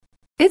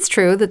It's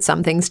true that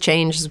some things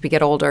change as we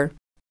get older.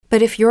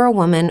 But if you're a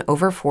woman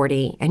over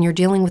 40 and you're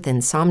dealing with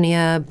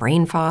insomnia,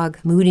 brain fog,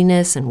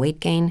 moodiness, and weight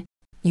gain,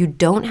 you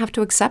don't have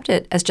to accept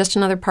it as just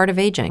another part of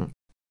aging.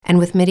 And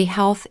with MIDI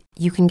Health,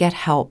 you can get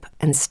help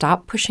and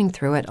stop pushing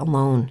through it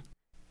alone.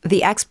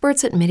 The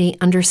experts at MIDI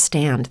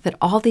understand that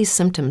all these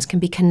symptoms can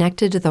be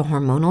connected to the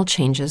hormonal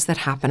changes that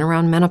happen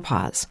around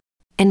menopause,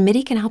 and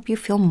MIDI can help you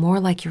feel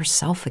more like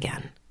yourself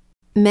again.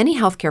 Many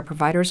healthcare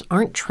providers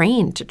aren't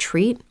trained to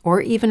treat or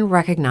even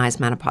recognize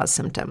menopause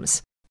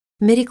symptoms.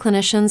 MIDI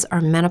clinicians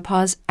are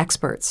menopause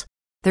experts.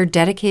 They're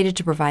dedicated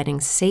to providing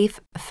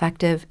safe,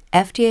 effective,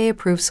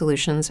 FDA-approved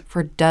solutions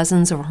for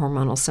dozens of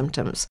hormonal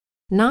symptoms,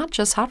 not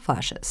just hot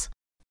flashes.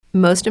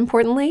 Most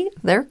importantly,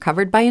 they're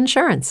covered by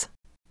insurance.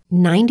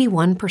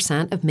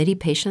 91% of MIDI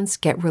patients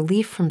get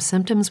relief from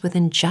symptoms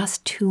within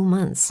just 2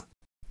 months.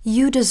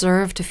 You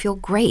deserve to feel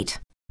great.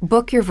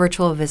 Book your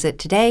virtual visit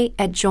today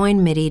at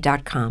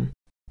joinmidi.com.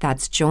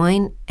 That's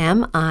joinmidi.com.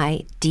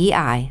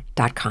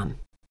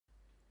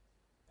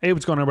 Hey,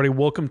 what's going on, everybody?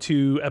 Welcome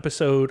to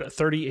episode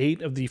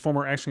 38 of the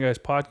Former Action Guys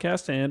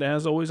podcast. And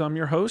as always, I'm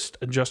your host,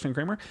 Justin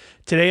Kramer.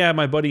 Today, I have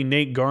my buddy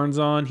Nate Garnes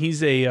on.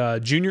 He's a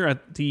junior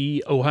at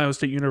the Ohio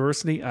State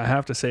University. I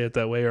have to say it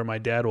that way or my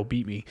dad will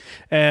beat me.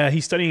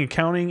 He's studying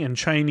accounting and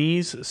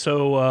Chinese.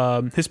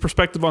 So his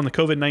perspective on the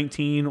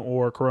COVID-19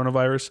 or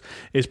coronavirus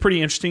is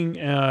pretty interesting.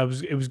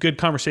 It was good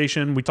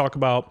conversation. We talk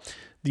about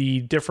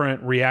the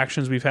different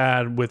reactions we've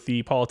had with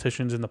the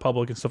politicians and the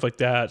public and stuff like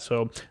that.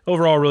 So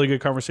overall, really good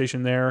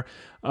conversation there.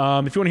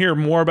 If you want to hear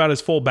more about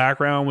his full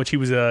background, which he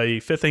was a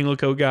 5th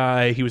Anglico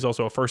guy, he was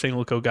also a 1st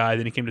Anglico guy,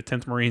 then he came to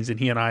 10th Marines, and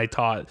he and I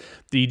taught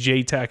the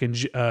JTAC and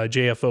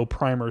JFO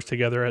primers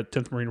together at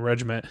 10th Marine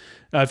Regiment.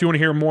 If you want to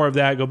hear more of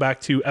that, go back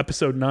to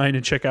episode 9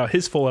 and check out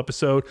his full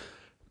episode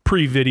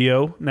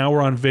pre-video. Now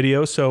we're on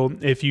video, so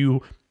if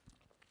you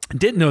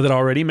didn't know that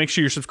already, make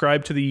sure you're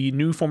subscribed to the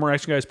new Former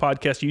Action Guys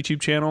podcast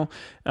YouTube channel.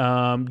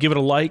 Give it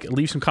a like,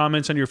 leave some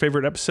comments on your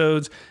favorite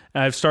episodes.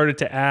 I've started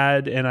to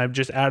add, and I've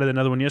just added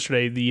another one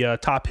yesterday, the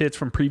top hits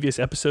from previous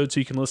episodes, so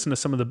you can listen to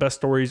some of the best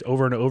stories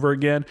over and over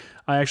again.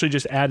 I actually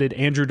just added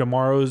Andrew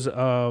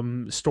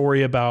DeMaro's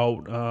story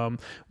about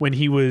when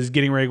he was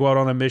getting ready to go out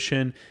on a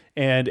mission,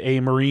 and a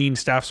Marine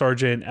staff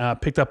sergeant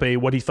picked up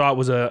what he thought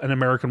was an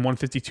American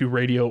 152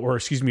 radio, or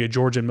a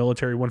Georgian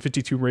military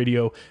 152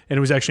 radio, and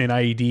it was actually an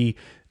IED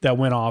that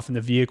went off in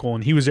the vehicle,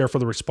 and he was there for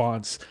the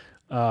response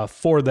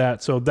for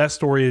that. So that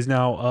story is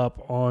now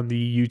up on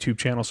the YouTube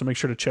channel, so make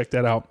sure to check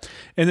that out.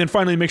 And then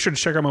finally, make sure to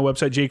check out my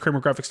website,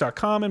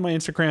 jkramergraphics.com, and my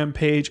Instagram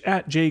page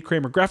at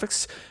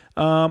jkramergraphics.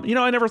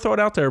 I never throw it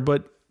out there,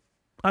 but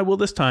I will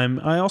this time.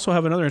 I also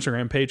have another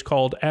Instagram page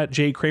called at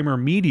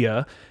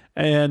jkramermedia,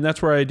 and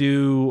that's where I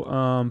do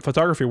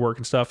photography work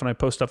and stuff, and I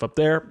post stuff up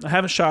there. I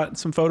haven't shot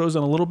some photos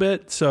in a little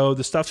bit, so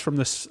the stuff's from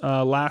this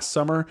last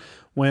summer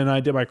when I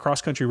did my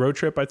cross-country road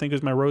trip, I think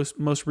is my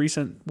most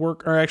recent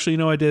work. Or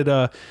actually, I did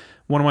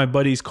one of my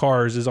buddy's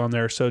cars is on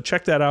there, so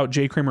check that out,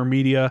 J Kramer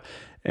Media.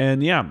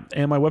 And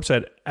and my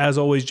website, as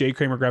always,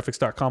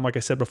 jkramergraphics.com. Like I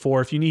said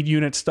before, if you need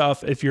unit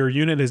stuff, if your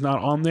unit is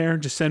not on there,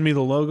 just send me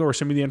the logo or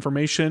send me the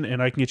information,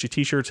 and I can get you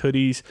t-shirts,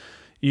 hoodies.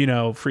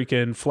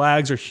 Freaking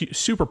flags are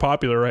super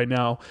popular right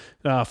now,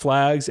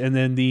 flags. And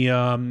then the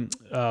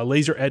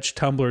laser etched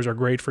tumblers are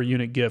great for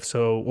unit gifts,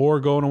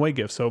 or going away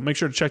gifts. So make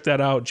sure to check that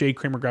out,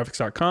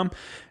 jkramergraphics.com.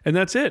 And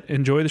that's it.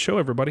 Enjoy the show,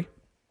 everybody.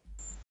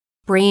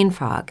 Brain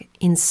fog,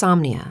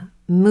 insomnia,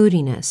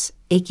 moodiness,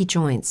 achy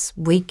joints,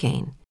 weight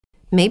gain.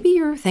 Maybe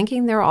you're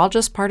thinking they're all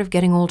just part of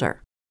getting older,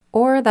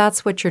 or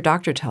that's what your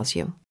doctor tells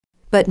you.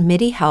 But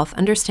MIDI Health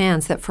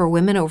understands that for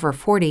women over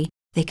 40,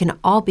 they can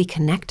all be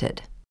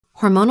connected.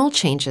 Hormonal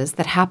changes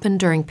that happen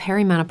during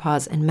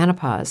perimenopause and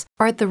menopause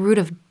are at the root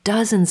of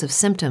dozens of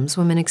symptoms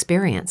women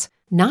experience,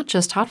 not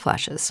just hot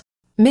flashes.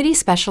 MIDI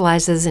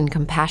specializes in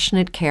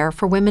compassionate care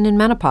for women in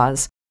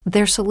menopause.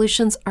 Their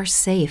solutions are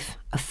safe,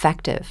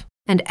 effective,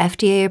 and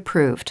FDA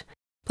approved.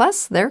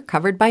 Plus, they're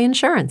covered by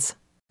insurance.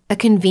 A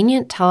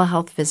convenient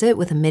telehealth visit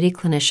with a MIDI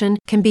clinician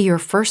can be your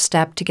first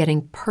step to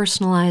getting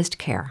personalized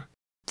care.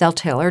 They'll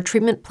tailor a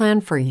treatment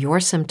plan for your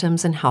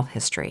symptoms and health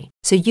history,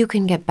 so you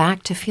can get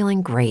back to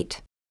feeling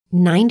great.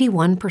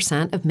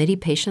 91% of MIDI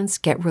patients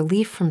get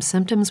relief from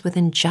symptoms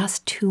within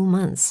just 2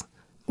 months.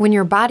 When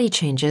your body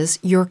changes,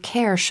 your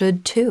care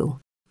should too.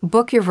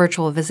 Book your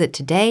virtual visit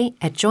today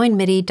at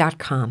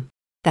joinmidi.com.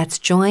 That's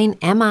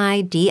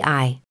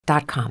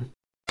joinmidi.com.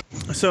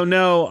 So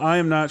no, I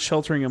am not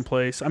sheltering in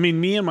place. I mean,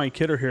 me and my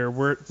kid are here.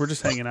 We're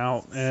just hanging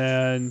out,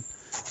 and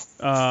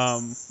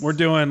we're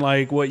doing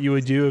like what you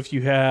would do if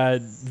you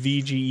had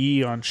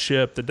VGE on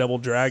ship, the Double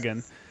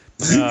Dragon.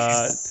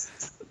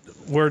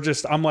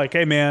 I'm like,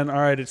 hey man, all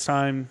right, it's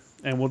time,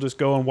 and we'll just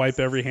go and wipe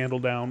every handle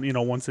down,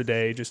 once a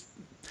day,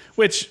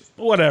 which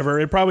whatever,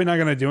 it's probably not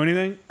going to do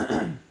anything,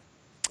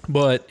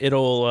 but it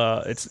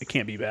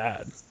can't be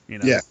bad,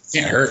 Yeah, it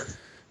can't hurt.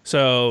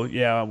 So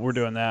yeah, we're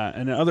doing that,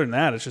 and other than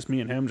that, it's just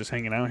me and him just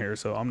hanging out here,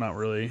 so I'm not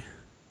really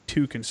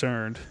too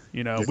concerned.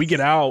 We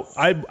get out.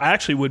 I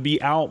actually would be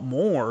out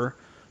more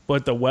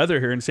But the weather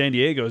here in San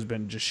Diego has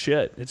been just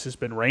shit. It's just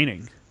been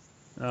raining.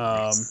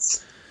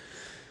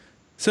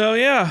 So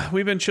yeah,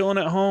 we've been chilling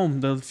at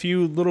home. The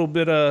few little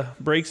bit of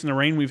breaks in the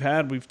rain we've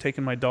had, we've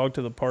taken my dog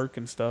to the park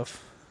and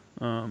stuff.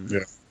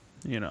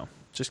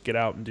 Just get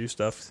out and do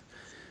stuff.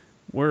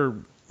 I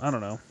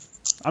don't know.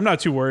 I'm not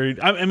too worried.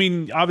 I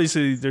mean,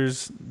 obviously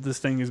this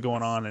thing is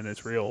going on and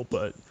it's real,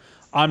 but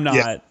I'm not.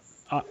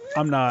 Yeah.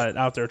 I'm not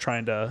out there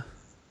trying to.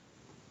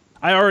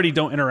 I already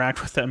don't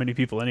interact with that many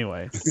people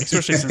anyway,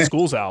 especially since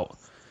school's out.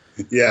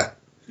 Yeah.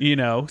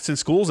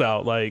 Since school's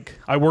out, like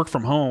I work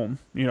from home.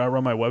 I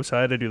run my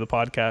website, I do the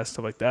podcast,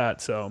 stuff like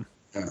that. So,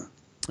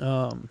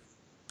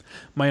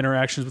 my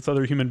interactions with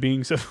other human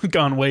beings have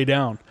gone way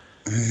down.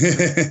 So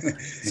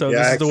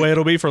this is the way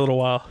it'll be for a little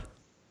while.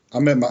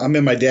 I'm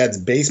in my dad's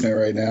basement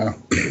right now.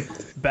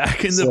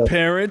 Back in the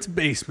parents'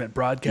 basement,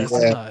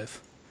 broadcasting live.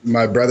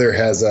 My brother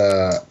has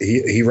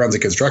he runs a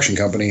construction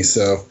company,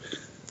 so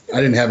I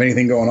didn't have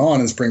anything going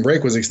on, and spring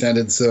break was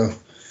extended, so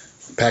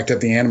packed up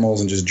the animals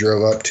and just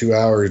drove up 2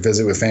 hours,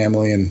 visit with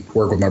family, and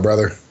work with my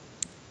brother.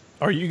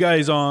 Are you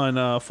guys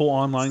on full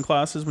online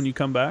classes when you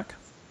come back?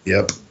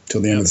 Yep, till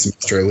the end of the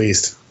semester at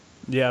least.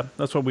 Yeah,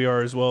 that's what we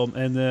are as well.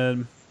 And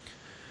then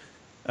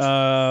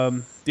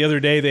the other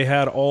day they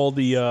had all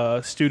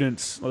the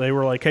students. They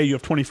were like, "Hey, you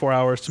have 24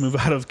 hours to move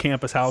out of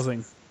campus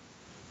housing."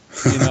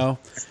 Yeah,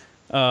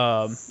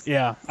 I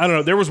don't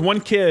know. There was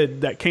one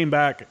kid that came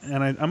back,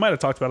 and I might have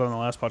talked about it on the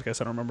last podcast.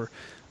 I don't remember.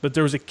 But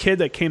there was a kid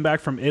that came back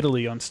from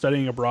Italy on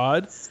studying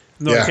abroad.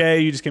 And they're like, hey,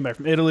 you just came back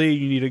from Italy.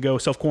 You need to go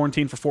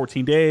self-quarantine for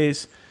 14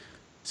 days.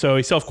 So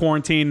he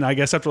self-quarantined. I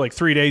guess after like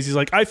 3 days, he's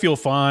like, I feel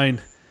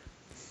fine.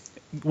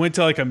 Went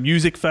to like a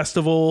music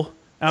festival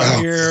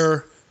out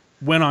here.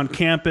 Went on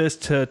campus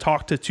to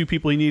talk to two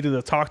people he needed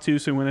to talk to.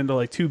 So he went into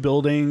like 2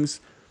 buildings.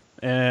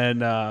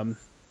 And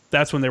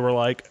that's when they were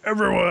like,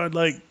 everyone,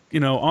 like,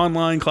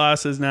 online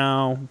classes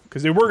now.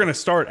 Because they were going to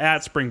start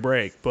at spring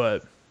break,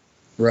 but.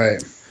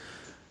 Right.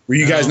 Were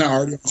you guys not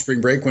already on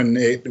spring break when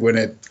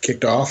it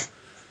kicked off?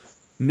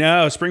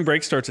 No, spring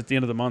break starts at the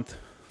end of the month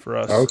for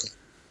us. Okay.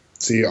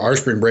 See, our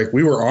spring break,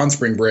 we were on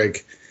spring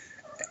break.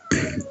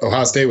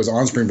 Ohio State was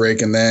on spring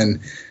break, and then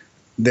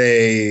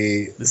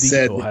they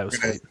said Ohio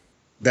State.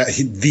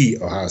 The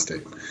Ohio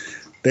State.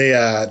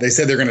 They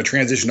said they're going to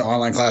transition to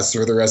online classes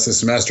for the rest of the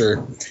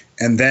semester,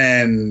 and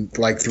then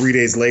like 3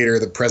 days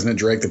later, President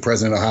Drake, the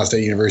president of Ohio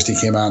State University,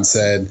 came out and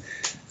said,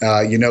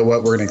 "You know what?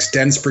 We're going to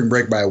extend spring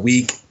break by a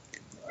week."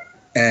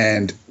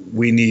 And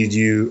we need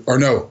you, or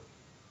no,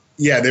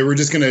 yeah, they were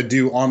just going to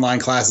do online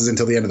classes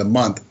until the end of the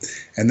month.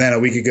 And then a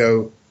week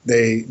ago,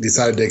 they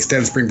decided to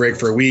extend spring break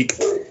for a week.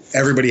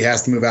 Everybody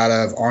has to move out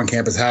of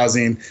on-campus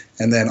housing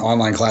and then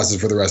online classes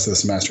for the rest of the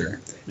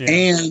semester. Yeah.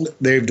 And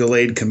they've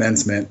delayed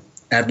commencement.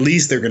 At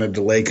least they're going to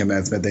delay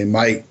commencement. They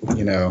might,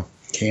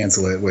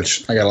 cancel it,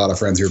 which I got a lot of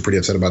friends who are pretty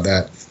upset about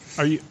that.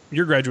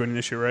 You're graduating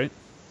this year, right?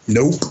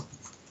 Nope.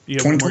 You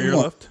have 1 more year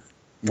left?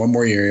 1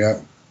 more year,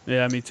 yeah.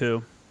 Yeah, me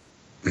too.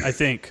 I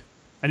think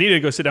I need to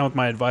go sit down with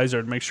my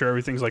advisor to make sure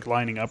everything's like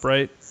lining up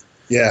right.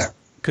 Yeah.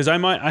 Because I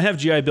have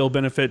GI Bill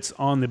benefits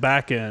on the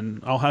back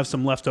end. I'll have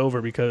some left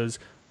over because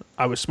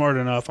I was smart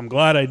enough. I'm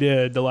glad I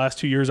did. The last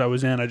 2 years I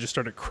was in, I just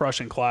started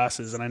crushing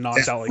classes and I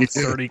knocked out like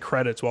 30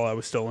 credits while I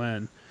was still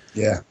in.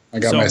 Yeah, I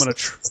got. So I'm gonna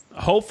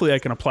hopefully I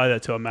can apply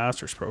that to a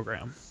master's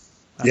program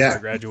after I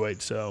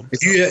graduate. So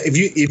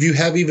if you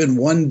have even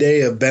 1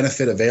 day of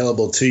benefit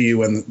available to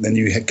you, and then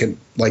you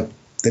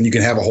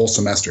can have a whole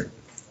semester.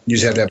 You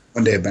just have to have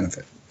 1 day of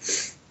benefit.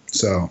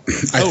 So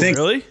I think.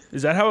 Really?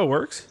 Is that how it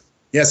works?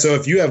 Yeah. So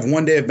if you have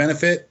 1 day of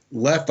benefit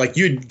left, like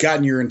you'd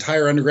gotten your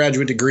entire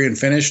undergraduate degree and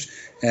finished,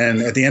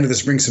 and at the end of the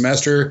spring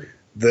semester,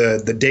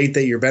 the date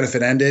that your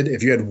benefit ended,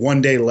 if you had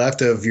 1 day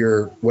left of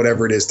your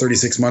whatever it is,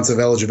 36 months of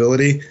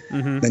eligibility,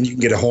 then you can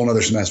get a whole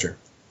nother semester.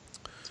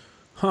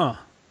 Huh.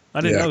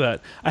 I didn't know that.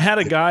 I had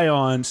a guy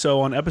on.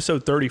 So on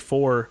episode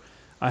 34.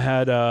 I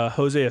had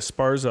Jose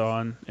Esparza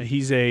on.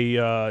 He's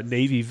a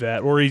Navy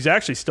vet, or he's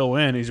actually still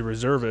in. He's a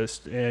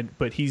reservist,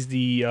 but he's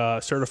the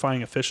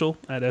certifying official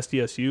at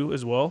SDSU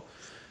as well.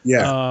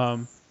 Yeah.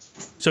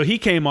 So he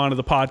came onto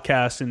the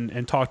podcast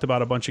and talked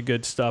about a bunch of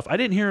good stuff. I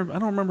didn't hear him. I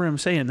don't remember him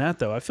saying that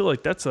though. I feel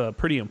like that's a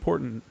pretty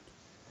important.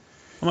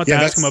 I'm going to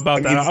ask him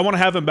about that. I want to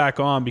have him back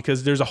on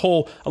because there's a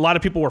lot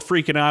of people were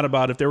freaking out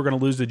about if they were going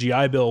to lose the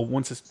GI Bill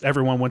once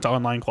everyone went to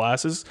online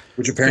classes.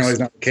 Which apparently is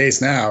not the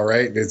case now,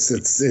 right? It's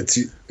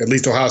at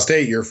least Ohio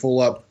State, you're full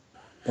up.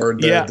 Or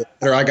the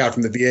letter I got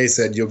from the VA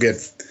said you'll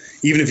get,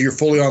 even if you're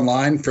fully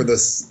online for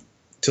this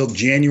till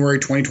January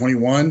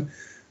 2021,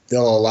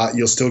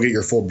 you'll still get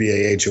your full BAH.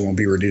 It won't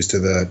be reduced to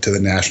the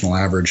national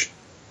average.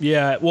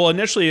 Yeah. Well,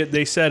 initially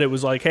they said it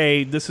was like,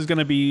 hey, this is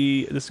going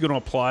to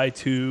apply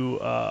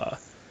to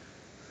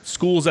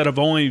schools that have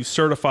only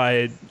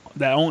certified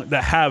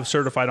that have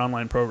certified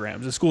online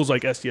programs. The schools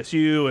like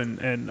SDSU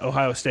and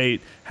Ohio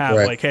State have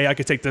like, hey, I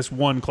could take this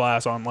one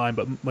class online,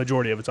 but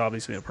majority of it's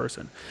obviously in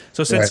person.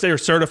 So since they're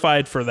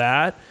certified for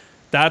that,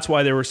 That's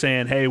why they were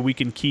saying, hey, we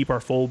can keep our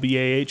full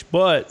BAH.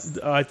 But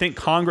I think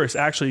Congress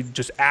actually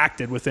just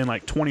acted within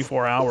like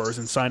 24 hours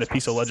and signed a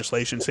piece of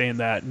legislation saying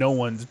that no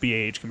one's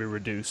BAH can be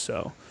reduced.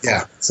 So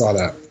yeah, saw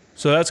that.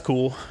 So that's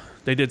cool.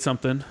 They did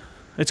something.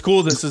 It's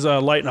cool. This is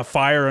lighting a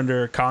fire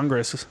under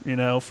Congress,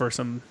 for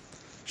some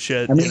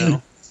shit. I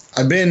mean,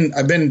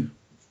 I've been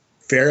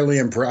fairly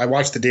impressed. I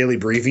watched the daily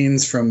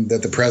briefings from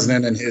the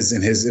president and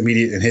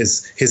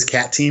his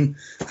cat team.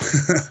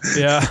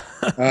 Yeah.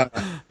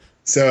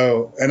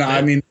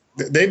 I mean,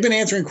 they've been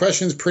answering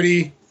questions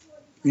pretty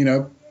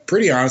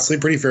honestly,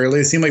 pretty fairly.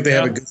 It seemed like they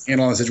have a good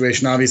handle on the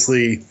situation.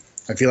 Obviously,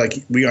 I feel like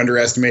we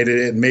underestimated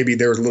it, and maybe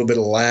there was a little bit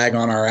of lag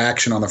on our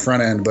action on the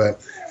front end, but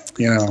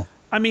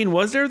I mean,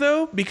 was there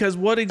though? Because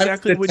what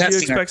exactly would you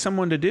expect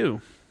someone to do?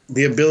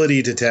 The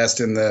ability to test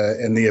and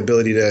the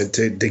ability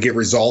to get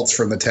results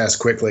from the test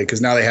quickly,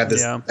 because now they have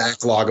this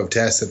backlog of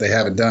tests that they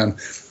haven't done.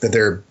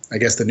 That I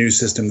guess the new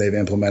system they've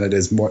implemented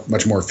is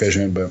much more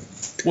efficient. But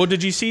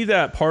did you see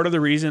that part of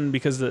the reason?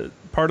 Because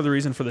part of the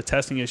reason for the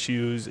testing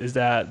issues is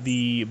that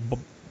the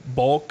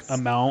bulk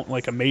amount,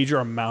 like a major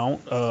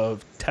amount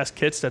of test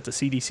kits that the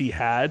CDC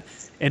had,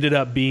 ended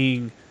up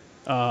being.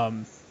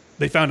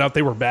 They found out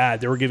they were bad.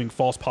 They were giving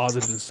false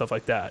positives and stuff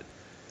like that.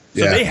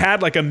 So they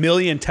had like 1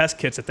 million test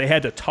kits that they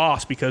had to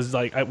toss because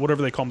like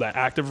whatever they call them, that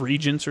active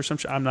reagents or some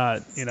shit. I'm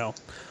not,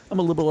 I'm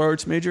a liberal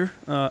arts major.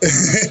 So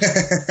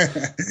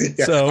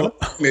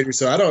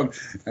I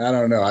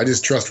don't know. I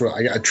just trust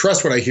I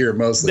trust what I hear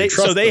mostly.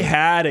 They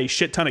had a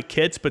shit ton of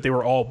kits, but they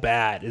were all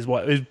bad is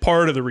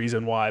part of the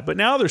reason why. But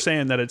now they're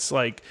saying that it's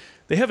like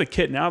they have a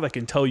kit now that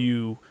can tell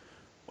you,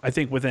 I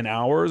think within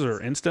hours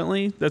or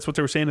instantly. That's what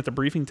they were saying at the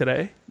briefing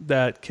today.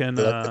 That can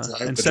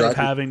instead of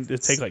having to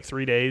take like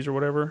 3 days or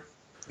whatever.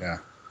 Yeah.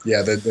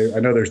 I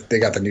know they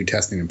got the new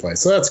testing in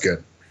place, so that's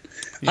good.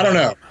 Yeah. I don't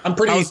know. I'm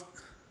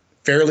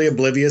fairly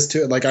oblivious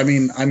to it. Like, I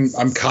mean,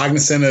 I'm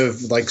cognizant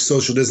of like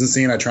social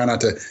distancing. I try not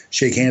to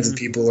shake hands with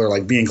people or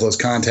like be in close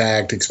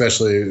contact,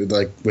 especially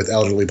like with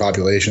elderly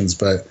populations.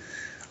 But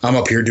I'm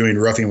up here doing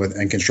roofing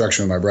and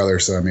construction with my brother,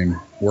 so I mean,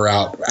 we're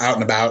out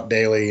and about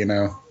daily,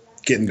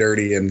 getting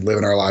dirty and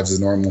living our lives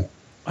as normal.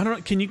 I don't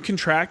know. Can you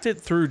contract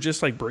it through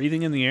just like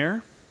breathing in the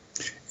air?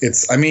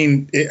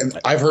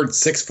 I've heard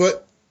 6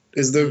 foot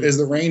is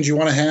the range you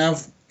want to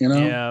have,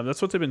 Yeah, that's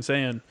what they've been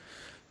saying.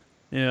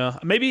 Yeah,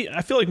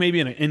 I feel like maybe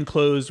in an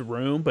enclosed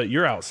room, but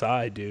you're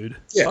outside, dude.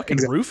 Yeah, fucking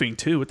exactly. Roofing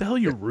too. What the hell are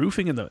you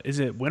roofing is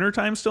it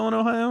wintertime still in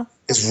Ohio?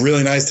 It's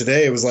really nice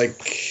today. It was like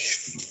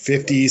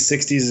 50s,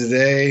 60s a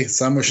day.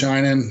 Sun was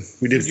shining.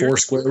 We did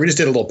we just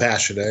did a little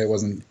patch today. It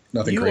wasn't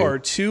nothing crazy. You are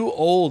too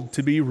old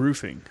to be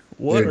roofing.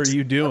 What are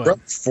you doing? My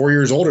brother's 4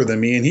 years older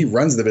than me, and he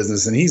runs the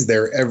business, and he's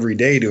there every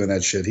day doing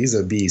that shit. He's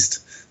a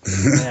beast.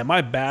 Man,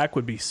 my back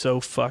would be so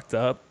fucked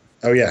up.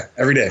 Oh yeah,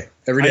 every day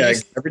I'm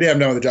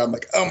done with the job. I'm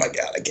like, oh my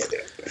god, I can't do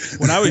it.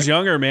 When I was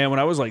younger, man, when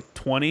I was like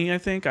 20, I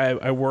think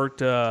I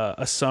worked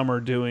a summer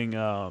doing.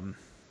 You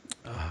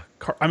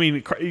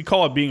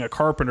call it being a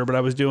carpenter, but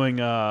I was doing.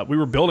 We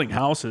were building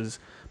houses,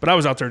 but I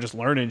was out there just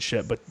learning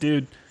shit. But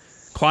dude,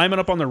 climbing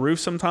up on the roof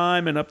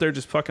sometime and up there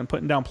just fucking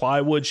putting down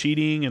plywood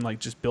sheeting and like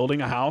just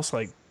building a house,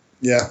 like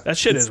that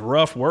shit is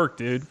rough work,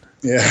 dude.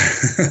 Yeah.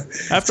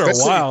 After a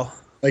while.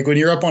 Like when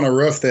you're up on a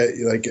roof that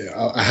like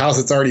a house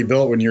that's already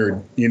built, when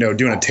you're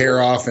doing a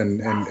tear off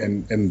and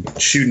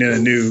shooting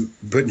in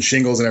putting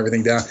shingles and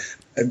everything down.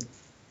 And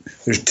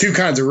there's 2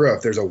 kinds of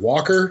roof. There's a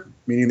walker,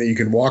 meaning that you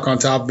can walk on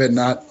top of it,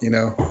 not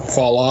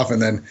fall off,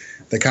 and then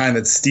the kind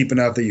that's steep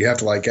enough that you have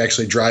to like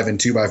actually drive in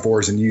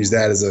 2x4s and use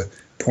that as a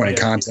point of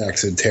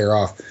contact to tear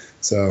off.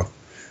 So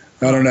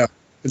I don't know.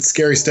 It's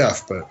scary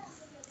stuff, but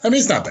I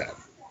mean it's not bad.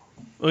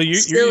 Well,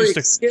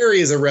 scary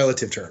is a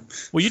relative term.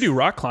 Well, you do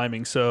rock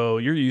climbing, so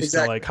you're used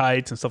to like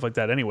heights and stuff like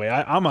that. Anyway,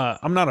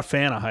 I'm not a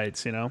fan of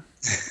heights.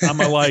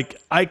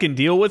 I can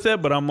deal with it,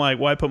 but I'm like,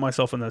 why put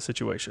myself in that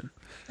situation?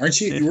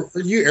 Aren't you?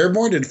 Were you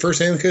airborne? Did First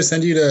Anglico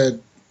send you to?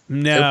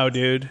 No,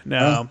 dude,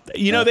 no.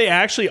 They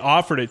actually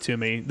offered it to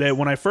me. That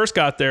when I first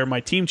got there,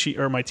 my team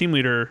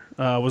leader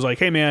was like,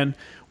 "Hey, man,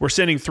 we're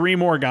sending 3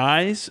 more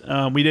guys.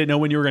 We didn't know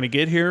when you were going to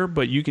get here,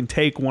 but you can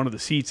take one of the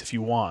seats if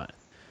you want."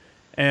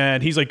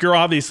 And he's like, "You're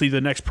obviously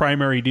the next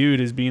primary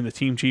dude as being the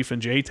team chief in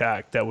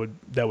JTAC that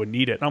would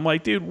need it." And I'm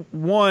like, "Dude,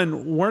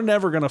 1, we're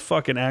never gonna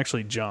fucking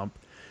actually jump.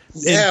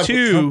 And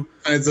 2,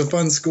 it's a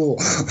fun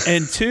school.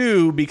 And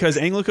 2, because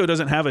Anglico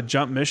doesn't have a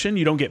jump mission,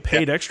 you don't get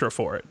paid extra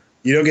for it.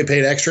 You don't get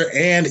paid extra,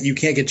 and you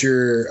can't get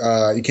your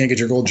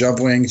gold jump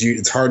wings.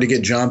 It's hard to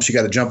get jumps. You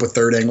got to jump with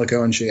Third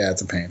Anglico and shit. Yeah,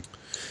 it's a pain."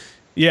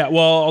 Yeah,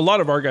 well, a lot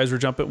of our guys were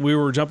jumping. We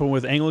were jumping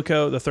with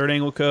Anglico, the Third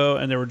Anglico,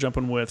 and they were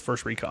jumping with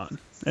First Recon.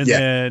 And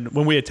then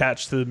when we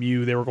attached to the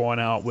MU, they were going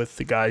out with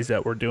the guys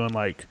that were doing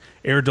like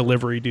air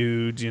delivery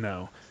dudes,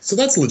 So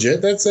that's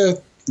legit. That's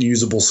a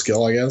usable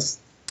skill, I guess.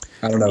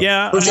 I don't know.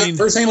 Yeah,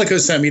 First Anglico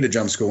sent me to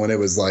jump school, and it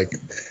was like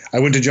I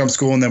went to jump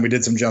school, and then we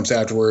did some jumps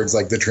afterwards,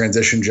 like the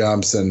transition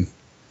jumps, and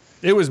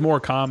it was more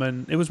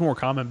common. It was more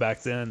common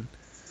back then.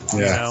 Yeah.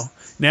 You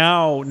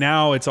know?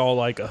 Now it's all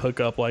like a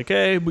hookup, like,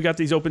 hey, we got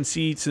these open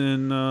seats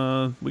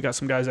and we got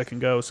some guys that can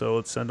go, so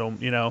let's send them.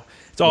 You know,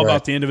 it's all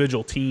about the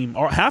individual team.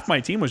 Or half my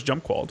team was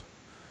jump qualled.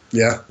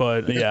 Yeah.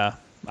 But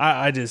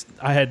I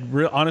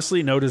had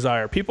honestly no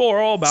desire. People are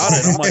all about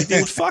it. I'm like,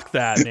 dude, fuck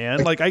that,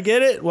 man. Like, I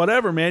get it,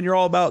 whatever, man. You're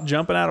all about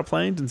jumping out of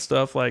planes and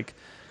stuff. Like,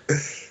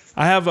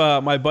 I have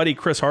my buddy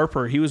Chris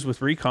Harper. He was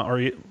with Recon, or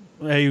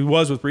he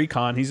was with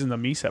Recon. He's in the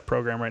MESEP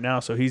program right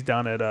now, so he's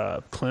down at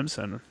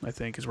Clemson, I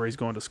think, is where he's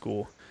going to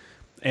school.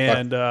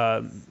 And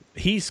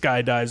he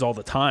skydives all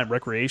the time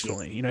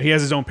recreationally. You know, he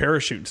has his own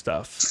parachute and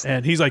stuff.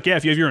 And he's like, yeah,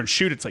 if you have your own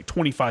chute, it's like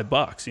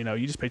 $25. You know,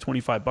 you just pay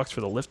 $25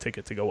 for the lift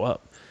ticket to go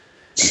up.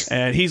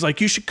 And he's like,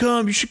 you should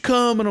come.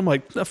 And I'm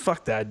like, no,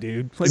 fuck that,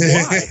 dude. Like,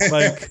 why?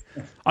 Like,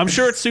 I'm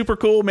sure it's super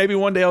cool. Maybe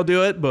one day I'll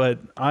do it, but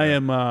I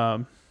am,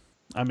 I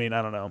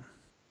don't know.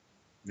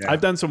 Yeah. I've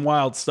done some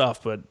wild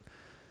stuff, but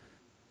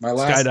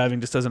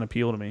skydiving just doesn't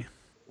appeal to me.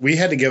 We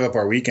had to give up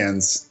our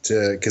weekends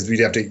because we'd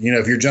have to, you know,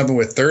 if you're jumping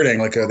with Third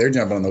Anglico, they're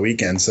jumping on the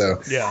weekend.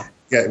 So yeah,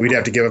 we'd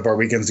have to give up our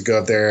weekends to go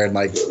up there and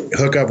like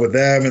hook up with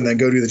them and then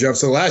go do the jump.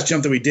 So the last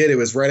jump that we did, it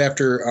was right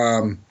after,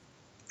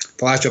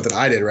 the last jump that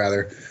I did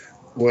rather,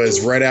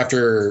 was right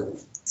after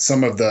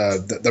some of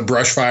the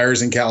brush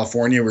fires in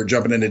California. We were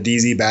jumping into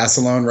DZ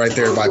Basilone right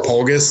there by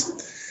Polgus.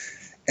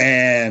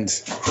 And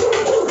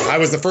I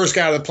was the first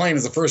guy out of the plane. It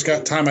was the first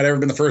time I'd ever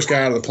been the first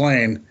guy out of the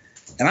plane.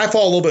 And I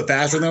fall a little bit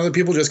faster than other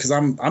people just because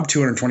I'm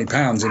 220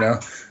 pounds, you know?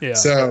 Yeah.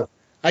 So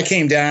I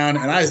came down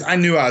and I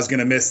knew I was going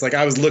to miss. Like,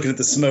 I was looking at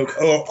the smoke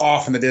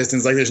off in the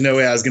distance. Like, there's no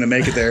way I was going to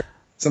make it there.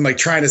 So I'm like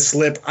trying to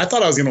slip. I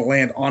thought I was going to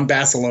land on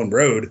Basilone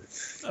Road,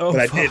 but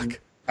I didn't.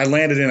 I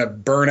landed in a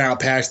burnout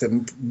patch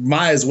that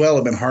might as well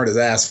have been hard as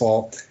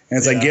asphalt. And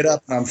as I get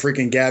up, I'm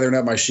freaking gathering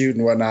up my chute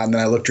and whatnot. And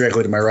then I look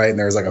directly to my right, and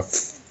there was like a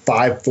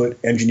 5-foot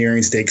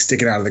engineering stake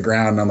sticking out of the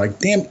ground. And I'm like,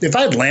 damn, if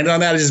I had landed on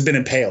that, I'd just been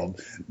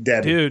impaled.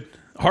 Dead. Dude,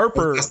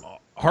 Harper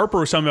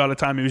was something about a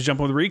time he was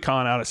jumping with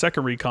Recon out at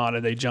second Recon,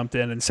 and they jumped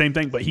in, and same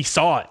thing, but he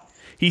saw it.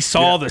 He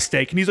saw the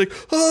stake, and he's like,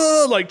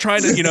 oh, like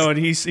trying to, you know, and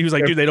he was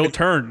like, dude, they don't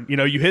turn. You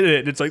know, you hit it,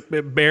 and it's like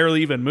it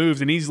barely even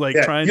moves, and he's like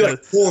trying to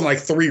like pulling like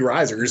 3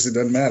 risers. It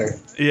doesn't matter.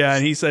 Yeah,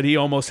 and he said he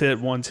almost hit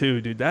 1 too,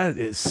 dude. That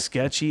is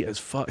sketchy as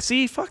fuck.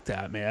 See, fuck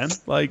that, man.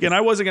 Like, and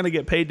I wasn't gonna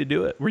get paid to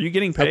do it. Were you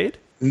getting paid?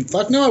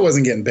 Fuck no, I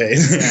wasn't getting paid.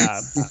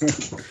 Yeah,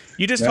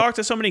 you just talk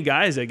to so many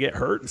guys that get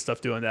hurt and stuff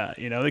doing that.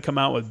 You know, they come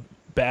out with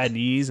bad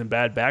knees and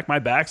bad back. My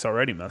back's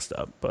already messed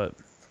up, but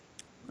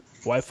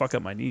why fuck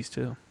up my knees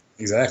too?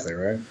 Exactly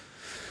right.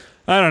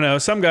 I don't know.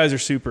 Some guys are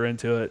super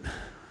into it.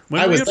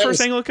 When were you at First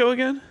Anglico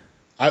again?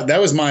 That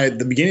was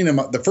the beginning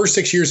of the first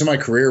 6 years of my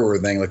career were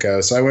with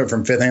Anglico. So I went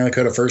from 5th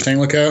Anglico to First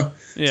Anglico.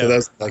 Yeah. So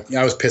that's like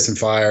I was pissing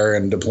fire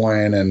and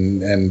deploying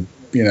and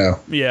you know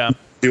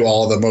do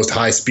all the most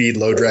high speed,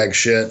 low drag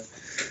shit.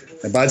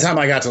 And by the time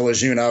I got to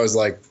Lejeune, I was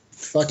like,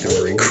 fuck the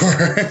Marine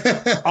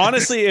Corps.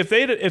 Honestly, if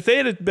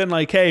they'd have been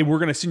like, hey, we're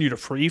going to send you to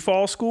free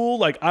fall school,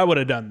 like I would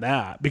have done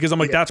that because I'm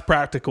like, that's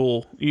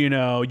practical. You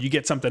know, you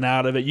get something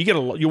out of it.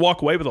 You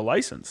walk away with a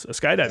license, a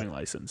skydiving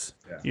license,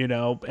 you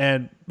know,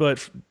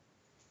 but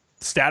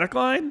static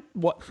line,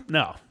 what?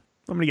 No,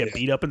 I'm going to get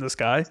beat up in the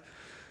sky.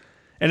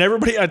 And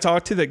everybody I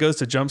talk to that goes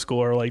to jump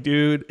school are like,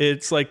 dude,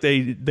 it's like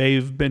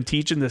they've been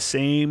teaching the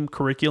same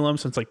curriculum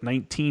since like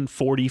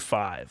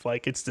 1945.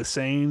 Like it's the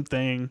same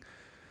thing.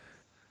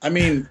 I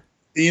mean,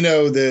 you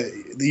know,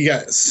 you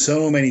got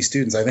so many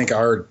students. I think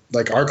our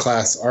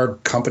class, our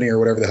company or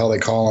whatever the hell they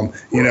call them,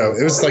 you know,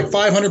 it was like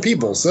 500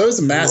 people. So it was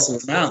a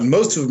massive amount. And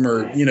most of them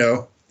are, you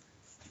know,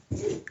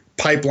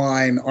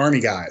 pipeline Army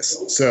guys.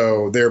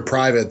 So they're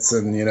privates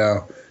and, you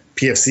know,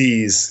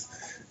 PFCs.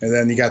 And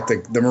then you got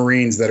the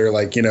Marines that are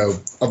like, you know,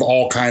 of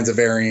all kinds of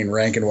varying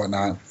rank and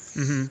whatnot.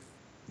 Mm-hmm.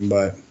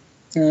 But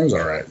it was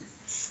all right.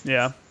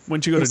 Yeah.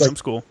 When'd you go to jump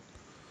school?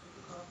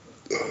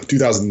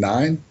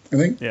 2009, I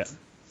think. Yeah.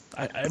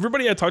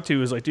 Everybody I talked to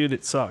was like, dude,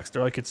 it sucks.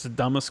 They're like, it's the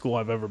dumbest school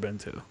I've ever been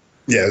to.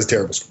 Yeah, it was a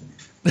terrible school.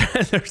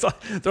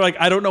 They're like,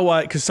 I don't know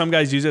why, because some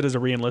guys use it as a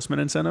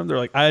re-enlistment incentive. They're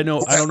like, I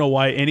don't know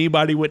why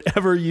anybody would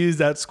ever use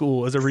that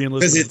school as a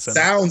re-enlistment incentive. Because it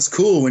sounds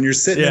cool when you're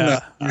sitting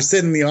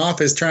in the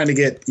office trying to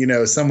get, you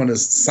know, someone to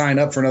sign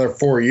up for another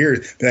 4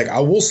 years. Be like, I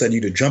will send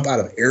you to jump out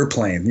of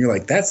airplane. And you're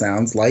like, that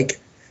sounds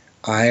like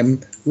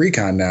I'm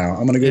Recon now.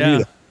 I'm gonna go do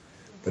that.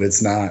 But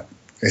it's not.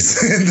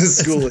 It's the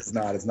school. It's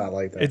not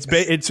like that.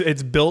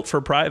 It's built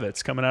for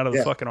privates coming out of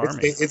the fucking Army.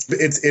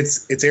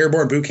 It's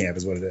airborne boot camp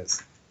is what it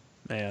is.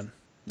 Man.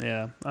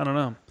 Yeah, I don't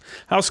know.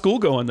 How's school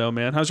going though,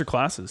 man? How's your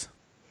classes?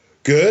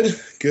 Good.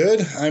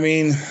 I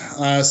mean,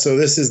 so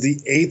this is the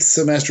 8th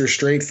semester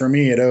straight for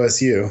me at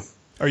OSU.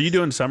 Are you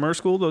doing summer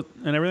school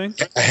and everything?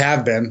 I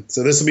have been.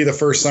 So this will be the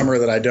first summer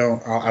that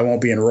I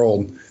won't be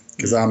enrolled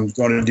because I'm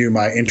going to do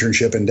my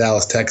internship in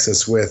Dallas,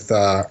 Texas with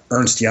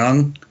Ernst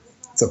Young.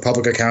 It's a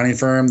public accounting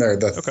firm. They're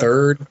the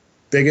third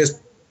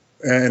biggest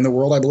in the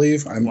world, I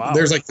believe.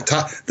 There's like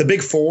the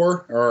big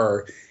 4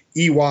 are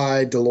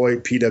EY,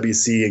 Deloitte,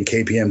 PwC, and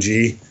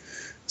KPMG.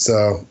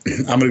 So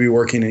I'm going to be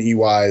working in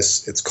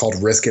EY's. It's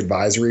called Risk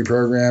Advisory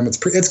Program.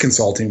 It's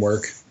consulting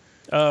work.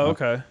 Oh,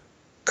 okay.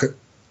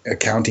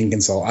 Accounting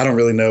consult. I don't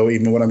really know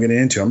even what I'm getting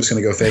into. I'm just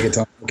going to go fake it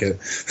till I book it.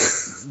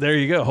 There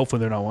you go. Hopefully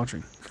they're not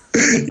watching.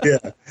 Yeah.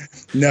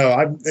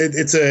 No,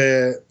 it's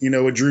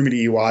what drew me to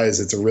EY is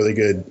it's a really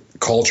good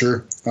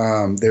culture.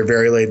 They're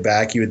very laid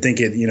back. You would think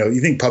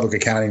you think public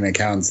accounting and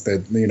accountants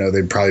that,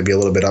 they'd probably be a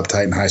little bit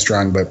uptight and high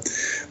strung, but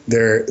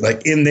they're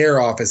like in their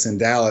office in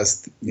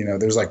Dallas,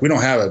 there's we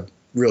don't have a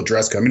real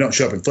dress code. We don't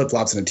show up in flip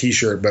flops and a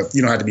t-shirt, but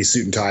you don't have to be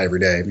suit and tie every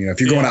day. If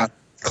you're going out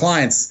with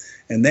clients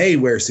and they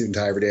wear suit and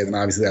tie every day, then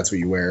obviously that's what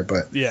you wear.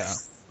 But yeah,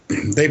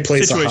 they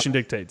place situation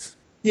dictates.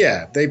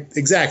 Yeah,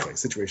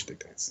 situation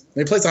dictates.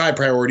 They place a high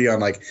priority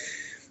on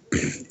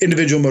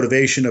individual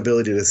motivation,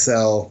 ability to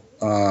sell.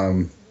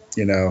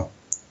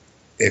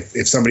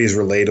 If somebody is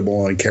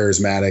relatable and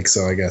charismatic.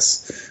 So I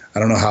guess I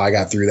don't know how I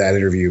got through that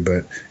interview,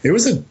 but it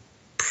was a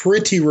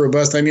pretty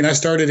robust. I mean, I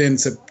started in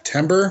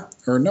September,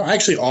 or no,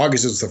 actually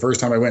August was the first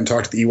time I went and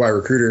talked to the EY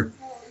recruiter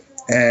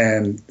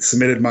and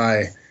submitted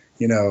my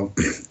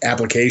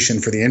application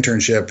for the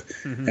internship.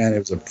 Mm-hmm. And it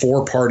was a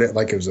 4-part, it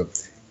was a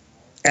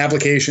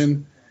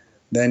application.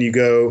 Then you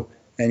go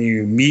and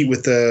you meet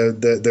with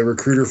the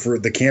recruiter for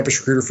the campus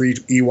recruiter for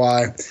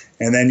EY.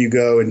 And then you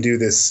go and do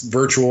this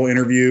virtual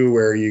interview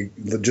where you,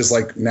 just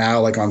like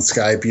now, like on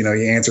Skype, you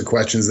answer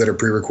questions that are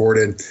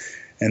pre-recorded.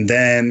 And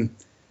then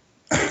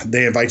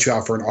they invite you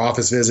out for an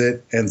office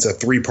visit. And it's a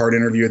 3-part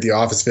interview at the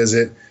office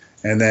visit.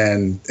 And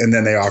then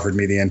they offered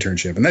me the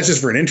internship. And that's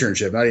just for an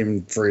internship, not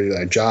even for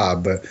a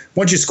job. But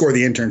once you score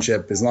the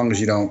internship, as long as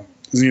you don't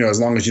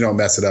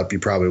mess it up, you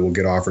probably will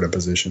get offered a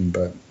position.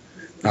 But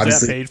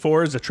is that paid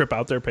for? Is the trip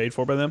out there paid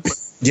for by them?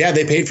 Yeah,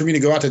 they paid for me to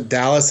go out to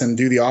Dallas and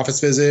do the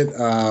office visit.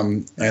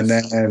 And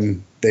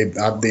then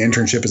the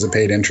internship is a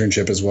paid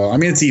internship as well. I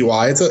mean, it's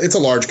EY. It's a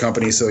large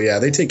company. So, yeah,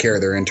 they take care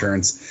of their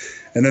interns.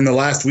 And then the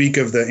last week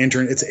of the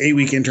it's an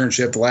 8-week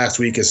internship. The last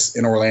week is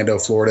in Orlando,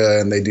 Florida.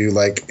 And they do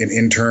an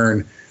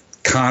intern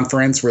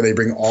conference where they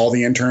bring all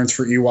the interns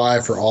for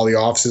EY for all the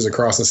offices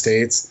across the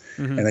states.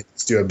 Mm-hmm. And they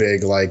just do a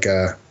big,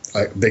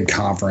 big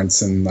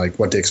conference and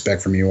what to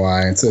expect from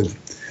EY. It's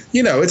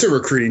a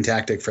recruiting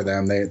tactic for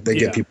them. They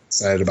get people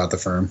excited about the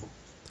firm.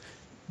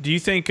 Do you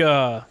think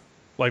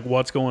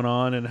what's going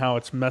on and how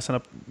it's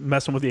messing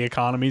with the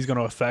economy is going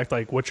to affect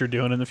what you're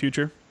doing in the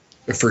future?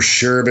 For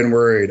sure, been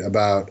worried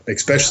about,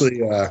 especially.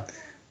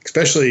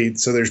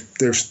 So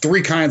there's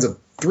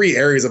 3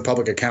 areas of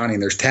public accounting.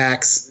 There's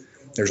tax,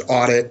 there's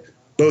audit.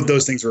 Both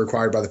those things are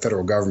required by the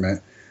federal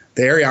government.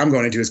 The area I'm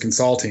going into is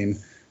consulting.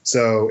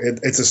 So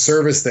it's a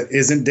service that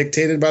isn't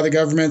dictated by the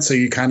government. So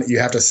you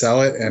have to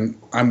sell it. And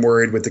I'm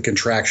worried with the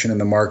contraction in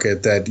the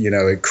market that,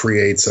 it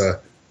creates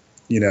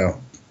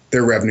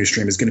their revenue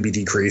stream is going to be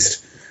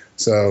decreased.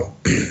 So,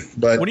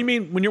 but what do you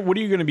mean what are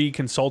you going to be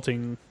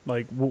consulting?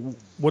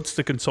 What's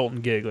the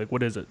consultant gig?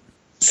 What is it?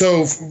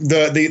 So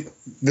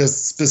the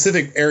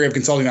specific area of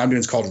consulting I'm doing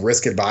is called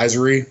risk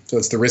advisory. So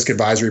it's the risk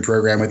advisory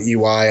program with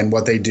EY. And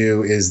what they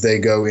do is they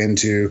go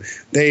into,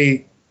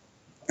 they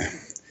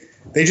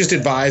just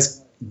advise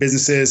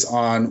businesses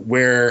on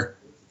where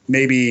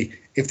maybe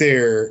if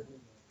their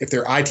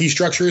IT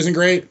structure isn't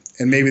great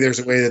and maybe there's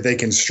a way that they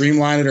can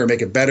streamline it or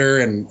make it better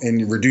and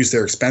reduce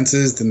their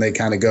expenses, then they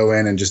kind of go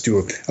in and just do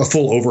a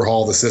full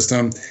overhaul of the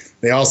system.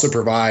 They also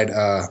provide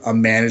a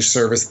managed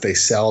service that they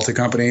sell to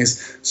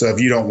companies. So if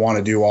you don't want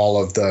to do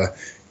all of the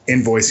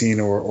invoicing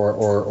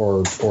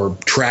or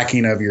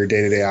tracking of your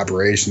day-to-day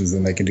operations,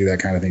 then they can do that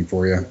kind of thing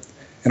for you.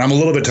 And I'm a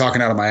little bit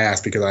talking out of my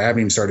ass because I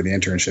haven't even started the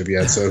internship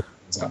yet. So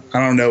I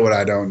don't know what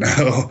I don't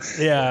know.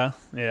 Yeah.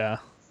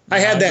 I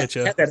had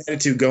that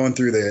attitude going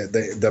through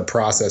the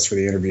process for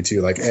the interview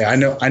too. Hey, I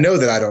know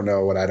that I don't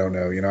know what I don't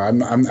know. I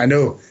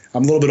know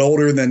I'm a little bit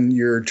older than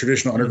your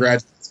traditional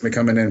undergraduate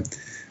coming in,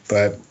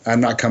 but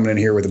I'm not coming in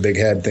here with a big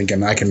head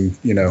thinking I can,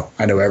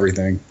 I know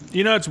everything.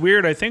 It's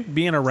weird. I think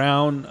being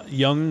around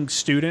young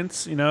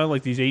students,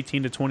 these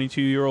 18 to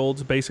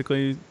 22-year-olds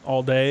basically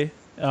all day,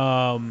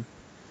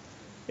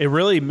 it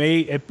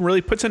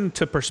really puts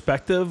into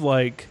perspective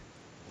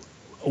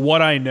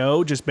what I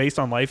know just based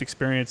on life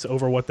experience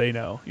over what they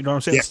know. You know what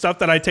I'm saying? Yeah. Stuff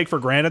that I take for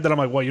granted that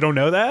I'm well, you don't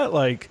know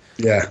that?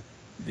 Yeah.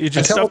 It's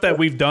just stuff that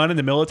we've done in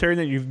the military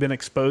that you've been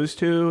exposed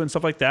to and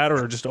stuff like that,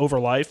 or just over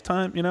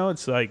lifetime,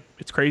 it's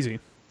it's crazy.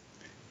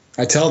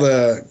 I tell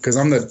because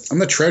I'm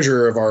the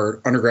treasurer of our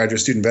undergraduate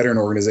student veteran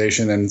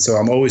organization. And so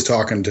I'm always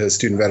talking to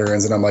student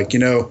veterans and I'm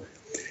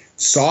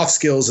soft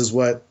skills is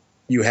what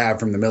you have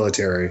from the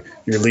military,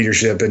 your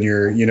leadership and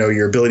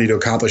your ability to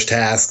accomplish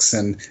tasks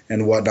and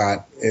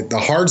whatnot. The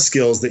hard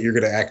skills that you're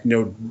going to act,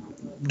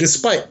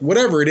 despite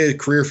whatever it is,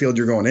 career field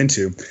you're going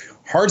into,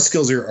 hard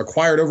skills are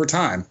acquired over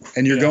time.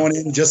 And you're going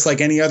in just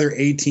like any other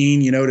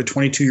 18, to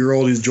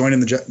 22-year-old who's joining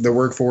the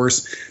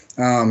workforce.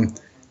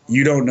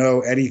 You don't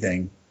know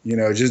anything.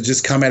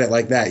 Just come at it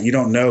like that. You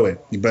don't know it.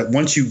 But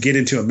once you get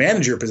into a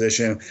manager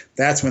position,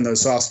 that's when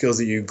those soft skills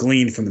that you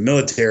gleaned from the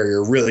military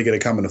are really going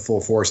to come into full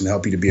force and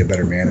help you to be a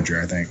better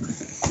manager, I think.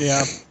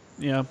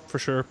 Yeah, for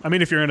sure. I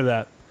mean, if you're into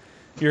that.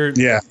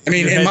 Yeah, I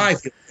mean,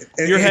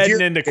 you're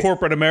heading into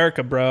corporate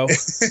America, bro.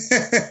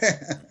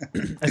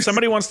 If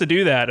somebody wants to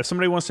do that, if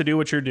somebody wants to do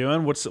what you're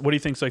doing, what do you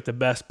think is like the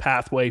best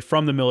pathway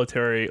from the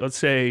military? Let's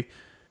say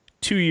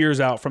 2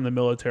 years out from the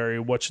military,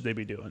 what should they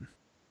be doing?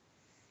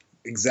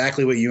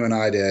 Exactly what you and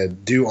I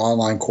did. Do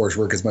online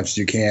coursework as much as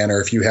you can,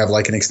 or if you have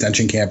like an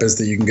extension campus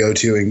that you can go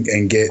to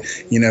and get,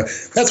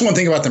 that's one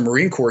thing about the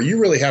Marine Corps. You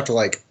really have to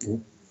like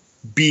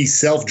be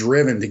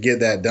self-driven to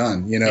get that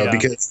done,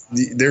 because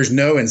there's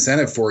no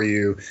incentive for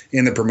you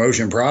in the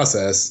promotion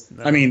process.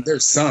 No. I mean,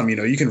 there's some,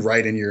 you can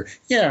write in your,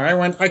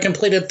 I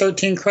completed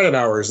 13 credit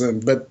hours,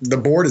 but the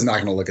board is not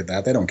going to look at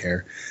that. They don't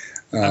care.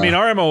 I mean,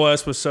 our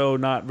MOS was it's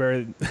not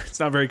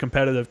very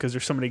competitive because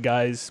there's so many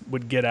guys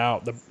would get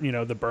out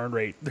the burn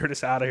rate. They're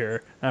just out of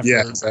here.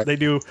 After they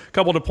do a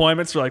couple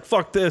deployments. They're like,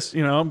 fuck this,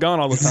 I'm gone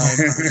all the time.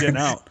 I'm getting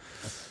out.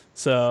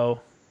 So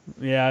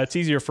yeah, it's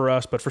easier for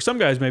us, but for some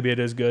guys, maybe it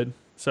is good.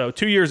 So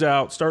 2 years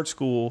out, start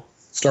school.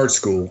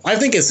 I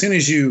think as soon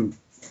as you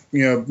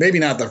maybe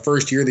not the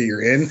first year that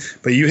you're in,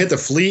 but you hit the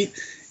fleet,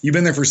 you've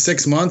been there for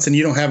 6 months and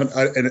you don't have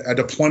a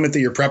deployment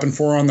that you're prepping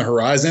for on the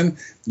horizon,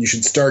 you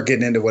should start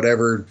getting into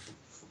whatever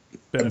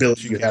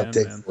ability you have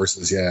to take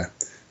courses. Yeah.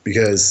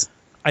 Because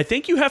I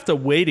think you have to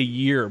wait a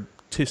year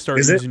to start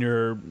using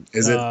your.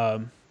 Is it?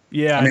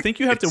 Yeah, I think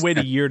you have to wait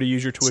a year to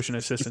use your tuition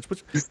assistance,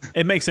 which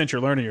it makes sense. You're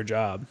learning your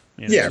job.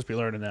 Just be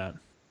learning that.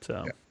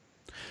 So. Yeah.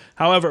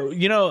 However,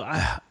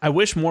 I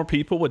wish more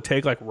people would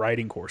take like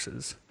writing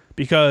courses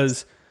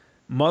because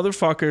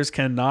motherfuckers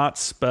cannot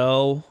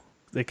spell,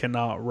 they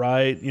cannot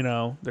write,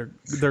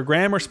 their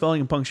grammar, spelling,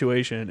 and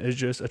punctuation is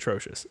just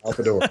atrocious. Out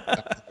the door.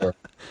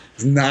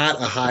 There's not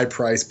a high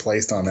price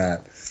placed on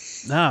that.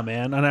 Nah,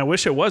 man. And I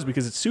wish it was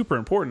because it's super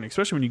important,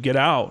 especially when you get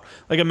out.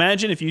 Like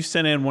imagine if you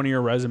sent in one of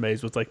your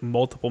resumes with like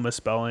multiple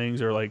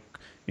misspellings or like,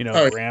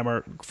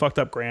 grammar, fucked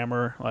up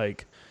grammar,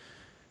 like.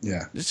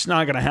 Yeah, it's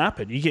not going to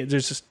happen.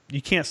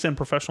 You can't send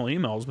professional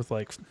emails with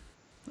like,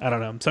 I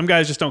don't know. Some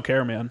guys just don't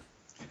care, man.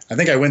 I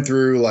think I went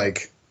through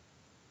like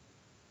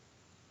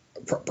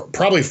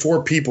probably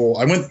 4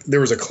 people. There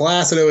was a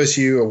class at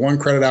OSU, a 1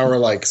 credit hour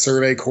like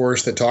survey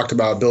course that talked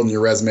about building your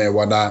resume and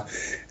whatnot.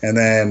 And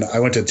then I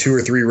went to 2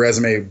 or 3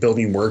 resume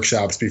building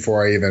workshops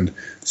before I even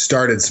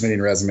started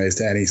submitting resumes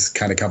to any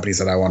kind of companies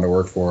that I wanted to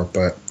work for.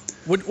 But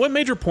what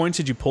major points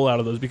did you pull out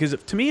of those? Because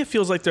to me, it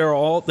feels like they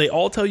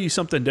all tell you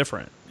something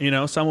different.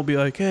 Some will be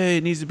like, hey,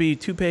 it needs to be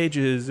 2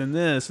 pages and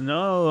this, and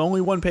no, only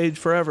 1 page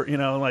forever.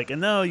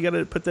 And no, you got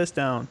to put this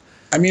down.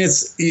 I mean,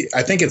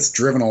 I think it's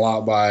driven a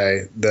lot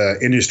by the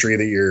industry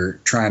that you're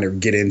trying to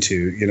get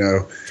into.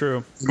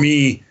 True. For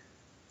me,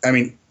 I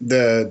mean,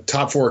 the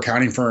top 4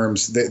 accounting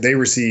firms, they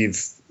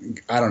receive,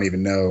 I don't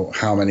even know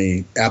how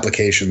many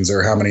applications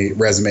or how many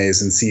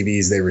resumes and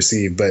CVs they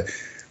receive, but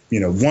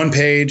 1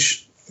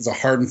 page. It's a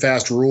hard and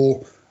fast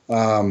rule.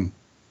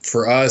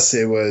 For us,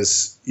 it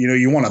was,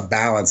 you want to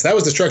balance. That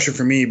was the structure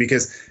for me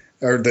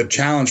or the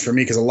challenge for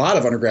me, because a lot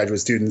of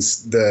undergraduate students,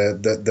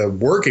 the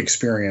work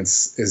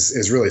experience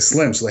is really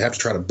slim. So they have to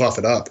try to buff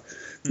it up,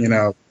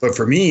 But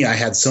for me, I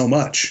had so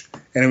much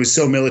and it was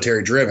so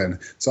military driven.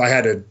 So I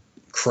had to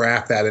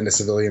craft that into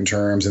civilian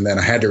terms, and then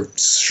I had to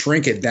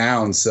shrink it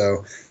down.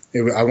 So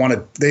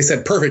they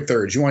said perfect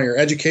thirds. You want your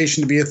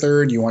education to be a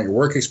third. You want your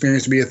work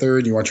experience to be a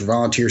third. You want your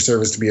volunteer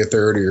service to be a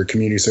third, or your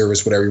community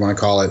service, whatever you want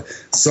to call it.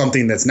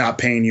 Something that's not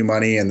paying you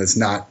money and that's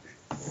not,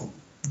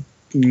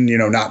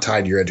 not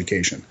tied to your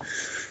education.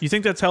 You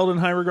think that's held in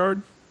high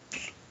regard?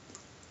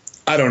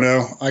 I don't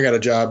know. I got a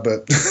job,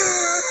 but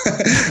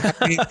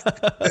I mean,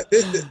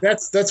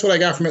 that's what I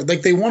got from it.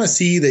 Like they want to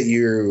see that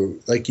you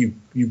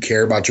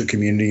care about your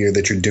community, or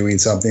that you're doing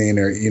something,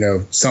 or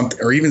something,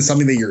 or even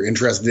something that you're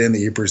interested in that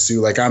you pursue.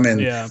 Like I'm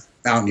in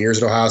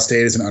Mountaineers at Ohio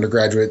State as an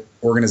undergraduate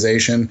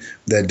organization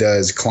that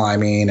does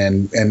climbing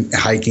and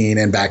hiking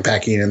and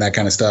backpacking and that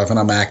kind of stuff, and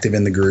I'm active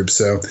in the group,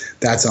 so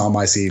that's on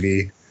my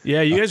CV.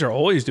 Yeah, you guys are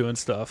always doing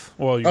stuff.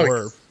 Well, you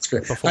were. That's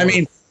great. Before. I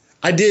mean,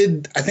 I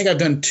think I've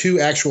done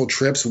 2 actual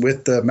trips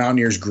with the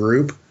Mountaineers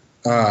group.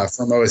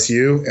 From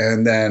OSU,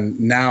 and then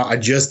now I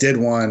just did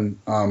one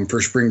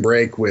for spring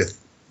break with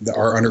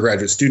our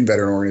undergraduate student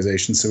veteran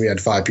organization. So we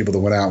had 5 people that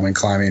went out and went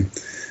climbing,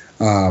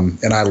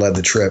 and I led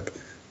the trip.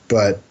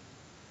 But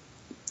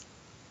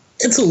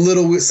it's a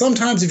little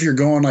sometimes if you're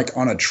going like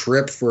on a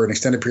trip for an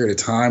extended period of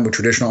time with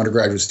traditional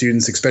undergraduate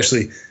students,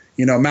 especially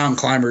mountain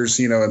climbers,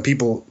 and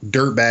people,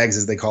 dirt bags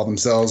as they call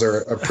themselves,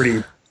 are a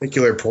pretty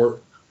particular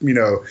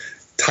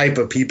type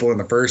of people in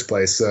the first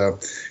place. So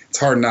it's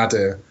hard not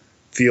to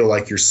feel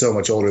like you're so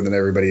much older than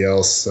everybody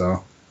else.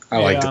 So I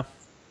liked it.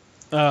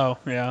 Oh,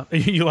 yeah.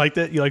 You liked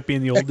it? You like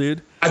being the old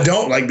dude? I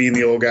don't like being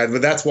the old guy,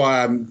 but that's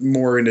why I'm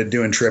more into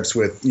doing trips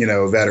with,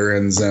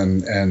 veterans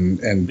and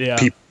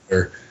people that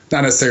are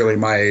not necessarily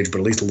my age, but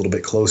at least a little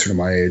bit closer to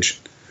my age.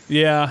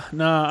 Yeah.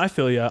 No, I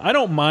feel you. I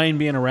don't mind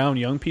being around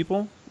young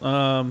people.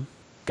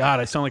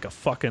 God, I sound like a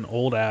fucking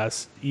old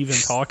ass even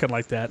talking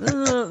like that.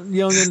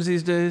 Youngins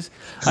these days.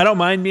 I don't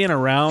mind being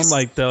around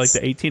like the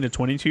 18 to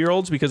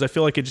 22-year-olds because I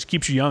feel like it just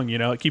keeps you young, you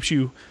know? It keeps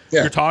you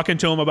you're talking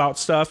to them about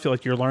stuff, feel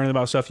like you're learning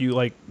about stuff. You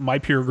like my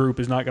peer group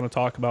is not going to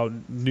talk about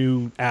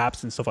new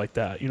apps and stuff like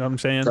that. You know what I'm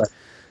saying? Right.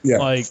 Yeah.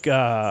 Like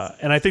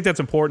and I think that's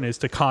important is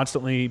to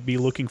constantly be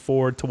looking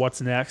forward to what's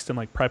next and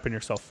like prepping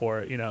yourself for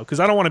it, you know? Cuz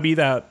I don't want to be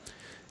that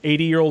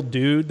 80-year-old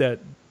dude that,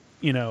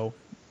 you know,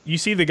 you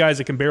see the guys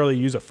that can barely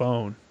use a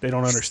phone. They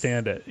don't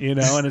understand it, you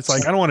know? And it's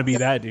like, I don't want to be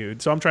that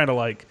dude. So I'm trying to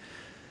like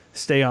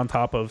stay on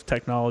top of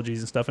technologies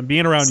and stuff. And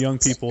being around young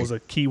people is a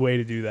key way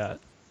to do that.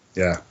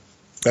 Yeah.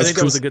 I think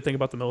that was a good thing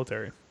about the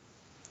military.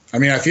 I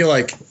mean, I feel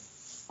like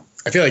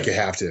you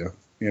have to,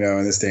 you know,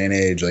 in this day and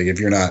age, like if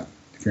you're not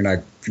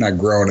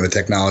growing in the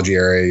technology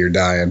area, you're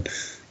dying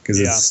because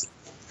it's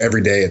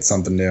every day it's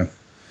something new.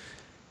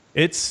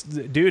 It's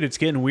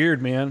getting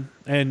weird, man.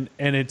 And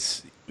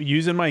it's,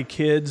 using my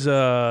kid's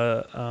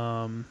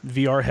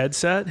VR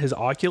headset, his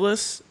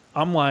Oculus,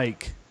 I'm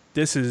like, I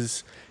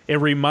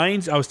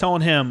was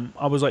telling him,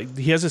 I was like,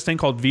 he has this thing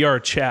called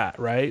VR chat,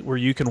 right? Where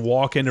you can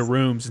walk into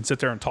rooms and sit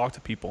there and talk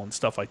to people and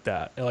stuff like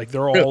that. And like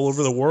they're all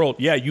over the world.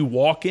 Yeah, you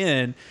walk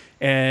in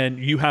and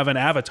you have an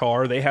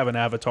avatar, they have an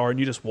avatar, and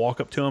you just walk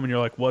up to them and you're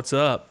like, what's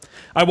up?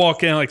 I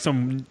walk in like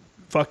some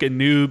fucking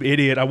noob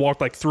idiot. I walked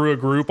like through a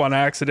group on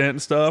accident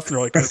and stuff. And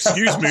they're like,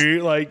 excuse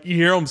me. Like you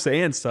hear them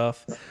saying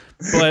stuff.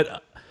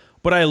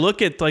 But I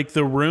look at like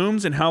the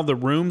rooms and how the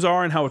rooms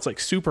are and how it's like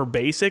super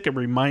basic. It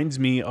reminds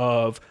me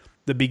of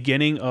the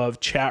beginning of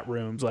chat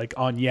rooms, like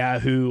on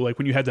Yahoo, like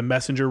when you had the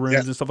messenger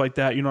rooms and stuff like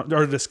that, you know,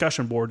 or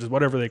discussion boards is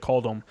whatever they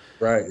called them.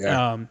 Right.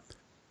 Yeah.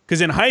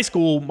 Cause in high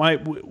school,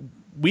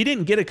 we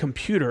didn't get a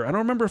computer. I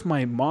don't remember if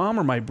my mom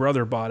or my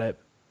brother bought it,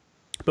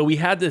 but we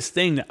had this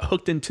thing that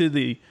hooked into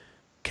the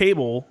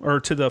cable or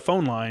to the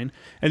phone line.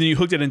 And then you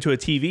hooked it into a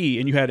TV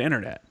and you had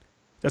internet.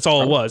 That's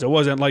all it was. It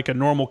wasn't like a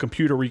normal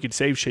computer where you could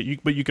save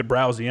shit, but you could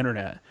browse the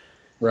internet.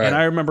 Right. And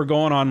I remember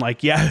going on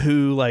like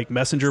Yahoo, like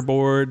messenger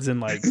boards and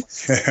like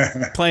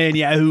playing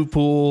Yahoo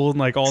Pool and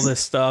like all this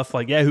stuff.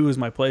 Like Yahoo was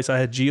my place. I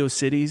had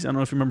GeoCities. I don't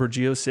know if you remember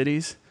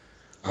GeoCities.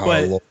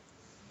 But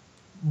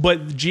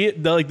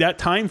like that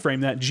time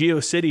frame, that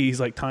GeoCities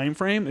like time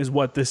frame is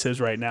what this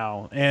is right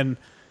now. And,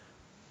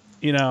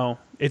 you know,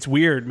 it's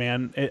weird,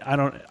 man.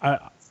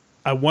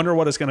 I wonder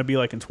what it's going to be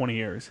like in 20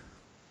 years.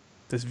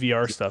 This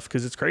VR stuff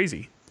because it's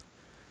crazy.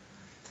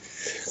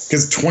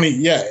 Because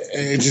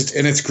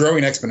it's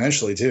growing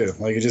exponentially too.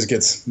 Like it just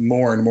gets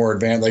more and more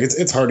advanced. Like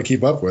it's hard to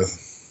keep up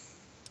with.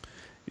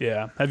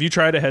 Yeah. Have you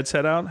tried a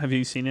headset out? Have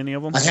you seen any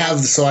of them? I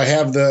have. So I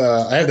have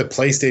the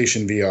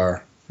PlayStation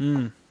VR.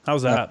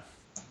 How's that?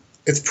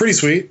 It's pretty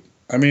sweet.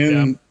 I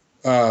mean,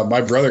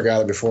 my brother got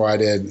it before I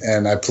did,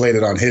 and I played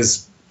it on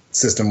his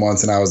system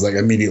once, and I was like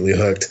immediately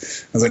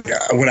hooked. I was like,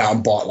 I went out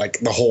and bought like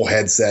the whole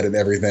headset and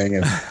everything,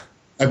 and.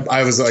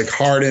 I was like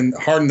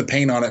hardened the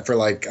paint on it for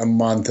like a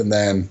month, and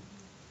then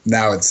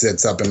now it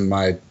sits up in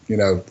my, you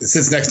know, it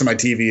sits next to my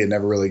TV. It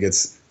never really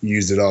gets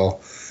used at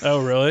all.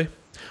 Oh, really?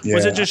 Yeah.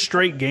 Was it just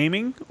straight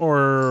gaming,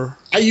 or?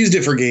 I used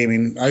it for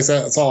gaming.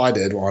 That's all I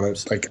did on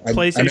it. Like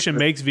PlayStation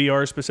makes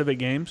VR specific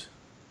games.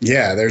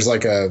 Yeah, there's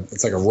like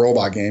it's like a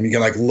robot game. You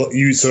can like look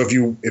so if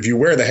you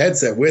wear the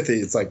headset with it,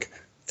 it's like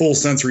full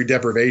sensory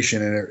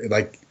deprivation, and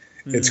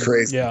it's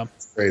crazy. Yeah,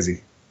 it's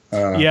crazy.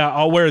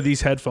 I'll wear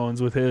these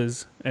headphones with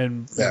his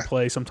and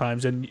play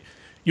sometimes, and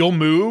you'll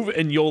move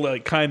and you'll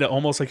like kind of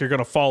almost like you're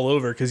gonna fall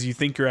over because you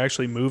think you're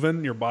actually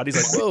moving. Your body's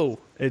like, whoa!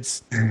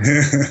 It's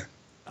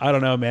I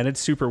don't know, man. It's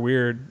super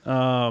weird.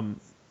 I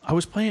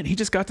was playing. He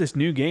just got this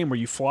new game where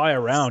you fly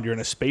around. You're in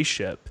a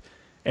spaceship,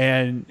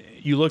 and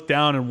you look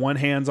down, and one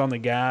hand's on the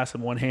gas,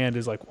 and one hand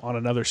is like on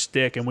another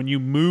stick. And when you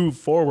move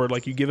forward,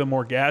 like you give it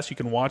more gas, you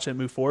can watch it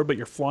move forward, but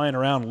you're flying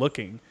around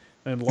looking.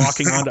 And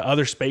locking onto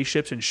other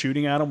spaceships and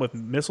shooting at them with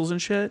missiles and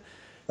shit.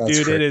 That's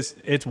dude, crazy.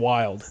 It's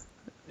wild.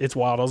 It's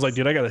wild. I was like,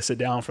 dude, I got to sit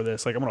down for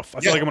this. Like, I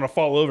feel like I'm going to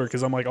fall over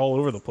because I'm like all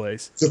over the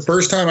place. The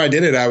first time I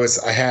did it, I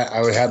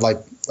had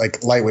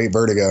like lightweight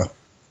vertigo.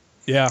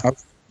 Yeah.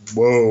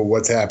 Whoa,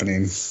 what's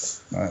happening?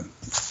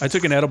 I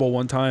took an edible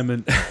one time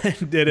and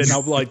did it. And I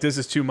was like, this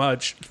is too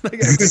much. I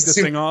got to take this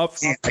thing off.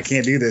 I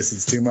can't do this.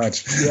 It's too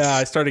much. Yeah.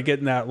 I started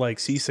getting that like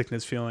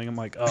seasickness feeling. I'm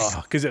like,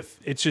 oh, because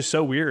it's just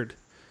so weird.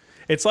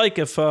 It's like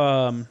if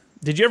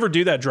did you ever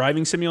do that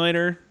driving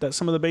simulator that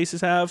some of the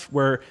bases have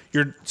where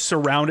you're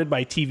surrounded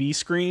by TV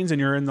screens and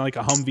you're in like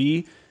a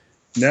Humvee?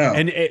 No.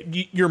 And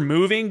you're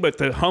moving, but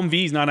the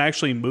Humvee's not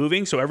actually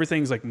moving, so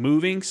everything's like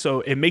moving,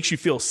 so it makes you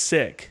feel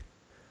sick.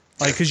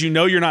 Like because you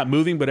know you're not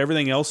moving, but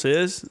everything else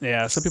is.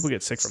 Yeah, some people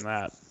get sick from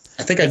that.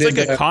 I think it's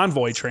like a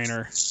convoy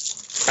trainer.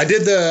 I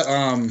did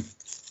the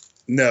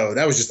no,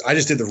 that was I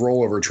just did the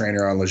rollover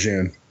trainer on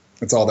Lejeune.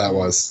 That's all that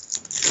was.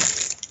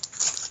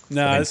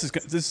 No, this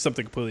is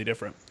something completely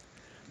different.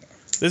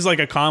 This is like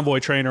a convoy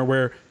trainer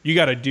where you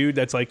got a dude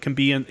that's like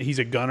he's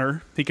a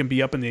gunner. He can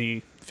be up in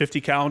the 50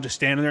 cal and just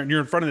standing there, and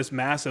you're in front of this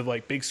massive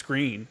like big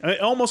screen,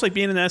 almost like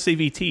being in an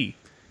SAVT,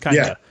 kind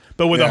of,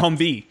 but with a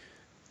Humvee.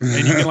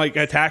 and you can like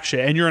attack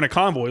shit, and you're in a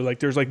convoy. Like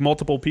there's like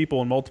multiple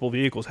people and multiple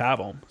vehicles have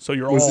them, so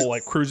you're all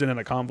like cruising in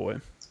a convoy.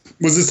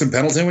 Was this in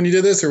Pendleton when you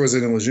did this, or was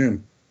it in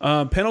Lejeune?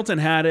 Pendleton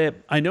had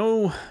it. I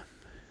know.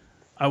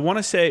 I want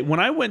to say when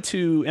I went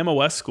to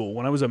MOS school,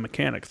 when I was a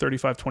mechanic,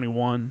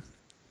 3521.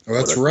 Oh,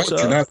 that's right.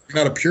 You're not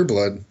a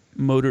pureblood.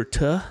 Motor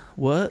to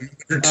what?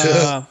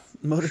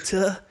 Motor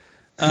to.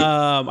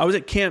 I was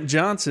at Camp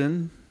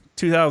Johnson,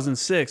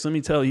 2006. Let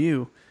me tell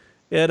you,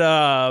 they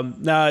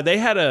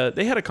had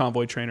a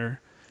convoy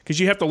trainer because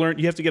you have to learn.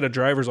 You have to get a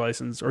driver's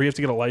license, or you have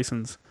to get a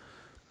license.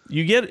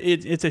 You get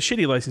it. It's a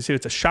shitty license too.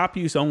 It's a shop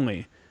use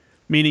only,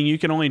 meaning you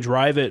can only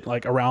drive it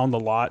like around the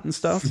lot and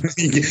stuff.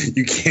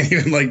 You can't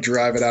even like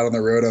drive it out on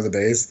the road on the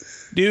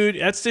base. Dude,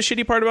 that's the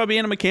shitty part about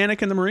being a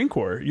mechanic in the Marine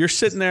Corps. You're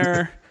sitting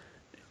there.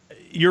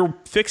 You're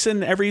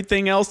fixing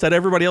everything else that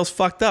everybody else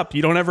fucked up.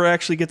 You don't ever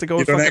actually get to go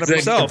and fuck it up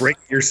yourself. Break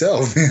it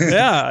yourself.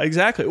 Yeah,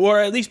 exactly. Or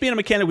at least being a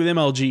mechanic with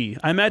MLG.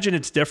 I imagine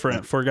it's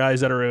different for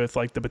guys that are with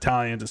like the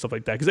battalions and stuff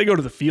like that because they go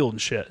to the field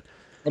and shit.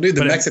 Well, dude,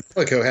 the Mex at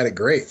Anglico had it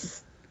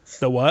great.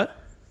 The what?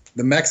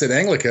 The Mex at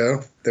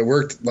Anglico that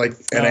worked like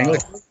at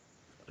Anglico.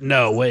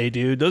 No way,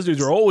 dude. Those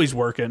dudes are always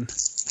working.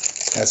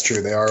 That's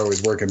true. They are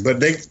always working,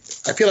 but I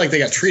feel like they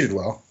got treated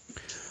well.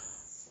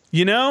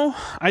 You know,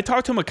 I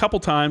talked to him a couple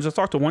times. I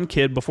talked to one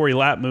kid before he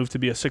lap moved to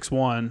be a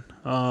 6'1",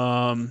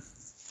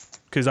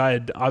 because I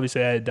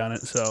had done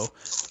it. So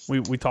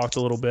we talked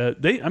a little bit.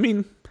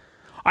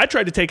 I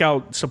tried to take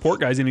out support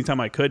guys anytime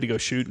I could to go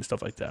shoot and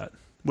stuff like that,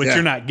 which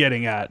you're not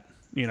getting at,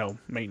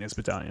 maintenance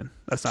battalion.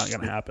 That's not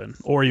going to happen,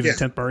 or even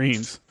 10th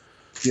Marines.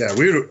 Yeah,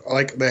 we would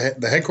like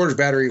the headquarters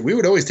battery. We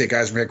would always take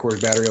guys from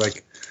headquarters battery.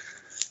 Like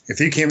if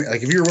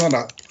you were willing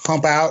to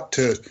hump out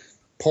to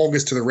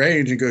Polgus to the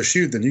range and go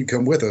shoot, then you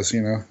come with us.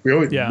 We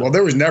always well,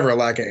 there was never a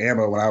lack of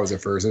ammo when I was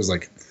at first. It was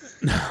like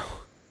no.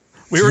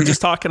 We were just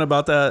talking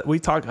about that.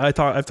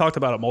 I've talked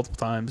about it multiple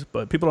times,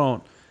 but people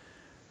don't.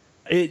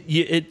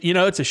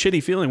 It's a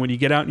shitty feeling when you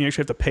get out and you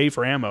actually have to pay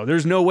for ammo.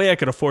 There's no way I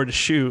could afford to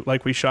shoot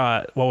like we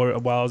shot while I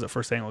was at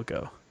First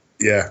Anglico.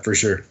 Yeah, for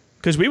sure.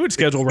 Because we would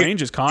schedule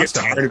ranges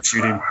constantly. Get tired of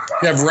shooting.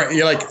 You have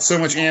like so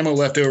much ammo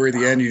left over at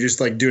the end. You're just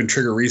like doing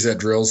trigger reset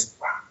drills.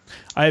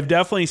 I have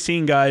definitely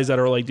seen guys that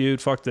are like,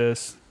 dude, fuck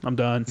this. I'm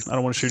done. I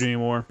don't want to shoot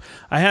anymore.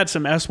 I had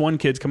some S1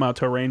 kids come out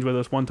to a range with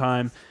us one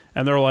time,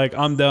 and they're like,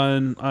 I'm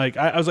done. Like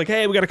I was like,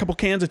 hey, we got a couple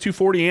cans of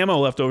 240 ammo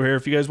left over here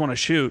if you guys want to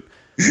shoot.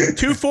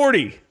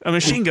 240, a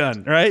machine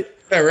gun, right?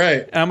 Yeah,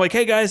 right. And I'm like,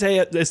 hey, guys,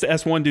 it's the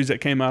S1 dudes that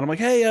came out. I'm like,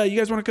 hey, you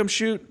guys want to come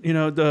shoot,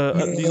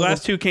 the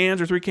last 2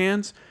 cans or 3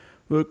 cans?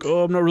 Look,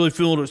 I'm not really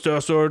feeling it,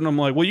 Staff Sergeant. I'm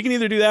like, well, you can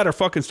either do that or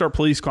fucking start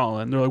police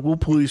calling. They're like, we'll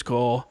police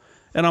call.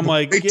 And I'm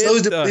like, get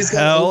the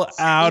hell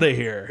out of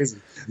here.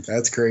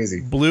 That's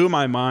crazy. Blew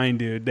my mind,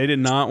 dude. They did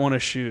not want to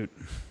shoot.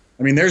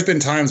 I mean, there's been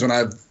times when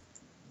I've,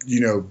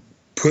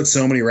 put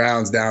so many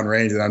rounds down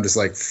range that I'm just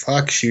like,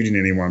 fuck shooting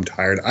anymore. I'm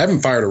tired. I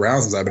haven't fired a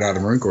round since I've been out of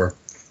the Marine Corps.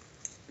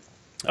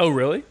 Oh,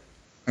 really?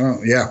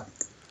 Oh, yeah.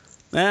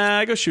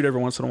 I go shoot every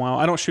once in a while.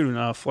 I don't shoot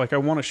enough. Like, I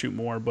want to shoot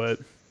more, but...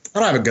 I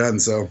don't have a gun,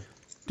 so...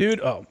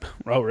 Dude, oh,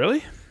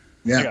 really?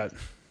 Yeah.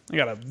 I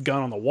got a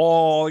gun on the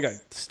wall. I got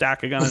a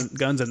stack of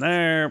guns in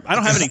there. I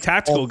don't have any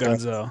tactical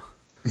guns though.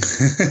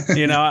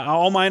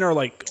 All mine are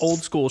like old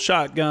school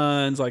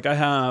shotguns. Like I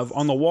have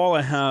on the wall.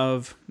 I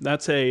have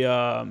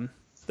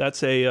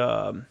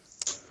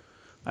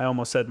I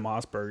almost said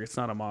Mossberg. It's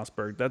not a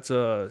Mossberg. That's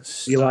a.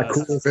 Be a lot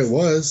cool if it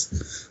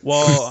was.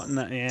 Well,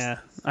 yeah.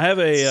 I have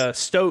a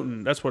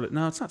Stoughton. That's what it.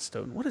 No, it's not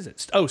Stoughton. What is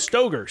it? Oh,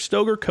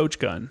 Stoeger coach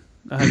gun.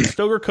 I have a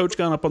Stoeger coach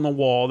gun up on the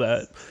wall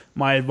that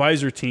my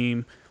advisor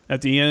team.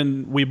 At the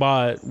end,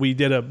 we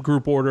did a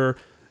group order.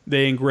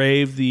 They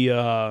engraved the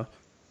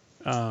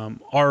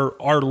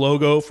our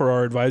logo for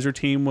our advisor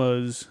team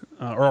was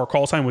or our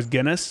call sign was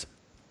Guinness.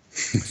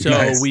 So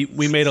nice.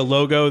 we made a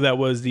logo that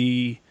was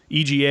the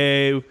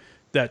EGA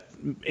that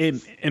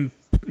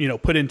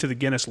put into the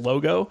Guinness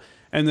logo,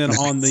 and then nice.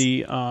 On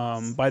the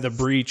by the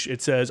breech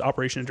it says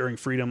Operation Enduring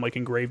Freedom like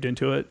engraved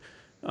into it.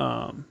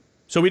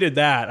 So we did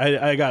that.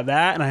 I got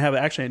that, and I have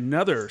actually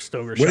another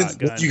Stoeger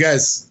shotgun. What did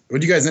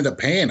you guys end up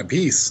paying a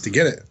piece to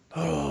get it?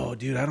 Oh,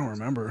 dude, I don't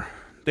remember.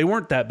 They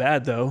weren't that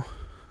bad though.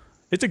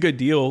 It's a good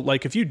deal.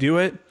 Like if you do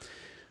it,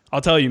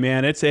 I'll tell you,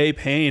 man, it's a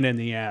pain in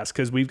the ass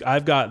because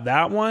I've got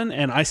that one,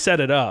 and I set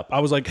it up. I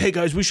was like, hey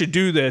guys, we should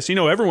do this.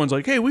 Everyone's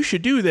like, hey, we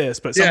should do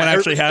this, but someone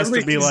actually has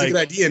to be like, it's a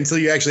good idea until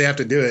you actually have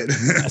to do it.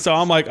 So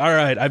I'm like, all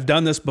right, I've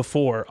done this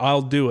before.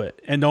 I'll do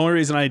it. And the only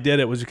reason I did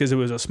it was because it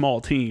was a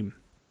small team.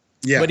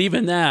 Yeah. But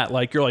even that,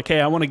 like, you're like,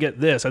 hey, I want to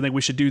get this. I think we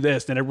should do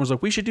this. And everyone's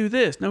like, we should do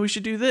this. No, we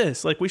should do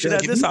this. Like, we should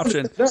have this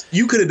option.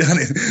 You could have done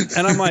it.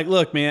 And I'm like,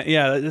 look, man,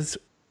 yeah.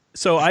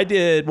 So I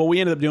did, what we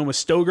ended up doing was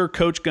Stoeger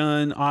coach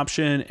gun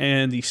option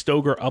and the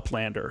Stoeger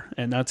Uplander.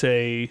 And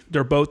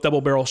they're both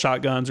double barrel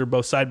shotguns. They're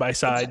both side by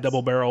side,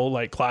 double barrel,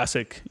 like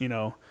classic,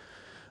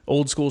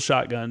 old school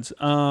shotguns.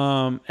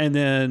 And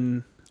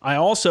then I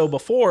also,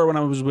 before when I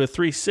was with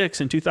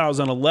 3.6 in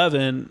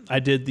 2011, I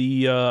did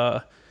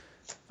the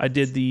I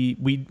did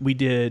we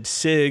did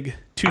SIG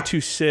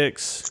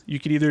 226. You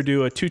could either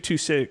do a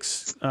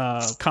 226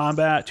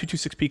 combat,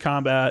 226P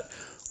combat,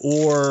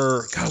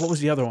 or God, what was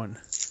the other one?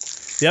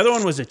 The other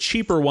one was a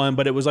cheaper one,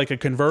 but it was like a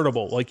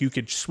convertible. Like you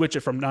could switch it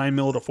from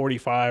 9mm to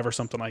 45 or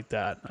something like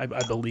that. I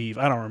believe.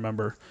 I don't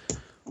remember.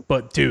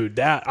 But dude,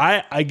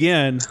 I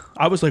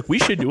was like, we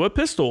should do a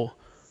pistol.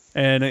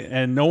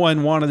 And no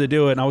one wanted to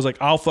do it. And I was like,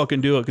 I'll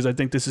fucking do it because I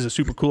think this is a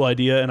super cool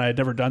idea. And I had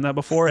never done that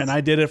before. And I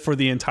did it for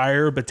the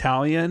entire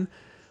battalion.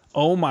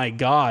 Oh my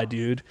God,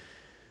 dude.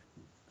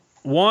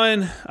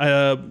 One,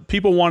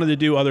 people wanted to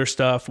do other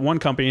stuff. One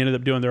company ended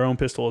up doing their own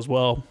pistol as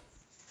well.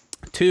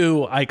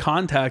 Two, I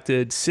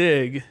contacted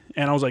SIG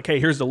and I was like, hey,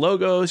 here's the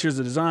logos, here's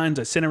the designs.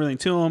 I sent everything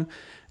to them.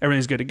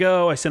 Everything's good to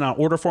go. I sent out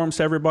order forms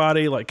to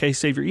everybody, like, hey,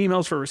 save your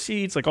emails for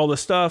receipts, like all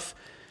this stuff.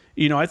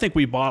 You know, I think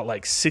we bought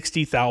like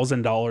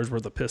 $60,000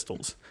 worth of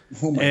pistols.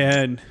 Oh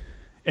and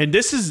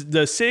this is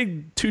the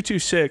SIG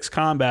 226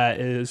 Combat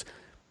is,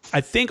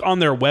 I think on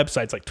their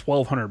website, it's like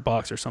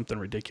 $1,200 or something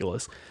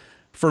ridiculous.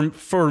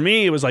 For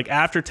me, it was like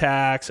after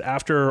tax,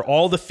 after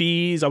all the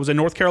fees. I was in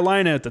North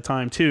Carolina at the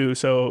time too,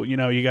 so you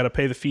know you got to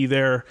pay the fee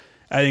there.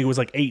 I think it was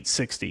like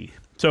 $860.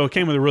 So it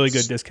came with a really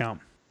good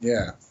discount.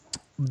 Yeah.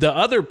 The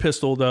other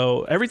pistol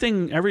though,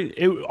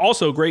 it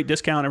also great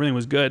discount. Everything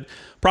was good.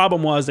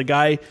 Problem was the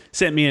guy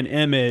sent me an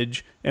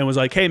image and was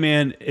like, "Hey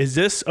man, is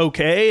this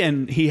okay?"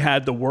 And he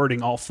had the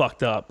wording all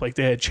fucked up. Like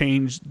they had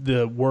changed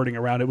the wording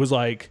around. It was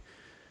like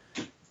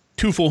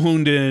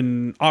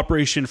Teufelhunden,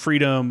 Operation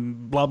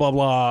Freedom, blah, blah,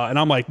 blah. And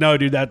I'm like, no,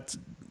 dude, that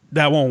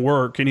won't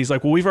work. And he's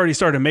like, well, we've already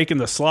started making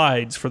the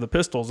slides for the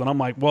pistols. And I'm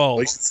like, well,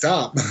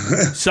 stop.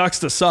 Sucks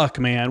to suck,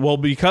 man. Well,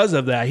 because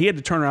of that, he had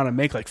to turn around and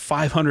make like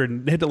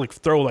 500, he had to like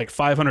throw like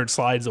 500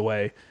 slides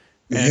away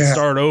and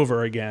start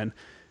over again.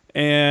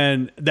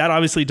 And that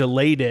obviously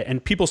delayed it.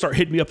 And people start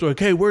hitting me up. They're like,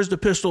 hey, where's the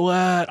pistol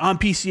at? I'm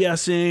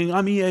PCSing.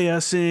 I'm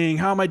EASing.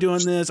 How am I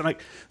doing this? And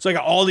so I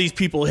got all these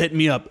people hitting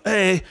me up.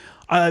 Hey,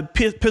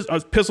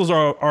 pistols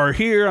are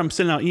here. I'm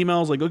sending out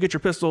emails like, go get your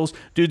pistols.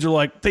 Dudes are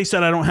like, they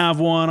said I don't have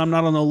one. I'm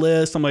not on the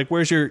list. I'm like,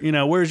 where's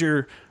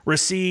your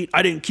receipt?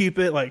 I didn't keep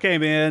it. Like, hey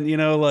man,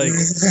 like,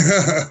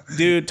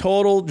 dude,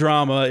 total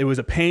drama. It was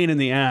a pain in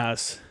the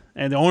ass.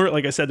 And the only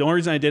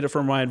reason I did it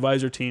for my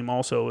advisor team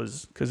also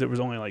was because it was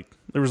only like,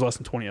 there was less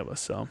than 20 of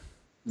us. So.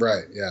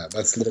 Right. Yeah.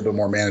 That's a little bit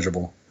more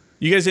manageable.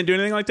 You guys didn't do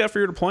anything like that for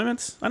your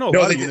deployments? I know a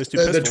lot of you guys do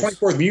pistols.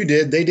 The 24th MU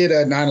did. They did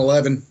a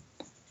 9/11.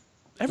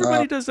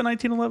 Everybody does the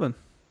 1911.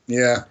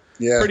 Yeah.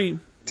 Pretty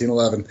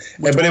 1911.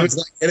 But it was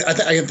like,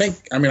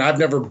 I mean, I've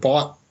never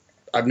bought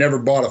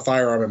a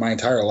firearm in my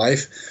entire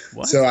life.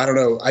 What? So I don't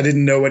know. I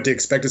didn't know what to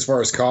expect as far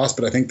as cost,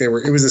 but I think it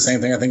was the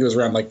same thing. I think it was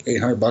around like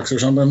 $800 or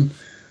something.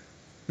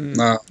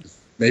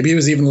 Maybe it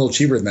was even a little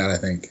cheaper than that. I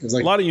think it was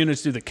like a lot of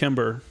units do the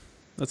Kimber.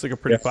 That's like a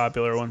pretty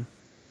popular one.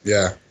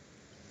 Yeah.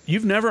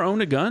 You've never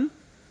owned a gun?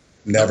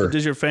 Never.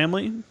 Does your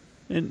family?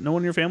 No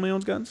one in your family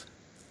owns guns?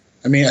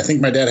 I mean, I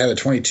think my dad had a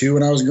 22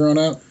 when I was growing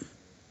up.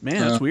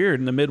 Man, that's weird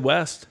in the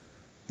Midwest.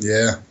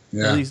 Yeah.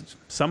 At least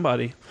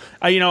somebody.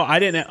 I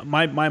didn't.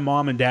 My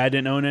mom and dad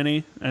didn't own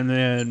any, and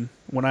then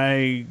when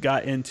I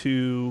got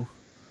into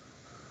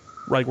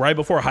like right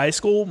before high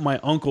school, my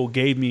uncle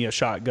gave me a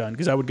shotgun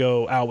because I would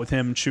go out with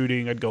him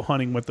shooting. I'd go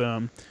hunting with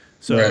them.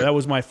 So that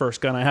was my first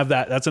gun. I have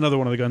that. That's another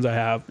one of the guns I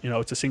have.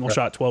 It's a single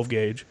shot 12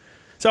 gauge.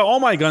 So all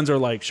my guns are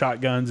like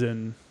shotguns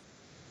and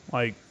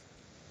like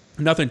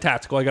nothing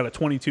tactical. I got a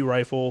 22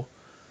 rifle.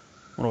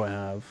 What do I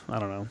have? I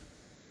don't know.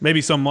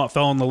 Maybe some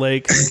fell in the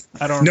lake.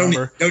 I don't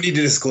remember. No need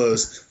to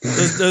disclose.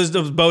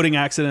 those boating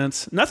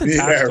accidents. Nothing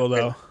tactical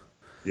though.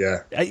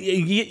 Yeah.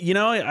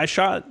 I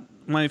shot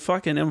my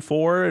fucking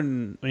M4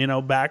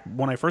 and back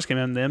when I first came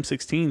in, the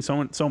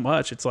M16 so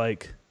much. It's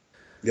like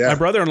my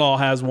brother-in-law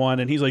has one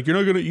and he's like,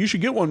 you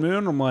should get one,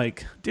 man. I'm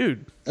like,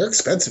 dude, they're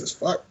expensive as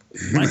fuck.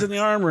 Mine's in the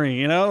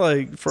armory,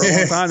 like for a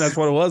long time that's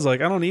what it was.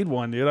 Like I don't need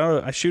one, dude.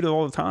 I shoot it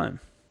all the time.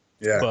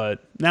 Yeah.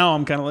 But now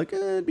I'm kind of like,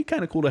 it'd be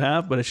kind of cool to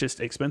have, but it's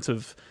just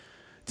expensive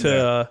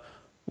to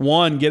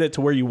one, get it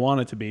to where you want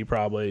it to be.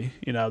 Probably,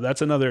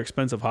 that's another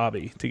expensive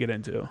hobby to get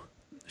into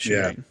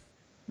shooting.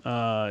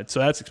 So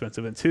that's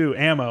expensive. And two,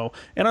 ammo.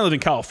 And I live in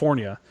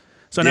California.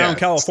 So now in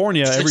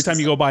California, every time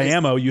you go buy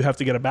ammo, you have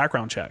to get a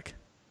background check.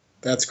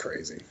 That's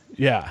crazy.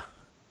 Yeah,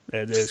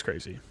 it is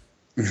crazy.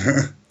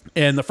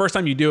 And the first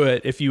time you do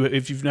it, if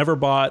you've never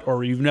bought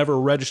or you've never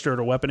registered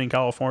a weapon in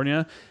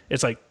California,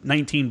 it's like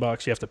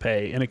 $19 you have to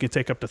pay, and it can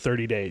take up to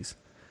 30 days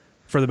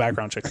for the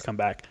background check to come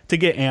back to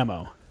get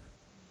ammo.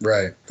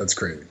 Right, that's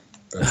crazy.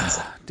 That's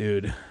insane.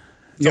 Dude,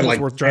 it's almost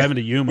worth driving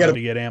to Yuma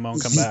to get ammo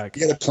and come back.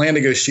 You got to plan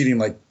to go shooting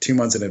like 2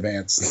 months in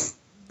advance.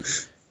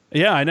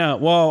 Yeah, I know.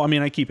 Well, I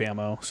mean, I keep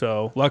ammo,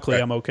 so luckily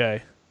I'm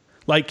okay.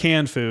 Like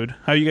canned food.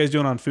 How are you guys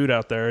doing on food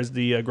out there? Is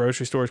the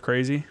grocery stores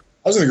crazy?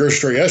 I was in the grocery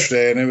store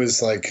yesterday, and it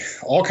was like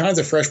all kinds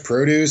of fresh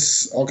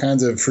produce, all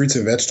kinds of fruits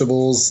and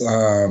vegetables. It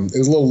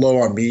was a little low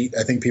on meat.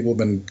 I think people have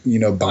been,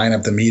 buying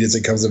up the meat as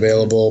it comes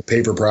available.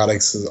 Paper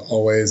products as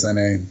always. I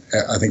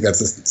think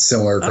that's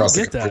similar across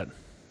the country.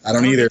 I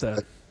don't get that. I don't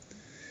either.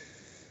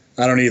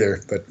 I don't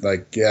either, but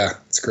like, yeah,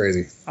 it's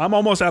crazy. I'm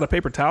almost out of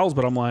paper towels,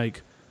 but I'm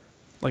like,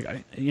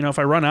 if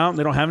I run out and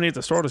they don't have any at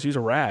the store, I'll just use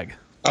a rag.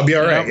 I'll be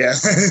all right. Yeah.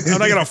 I'm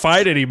not gonna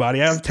fight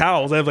anybody. I have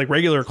towels. I have like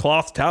regular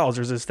cloth towels.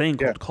 There's this thing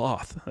called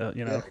cloth.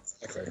 Yeah,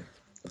 exactly.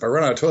 If I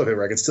run out of toilet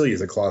paper, I can still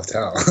use a cloth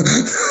towel.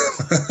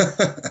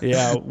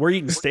 Yeah, we're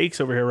eating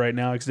steaks over here right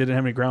now because they didn't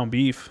have any ground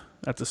beef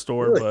at the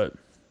store. Really?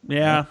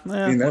 But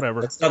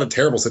whatever. It's not a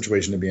terrible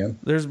situation to be in.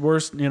 There's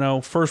worse,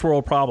 first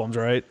world problems,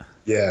 right?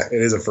 Yeah,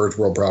 it is a first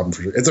world problem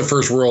for sure. It's a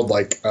first world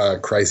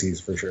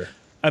crises for sure.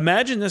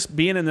 Imagine this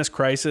being in this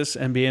crisis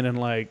and being in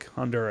like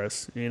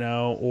Honduras,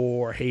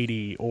 or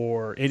Haiti,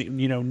 or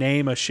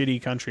name a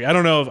shitty country. I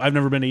don't know. I've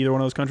never been to either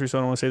one of those countries, so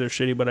I don't want to say they're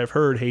shitty, but I've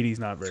heard Haiti's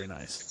not very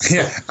nice.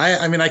 Yeah,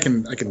 I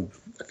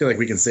feel like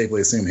we can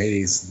safely assume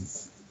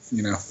Haiti's,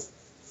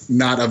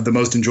 not of the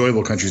most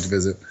enjoyable countries to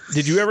visit.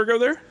 Did you ever go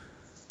there?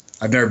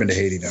 I've never been to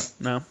Haiti, no.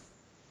 No.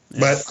 Yeah.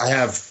 But I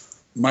have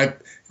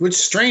which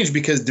is strange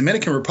because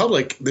Dominican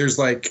Republic, there's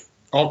like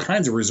all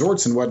kinds of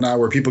resorts and whatnot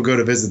where people go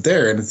to visit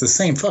there, and it's the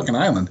same fucking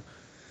island.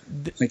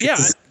 Like, yeah,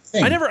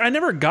 I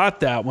never got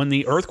that when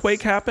the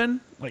earthquake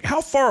happened. Like,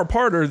 how far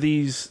apart are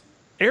these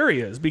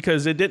areas?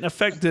 Because it did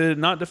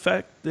not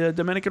affect the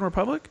Dominican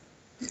Republic.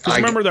 Because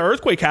remember, the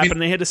earthquake happened,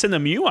 and they had to send the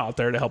MEU out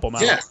there to help them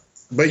out. Yeah,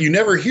 but you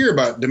never hear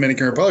about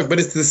Dominican Republic, but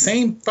it's the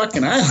same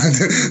fucking island.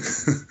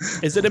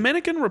 Is the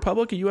Dominican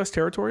Republic a U.S.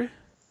 territory?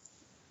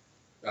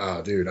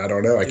 Oh, dude, I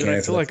don't know. I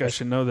feel like I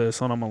should know this.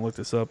 Hold on, I'm gonna look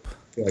this up.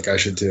 I feel like I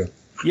should too.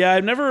 Yeah, I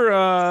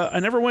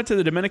never went to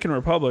the Dominican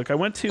Republic. I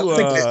went to.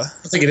 I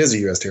think it is a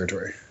U.S.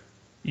 territory.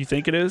 You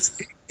think it is?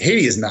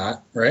 Haiti is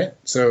not, right?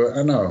 So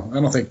I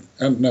don't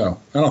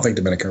think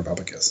Dominican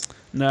Republic is.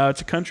 No,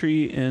 it's a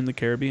country in the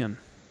Caribbean,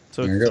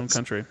 so it's its own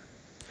country.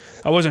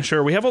 I wasn't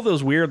sure. We have all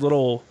those weird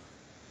little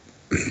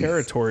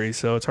territories,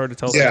 so it's hard to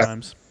tell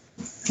sometimes.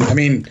 I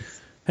mean,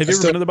 have you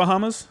ever been to the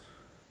Bahamas?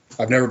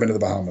 I've never been to the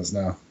Bahamas.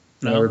 No.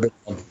 Never been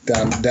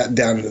down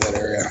into that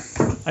area.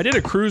 I did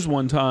a cruise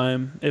one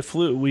time.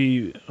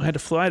 We had to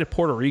fly to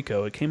Puerto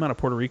Rico. It came out of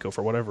Puerto Rico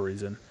for whatever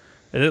reason.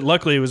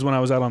 Luckily, it was when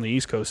I was out on the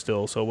East Coast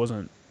still, so it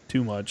wasn't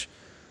too much.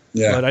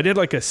 Yeah. But I did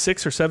like a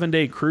 6 or 7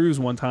 day cruise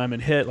one time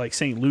and hit like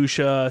St.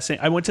 Lucia.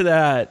 I went to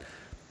that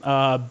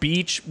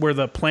beach where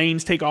the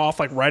planes take off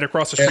like right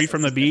across the street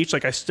from the beach.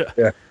 Like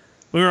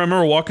we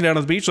remember walking down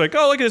to the beach like,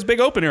 oh, look at this big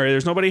open area.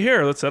 There's nobody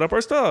here. Let's set up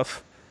our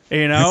stuff.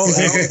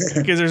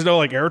 Because there's no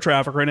like air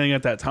traffic or anything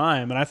at that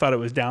time. And I thought it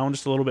was down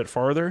just a little bit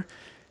farther.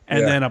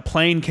 And then a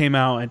plane came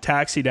out and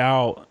taxied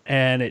out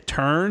and it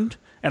turned.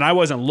 And I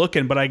wasn't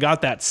looking, but I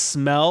got that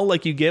smell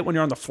like you get when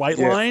you're on the flight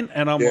line.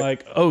 And I'm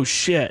like, oh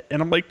shit. And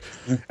I'm like,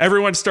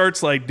 everyone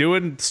starts like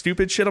doing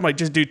stupid shit. I'm like,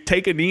 just dude,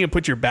 take a knee and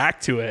put your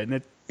back to it. And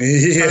it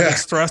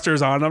turns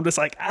thrusters on. I'm just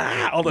like,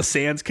 all the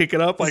sand's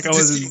kicking up. Like I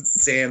was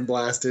sand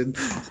blasted.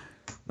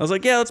 I was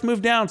like, yeah, let's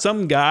move down.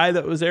 Some guy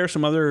that was there,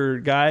 some other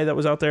guy that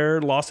was out there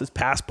lost his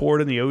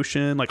passport in the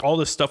ocean. Like all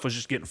this stuff was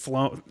just getting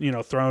thrown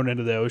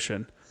into the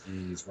ocean.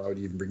 Jeez, why would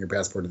you even bring your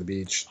passport to the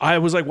beach? I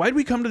was like, why'd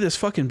we come to this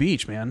fucking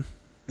beach, man?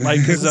 Like,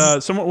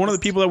 because one of the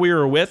people that we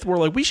were with were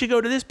like, we should go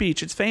to this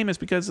beach. It's famous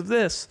because of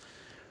this.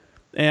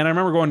 And I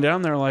remember going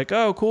down there like,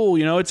 oh, cool.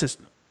 It's just,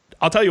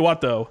 I'll tell you what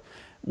though,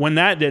 when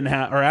that didn't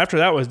happen, or after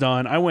that was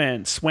done, I went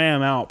and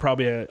swam out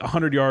probably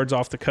 100 yards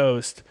off the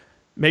coast,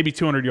 maybe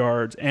 200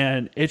 yards,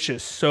 and it's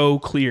just so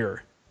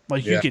clear.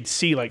 Like you could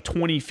see like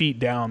 20 feet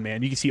down,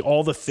 man. You can see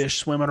all the fish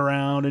swimming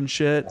around and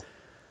shit.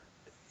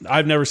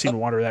 I've never seen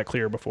water that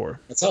clear before.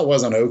 That's how it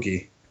was on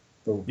Okie.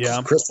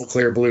 Crystal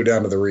clear blue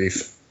down to the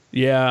reef.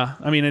 Yeah.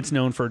 I mean, it's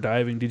known for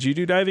diving. Did you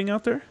do diving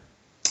out there?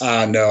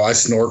 No, I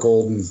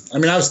snorkeled.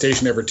 I was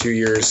stationed there for 2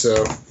 years,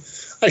 so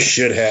I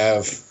should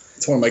have.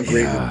 It's one of my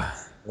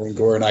great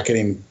Gore not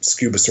getting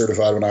scuba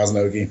certified when I was in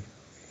Okie.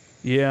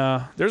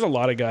 Yeah, there's a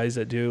lot of guys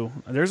that do.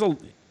 There's all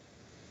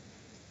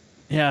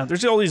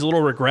these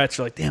little regrets.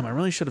 You're like, damn, I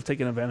really should have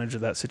taken advantage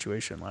of that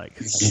situation. Like,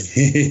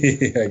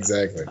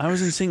 exactly. I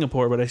was in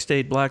Singapore, but I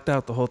stayed blacked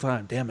out the whole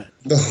time. Damn it.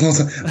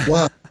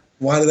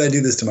 Why did I do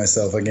this to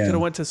myself again? Could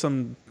have went to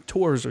some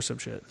tours or some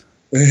shit.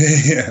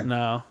 Yeah.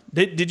 No.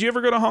 Did you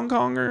ever go to Hong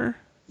Kong or?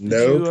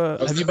 No.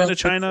 Have you been to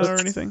China or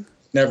anything?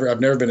 Never.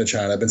 I've never been to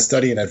China. I've been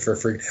studying it for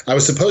free. I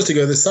was supposed to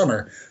go this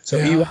summer. So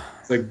EY,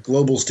 the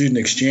Global Student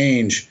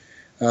Exchange.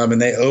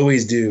 And they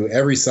always do,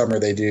 every summer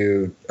they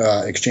do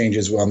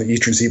exchanges on the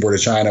eastern seaboard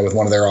of China with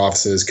one of their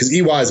offices. Because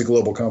EY is a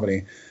global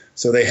company.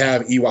 So they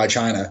have EY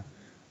China.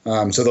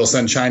 So they'll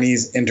send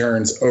Chinese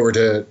interns over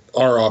to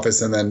our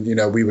office and then,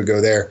 we would go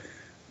there.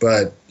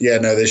 But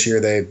this year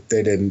they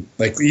didn't.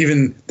 Like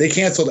even, they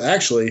canceled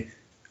actually,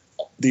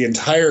 the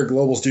entire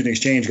Global Student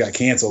Exchange got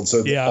canceled.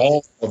 So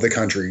all of the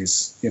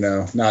countries,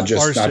 not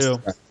just. Ours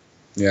too.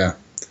 Yeah.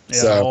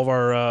 So, all of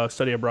our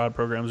study abroad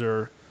programs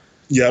are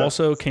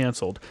also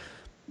canceled.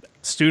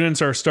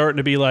 Students are starting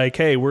to be like,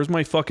 hey, where's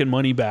my fucking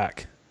money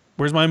back?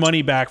 Where's my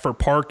money back for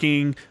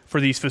parking,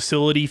 for these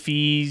facility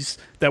fees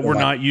that we're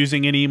not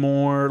using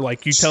anymore?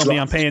 Like, you tell me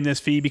I'm paying this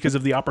fee because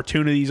of the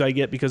opportunities I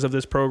get because of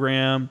this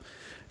program.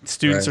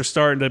 Students are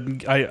starting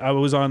to... I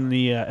was on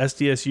the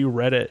SDSU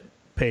Reddit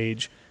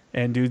page,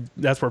 And dude,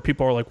 that's where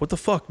people are like, what the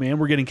fuck, man?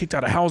 We're getting kicked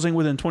out of housing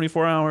within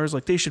 24 hours.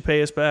 Like, they should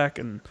pay us back.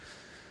 And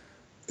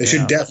they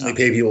should definitely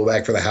pay people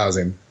back for the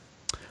housing.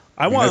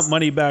 I want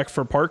money back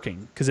for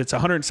parking because it's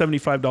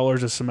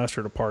 $175 a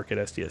semester to park at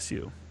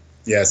SDSU.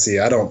 Yeah, see,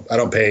 I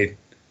don't pay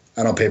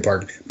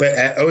parking. But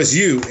at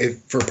OSU,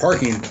 for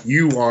parking,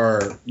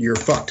 you're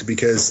fucked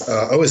because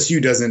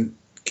OSU doesn't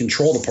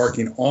control the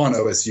parking on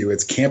OSU.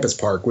 It's Campus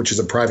Park, which is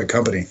a private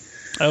company.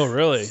 Oh,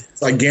 really?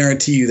 So I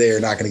guarantee you they are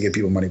not going to give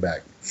people money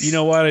back. You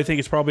know what? I think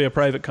it's probably a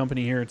private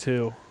company here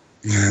too.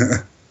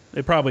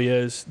 It probably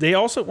is. They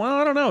also, well,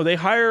 I don't know. They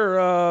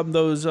hire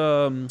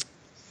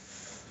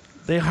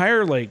they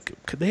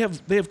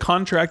have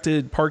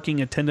contracted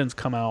parking attendants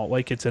come out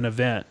like it's an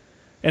event,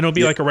 and it'll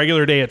be like a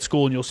regular day at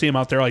school, and you'll see them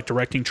out there like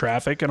directing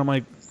traffic, and I'm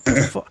like,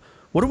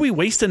 what are we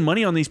wasting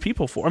money on these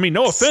people for? I mean,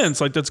 no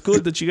offense, like that's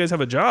good that you guys have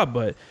a job,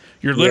 but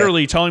you're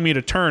literally telling me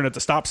to turn at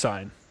the stop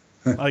sign.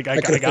 Like I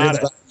got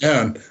it.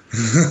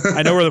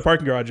 I know where the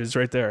parking garage is,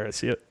 right there. I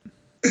see it.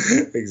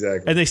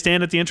 Exactly. And they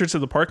stand at the entrance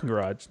of the parking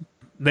garage.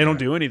 They don't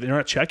do anything. They're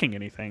not checking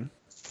anything.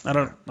 I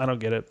don't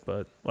get it,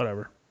 but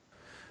whatever.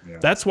 Yeah.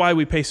 That's why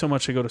we pay so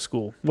much to go to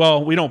school.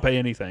 Well, we don't pay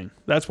anything.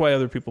 That's why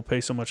other people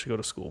pay so much to go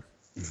to school.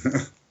 Do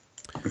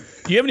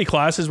you have any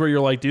classes where you're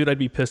like, dude, I'd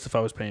be pissed if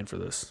I was paying for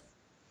this?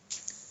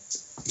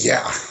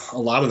 Yeah, a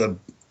lot of the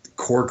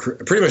core,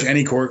 pretty much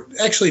any core.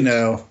 Actually,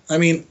 no. I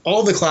mean,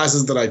 all the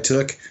classes that I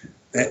took,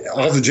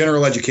 all the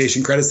general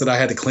education credits that I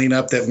had to clean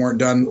up that weren't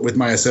done with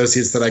my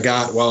associates that I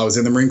got while I was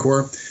in the Marine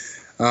Corps,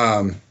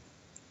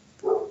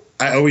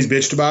 I always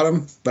bitched about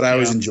them, but I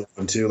always enjoyed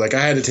them too. Like I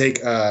had to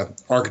take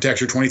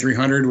Architecture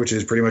 2300, which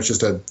is pretty much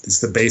just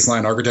it's the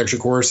baseline architecture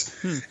course,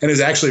 and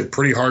it's actually a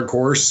pretty hard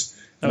course.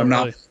 And I'm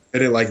not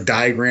good at like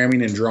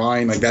diagramming and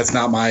drawing. Like that's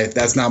not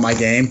my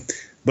game.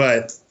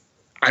 But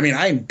I mean,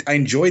 I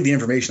enjoyed the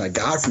information I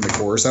got from the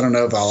course. I don't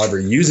know if I'll ever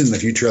use it in the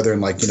future, other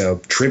than like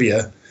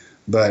trivia.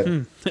 But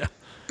do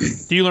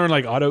you learn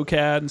like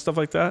AutoCAD and stuff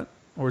like that,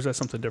 or is that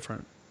something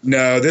different?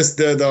 No, this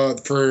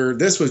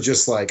was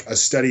just like a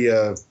study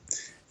of.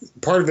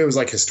 Part of it was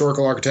like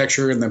historical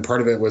architecture, and then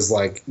part of it was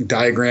like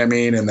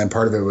diagramming, and then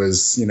part of it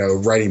was,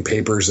 writing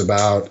papers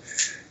about,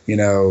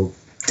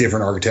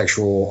 different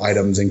architectural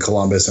items in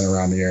Columbus and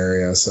around the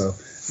area. So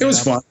it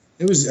was fun.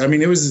 It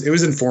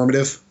was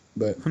informative,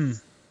 but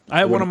I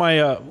had one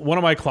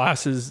of my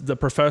classes, the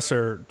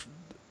professor,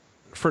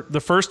 for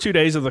the first 2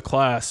 days of the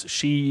class,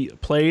 she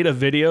played a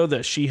video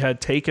that she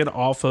had taken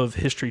off of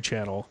History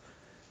Channel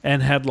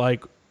and had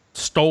like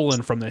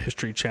stolen from the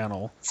History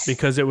Channel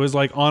because it was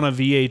like on a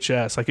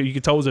VHS. Like you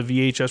could tell it was a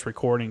VHS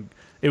recording.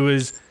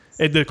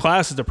 The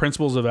class is the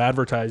principles of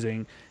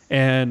advertising.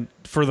 And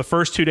for the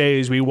first 2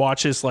 days, we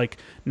watched this like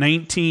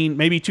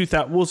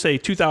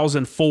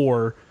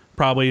 2004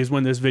 probably is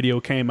when this video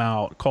came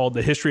out, called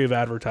The History of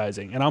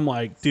Advertising. And I'm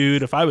like,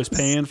 dude, if I was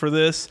paying for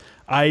this,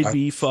 I'd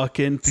be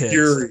fucking pissed.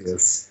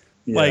 Furious.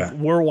 Yeah. Like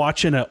we're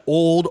watching an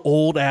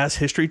old ass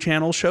History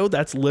Channel show.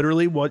 That's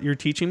literally what you're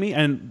teaching me.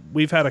 And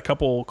we've had a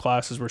couple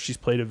classes where she's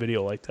played a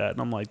video like that,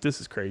 and I'm like, this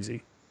is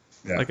crazy.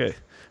 Yeah. Okay.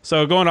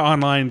 So going to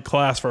online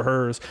class for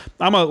hers,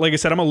 like I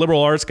said, I'm a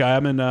liberal arts guy.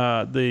 I'm in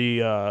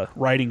the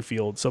writing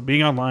field, so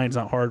being online is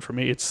not hard for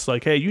me. It's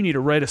like, hey, you need to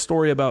write a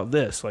story about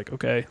this. Like,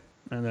 okay,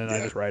 and then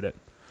I just write it.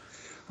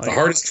 Like,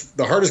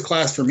 the hardest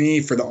class for me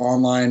for the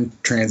online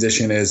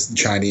transition is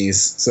Chinese.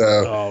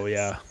 So. Oh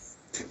yeah.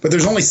 But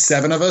there's only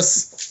 7 of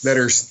us that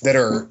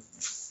are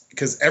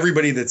because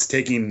everybody that's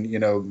taking,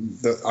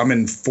 I'm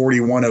in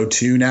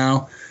 4102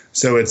 now.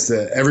 So it's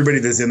everybody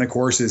that's in the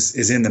course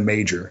is in the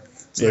major.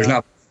 So there's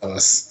not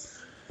us.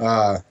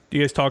 Do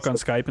you guys talk on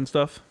Skype and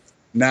stuff?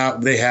 Now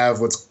they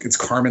have it's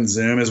Carmen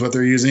Zoom is what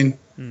they're using.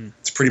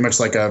 It's pretty much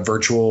like a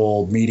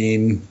virtual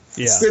meeting.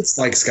 Yeah. It's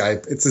like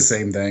Skype. It's the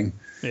same thing.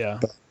 Yeah.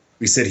 But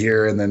we sit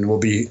here and then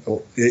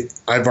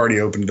I've already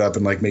opened it up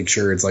and like make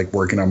sure it's like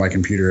working on my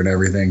computer and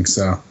everything.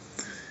 So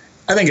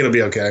I think it'll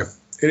be okay.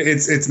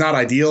 It's not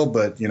ideal,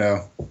 but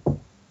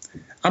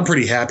I'm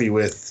pretty happy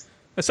with.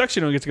 It sucks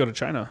you don't get to go to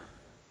China.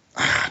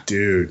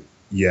 Dude,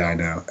 yeah, I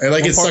know.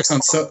 Like it sucks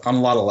on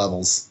a lot of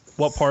levels.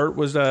 What part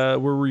was where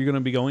were you going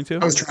to be going to?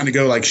 I was trying to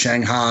go like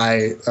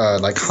Shanghai,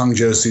 like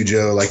Hangzhou,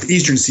 Suzhou, like the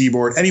Eastern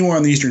Seaboard. Anywhere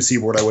on the Eastern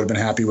Seaboard, I would have been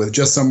happy with.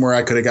 Just somewhere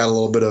I could have got a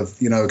little bit of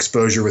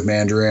exposure with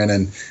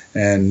Mandarin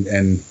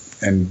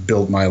and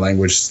build my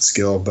language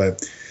skill,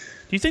 but.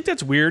 Do you think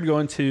that's weird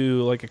going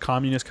to like a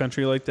communist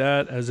country like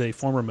that as a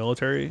former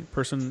military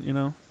person,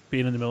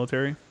 being in the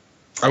military?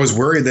 I was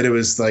worried that it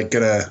was like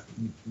going to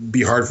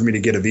be hard for me to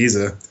get a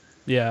visa.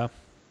 Yeah.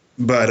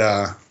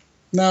 But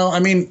no, I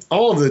mean,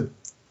 all of the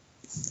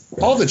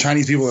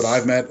Chinese people that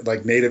I've met,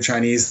 like native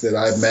Chinese that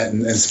I've met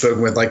and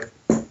spoken with, like,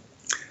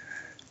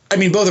 I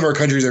mean, both of our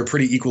countries are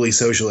pretty equally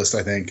socialist,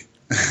 I think.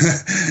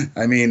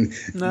 I mean,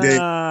 no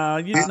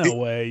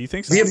way. You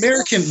think so?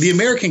 The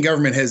American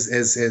government has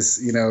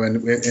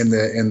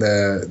in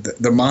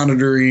the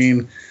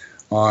monitoring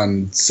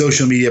on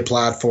social media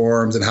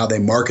platforms and how they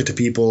market to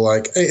people,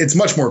 like it's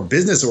much more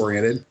business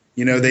oriented.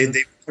 They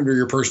monitor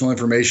your personal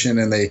information,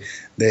 and they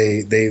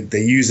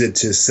use it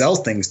to sell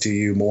things to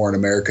you more in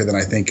America than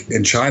I think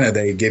in China.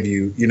 They give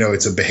you,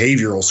 it's a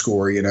behavioral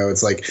score.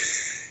 It's like,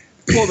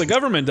 well, the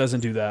government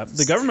doesn't do that.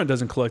 The government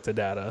doesn't collect the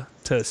data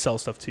to sell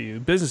stuff to you.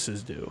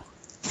 Businesses do.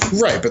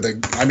 Right, but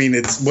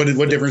it's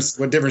what difference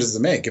does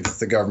it make if it's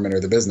the government or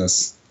the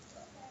business?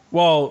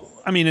 Well,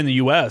 I mean, in the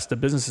U.S., the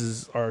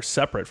businesses are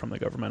separate from the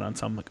government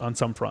on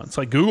some fronts.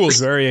 Like Google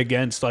is very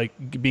against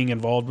being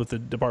involved with the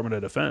Department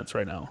of Defense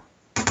right now.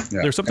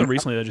 Yeah. There's something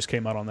recently that just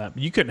came out on that.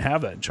 You couldn't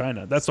have that in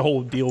China. That's the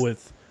whole deal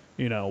with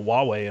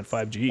Huawei and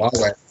 5G.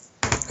 Huawei.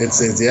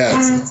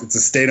 It's a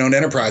state-owned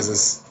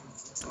enterprises.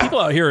 People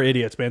out here are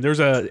idiots, man. There's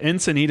in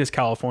Encinitas,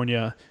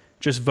 California,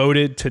 just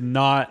voted to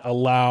not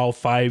allow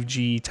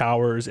 5G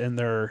towers in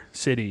their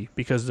city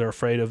because they're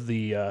afraid of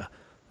the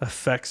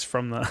effects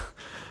from the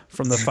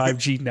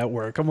 5G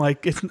network. I'm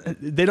like,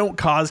 they don't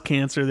cause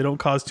cancer. They don't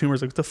cause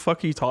tumors. Like, what the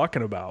fuck are you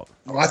talking about?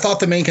 Well, I thought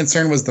the main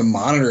concern was the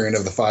monitoring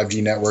of the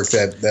 5G network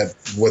that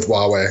with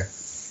Huawei.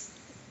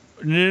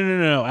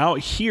 No. Out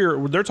here,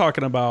 they're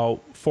talking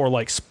about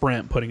for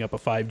Sprint putting up a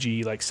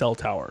 5G cell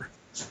tower.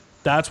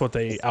 That's what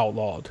they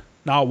outlawed,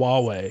 not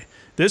Huawei.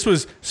 This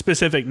was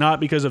specific not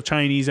because of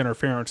Chinese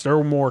interference.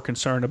 They're more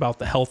concerned about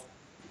the health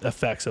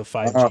effects of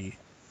 5G.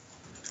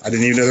 I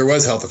didn't even know there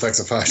was health effects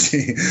of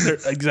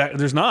 5G. Exactly.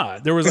 There's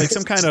not. There was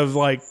some kind of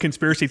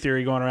conspiracy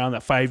theory going around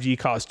that 5G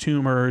caused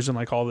tumors and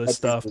all this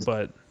stuff,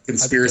 but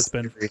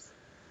conspiracy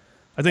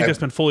I think that's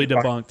been fully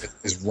debunked.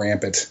 Is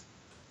rampant.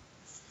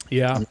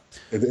 Yeah.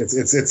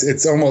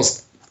 It's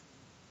almost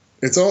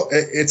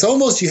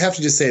you have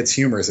to just say it's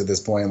humorous at this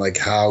point,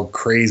 how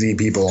crazy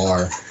people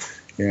are.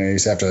 You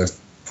just have to.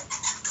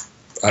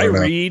 I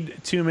read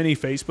too many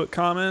Facebook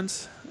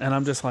comments and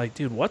I'm just like,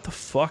 dude, what the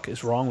fuck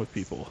is wrong with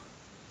people?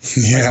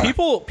 Yeah.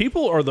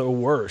 People are the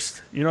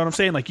worst. You know what I'm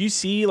saying? You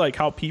see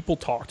how people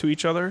talk to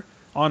each other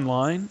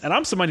online, and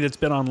I'm somebody that's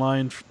been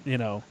online,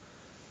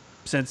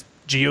 since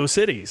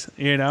GeoCities.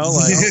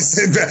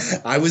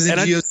 I was in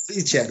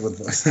GeoCities chat with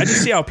them. I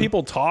just see how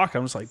people talk.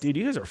 I'm just like, dude,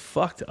 you guys are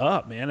fucked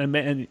up, man.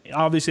 And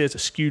obviously it's a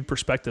skewed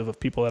perspective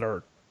of people that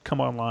are come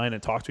online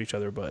and talk to each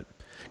other, but.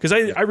 Because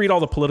I read all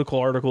the political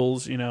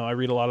articles, I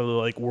read a lot of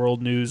the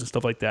world news and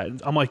stuff like that. And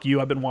I'm like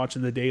you, I've been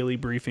watching the daily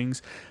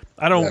briefings.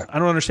 I don't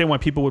understand why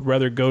people would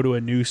rather go to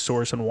a news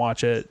source and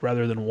watch it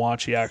rather than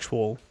watch the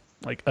actual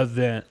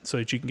event so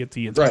that you can get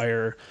the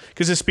entire.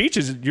 Because the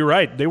speeches, you're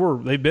right,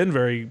 they've been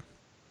very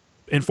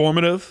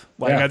informative.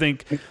 I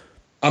think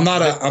I'm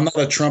not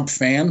a Trump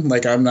fan.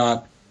 I'm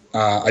not.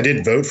 I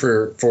did vote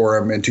for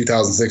him in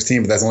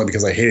 2016, but that's only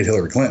because I hated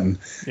Hillary Clinton.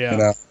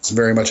 Yeah, it's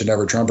very much a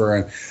never Trumper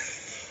and.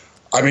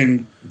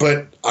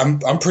 But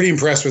I'm pretty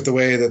impressed with the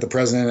way that the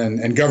president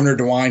and Governor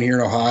DeWine here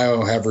in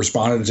Ohio have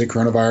responded to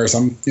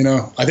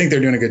coronavirus. I think they're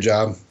doing a good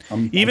job.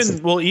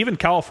 Even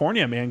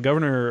California, man,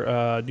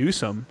 Governor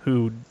Newsom,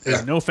 who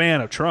is no fan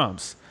of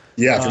Trump's,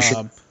 for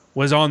sure,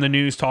 was on the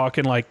news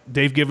talking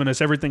they've given us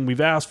everything we've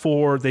asked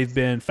for. They've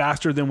been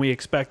faster than we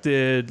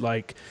expected.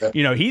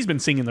 He's been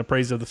singing the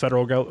praise of the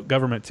federal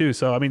government too.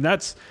 So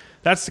that's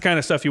the kind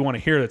of stuff you want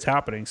to hear that's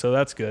happening. So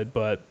that's good,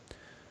 but.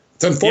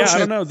 It's unfortunate. I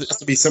don't know. There has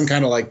to be some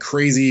kind of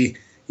crazy,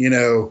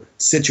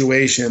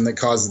 situation that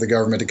causes the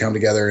government to come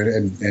together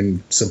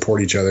and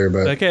support each other.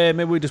 But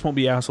maybe we just won't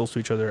be assholes to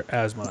each other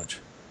as much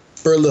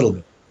for a little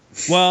bit.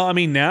 Well,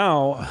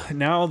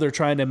 now they're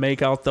trying to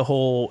make out the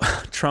whole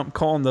Trump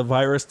calling the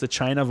virus the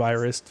China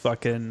virus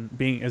being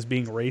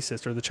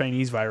racist, or the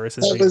Chinese virus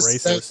as being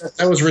racist.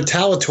 That was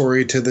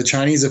retaliatory to the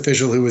Chinese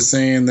official who was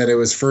saying that it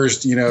was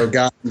first,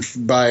 gotten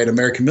by an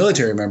American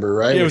military member,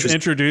 right? It was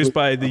introduced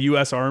by the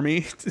U.S.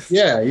 Army.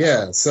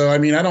 Yeah. So I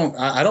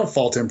don't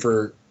fault him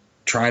for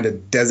trying to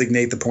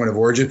designate the point of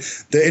origin.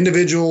 The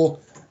individual.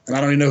 And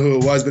I don't even know who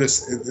it was, but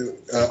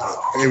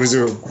it was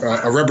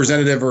a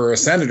representative or a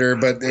senator,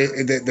 but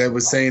that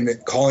was saying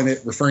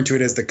that referring to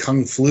it as the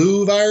Kung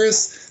Flu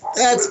virus,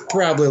 that's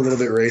probably a little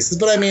bit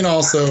racist. But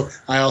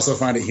I also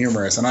find it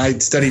humorous. And I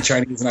study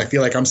Chinese, and I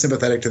feel like I'm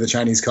sympathetic to the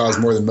Chinese cause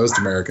more than most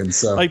Americans.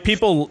 So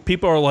people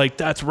are like,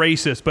 that's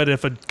racist. But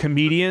if a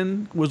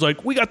comedian was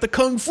like, we got the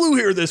Kung Flu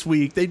here this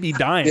week, they'd be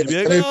dying. They'd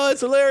be like, oh,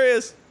 it's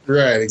hilarious.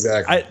 Right,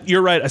 exactly.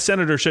 You're right. A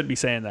senator shouldn't be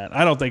saying that.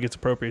 I don't think it's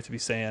appropriate to be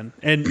saying.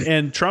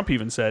 And Trump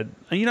even said,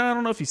 I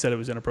don't know if he said it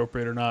was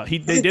inappropriate or not.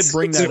 They did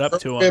bring that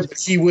up to him. But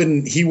he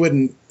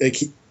wouldn't.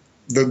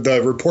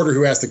 The reporter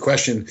who asked the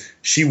question,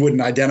 she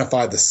wouldn't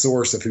identify the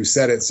source of who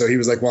said it. So he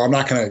was like, well, I'm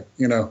not going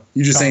to,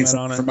 you just saying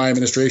something from my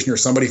administration or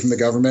somebody from the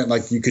government,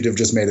 you could have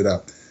just made it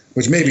up,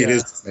 which maybe it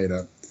is just made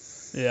up.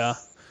 Yeah.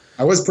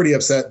 I was pretty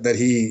upset that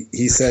he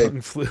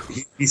said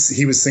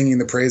he was singing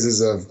the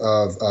praises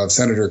of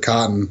Senator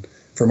Cotton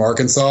from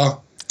Arkansas,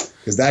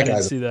 because that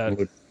guy's. See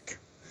that.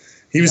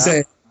 He was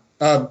saying,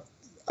 I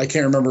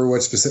can't remember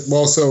what specific.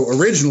 Well, so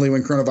originally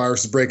when coronavirus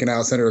was breaking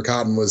out, Senator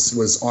Cotton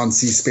was on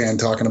C-SPAN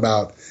talking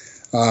about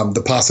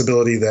the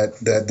possibility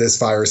that this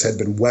virus had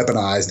been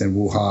weaponized in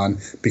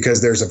Wuhan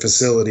because there's a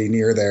facility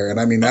near there,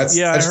 and that's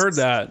I heard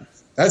that.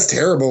 That's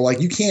terrible.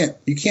 You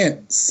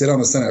can't sit on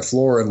the Senate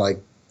floor and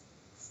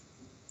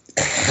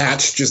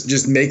patch,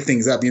 just make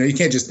things up. You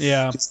can't just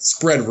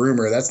spread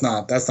rumor. That's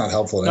not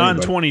helpful. Not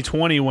in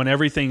 2020 when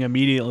everything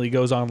immediately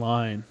goes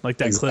online. Like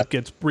that clip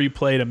gets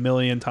replayed a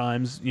million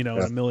times, in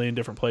a million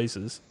different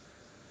places.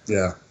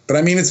 Yeah. But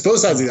I mean, it's both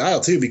sides of the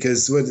aisle too,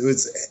 because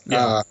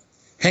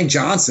Hank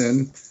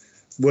Johnson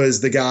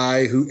was the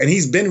guy who, and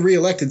he's been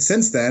reelected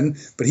since then,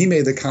 but he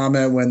made the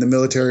comment when the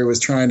military was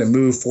trying to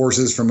move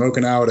forces from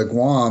Okinawa to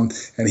Guam,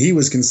 and he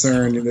was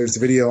concerned, and there's a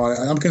video on it,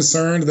 I'm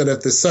concerned that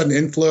if the sudden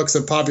influx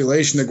of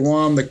population to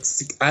Guam,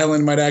 the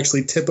island might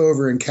actually tip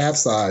over and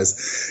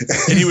capsize.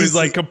 And he was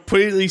like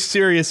completely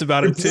serious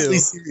about it too.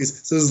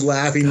 Serious. So he was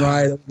laughing,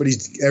 right?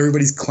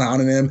 Everybody's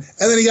clowning him,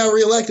 and then he got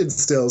reelected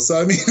still. So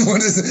I mean,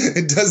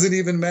 it doesn't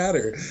even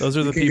matter. Those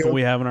are the people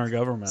we have in our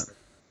government.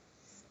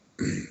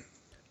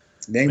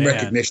 Name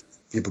recognition.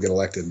 People get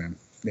elected, man.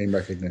 Name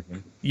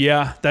recognition.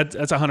 Yeah, that's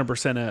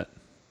 100% it.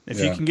 If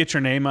you can get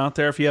your name out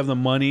there, if you have the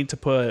money to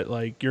put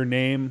like your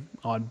name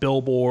on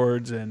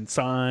billboards and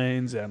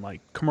signs and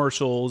like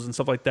commercials and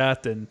stuff like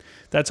that, then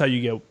that's how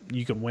you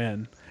can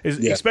win.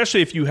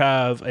 Especially if you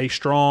have a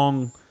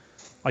strong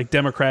like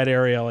Democrat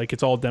area, like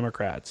it's all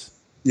Democrats.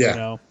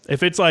 Yeah.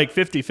 If it's like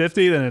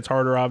 50-50, then it's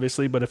harder,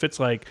 obviously. But if it's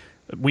like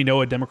we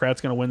know a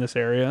Democrat's going to win this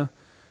area,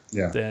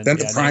 then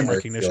the primary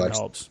recognition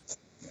helps.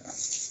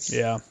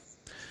 Yeah.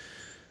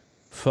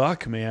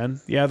 Fuck,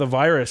 man. Yeah, the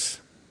virus.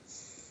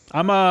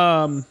 I'm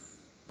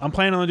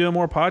planning on doing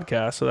more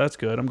podcasts, so that's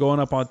good. I'm going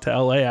up to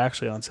LA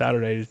actually on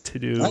Saturday to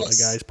do a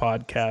guy's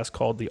podcast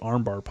called the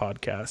Armbar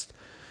Podcast.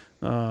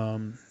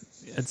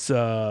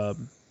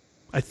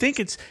 I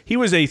think he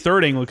was a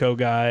Third Anglico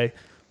guy.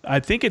 I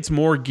think it's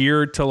more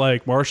geared to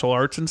like martial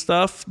arts and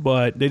stuff,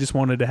 but they just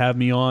wanted to have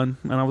me on,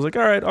 and I was like,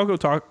 all right, I'll go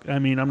talk. I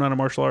mean, I'm not a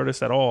martial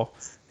artist at all.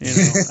 I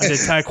did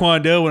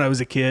Taekwondo when I was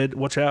a kid.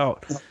 Watch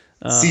out.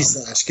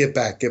 Get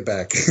back.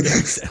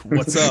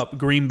 What's up?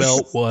 Green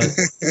belt. What?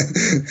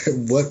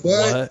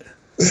 What?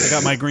 I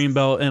got my green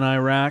belt in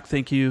Iraq.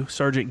 Thank you,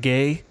 Sergeant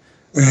Gay,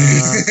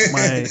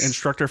 my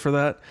instructor for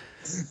that.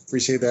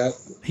 Appreciate that.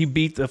 He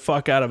beat the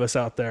fuck out of us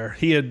out there.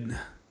 He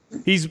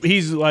was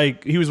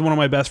one of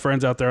my best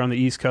friends out there on the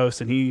East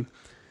Coast, and he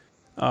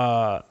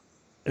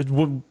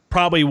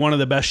probably one of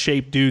the best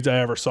shaped dudes I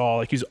ever saw.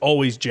 Like he's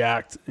always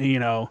jacked,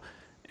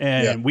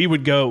 And we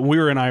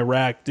were in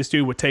Iraq. This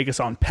dude would take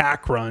us on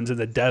pack runs in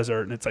the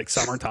desert, and it's like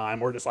summertime.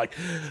 We're just like,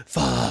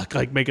 fuck,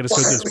 like making us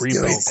go through this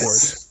green belt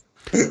course,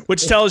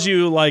 which tells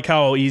you like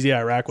how easy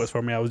Iraq was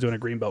for me. I was doing a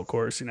green belt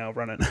course,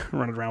 running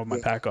around with my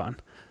pack on.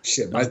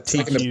 Shit, my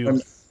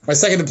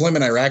second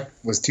deployment in Iraq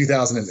was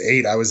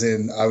 2008. I was at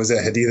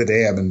Haditha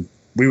Dam, and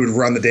we would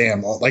run the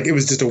dam. Like it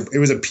was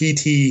a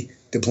PT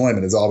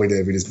deployment. Is all we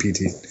did. We just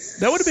PT.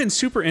 That would have been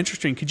super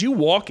interesting. Could you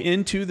walk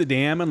into the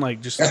dam and like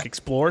just like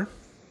explore?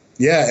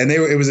 Yeah, and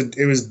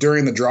it was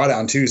during the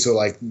drawdown too. So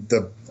like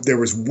there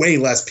was way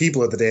less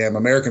people at the dam,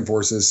 American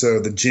forces. So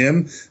the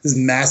gym, this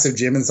massive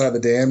gym inside the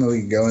dam, and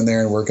we could go in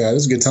there and work out. It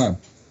was a good time.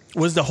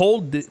 Was the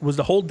whole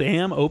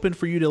dam open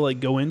for you to like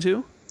go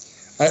into?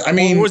 I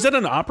mean, or was it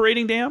an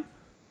operating dam?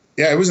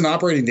 Yeah, it was an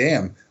operating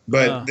dam,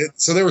 but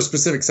so there were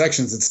specific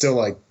sections that still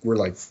like were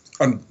like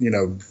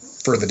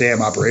for the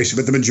dam operation.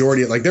 But the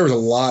majority, like there was a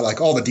lot, like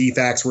all the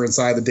DFACs were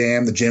inside the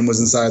dam. The gym was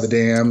inside the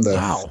dam.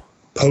 The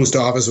post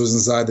office was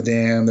inside the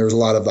dam. There was a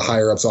lot of the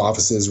higher ups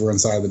offices were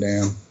inside the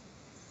dam.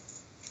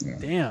 Yeah.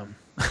 Damn.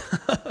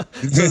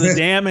 So the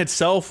dam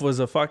itself was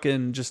a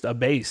fucking just a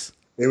base.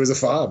 It was a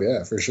fob,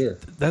 yeah, for sure.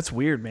 That's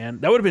weird, man.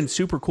 That would have been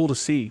super cool to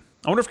see.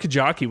 I wonder if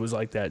Kajaki was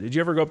like that. Did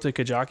you ever go up to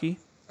Kajaki?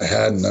 I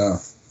hadn't, no.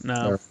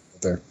 No.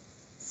 There.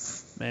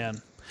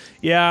 Man.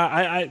 Yeah,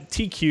 I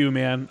TQ,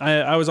 man.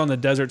 I was on the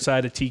desert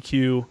side of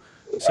TQ,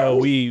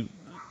 so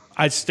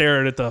I'd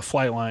stare at the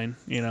flight line.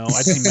 I'd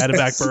see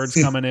medevac birds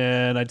coming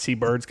in. I'd see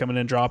birds coming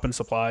in, dropping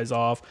supplies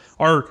off.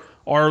 Our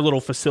little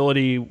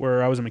facility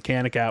where I was a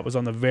mechanic at was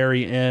on the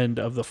very end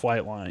of the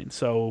flight line.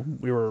 So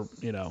we were,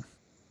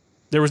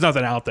 there was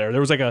nothing out there.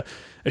 There was like a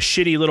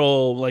shitty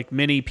little like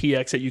mini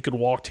PX that you could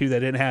walk to that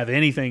didn't have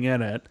anything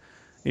in it,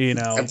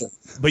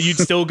 but you'd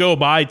still go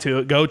by to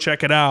it, go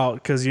check it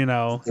out. Cause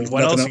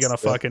what else are you going to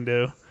fucking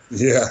do?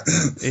 Yeah.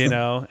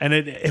 And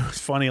it was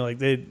funny. Like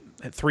they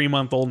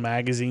 3-month-old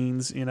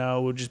magazines,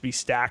 would just be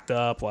stacked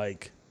up,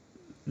 like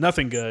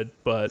nothing good.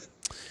 But,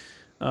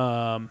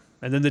 and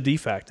then the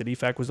DFAC. The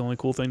DFAC was the only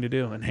cool thing to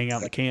do and hang out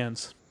in the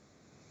cans.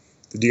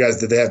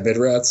 Did they have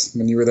mid-rats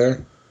when you were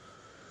there?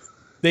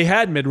 They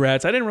had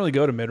mid-rats. I didn't really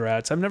go to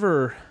mid-rats. I've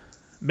never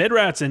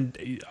mid-rats,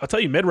 and I'll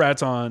tell you,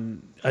 mid-rats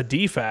on a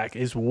DFAC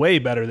is way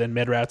better than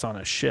mid-rats on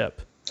a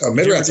ship. Oh,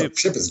 mid-rats on a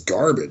ship is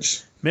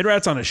garbage.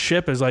 Mid-rats on a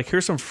ship is like,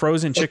 here's some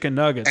frozen chicken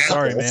nuggets.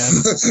 Sorry, man.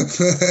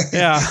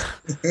 Yeah.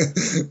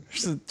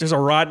 There's a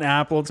rotten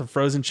apple and some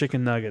frozen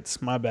chicken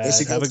nuggets. My bad.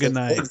 Have a good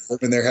night.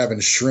 And they're having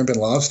shrimp and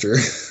lobster.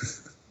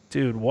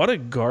 Dude, what a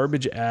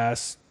garbage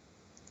ass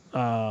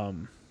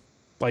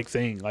like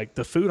thing. Like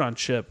the food on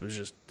ship was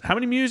just. How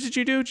many mews did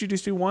you do? Did you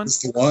just do one?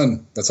 Just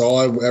one. That's all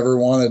I ever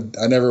wanted.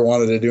 I never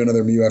wanted to do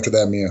another mew after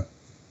that mew.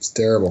 It's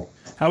terrible.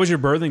 How was your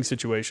birthing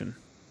situation?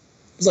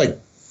 It was like,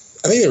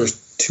 I think there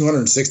was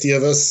 260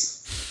 of us.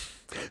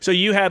 So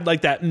you had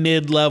like that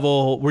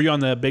mid-level. Were you on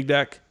the big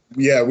deck?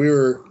 Yeah, we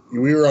were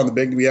on the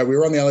big. Yeah, we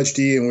were on the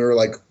LHD, and we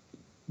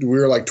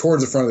were like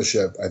towards the front of the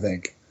ship, I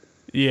think.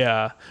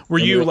 Yeah. Were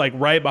you like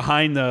right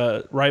behind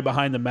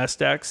the mess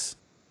decks,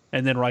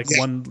 and then like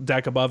one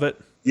deck above it?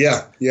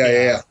 Yeah.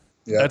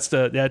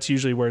 That's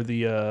usually where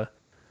the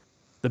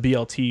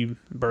BLT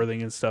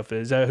berthing and stuff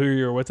is. Is that who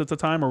you were with at the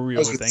time, or were you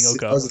with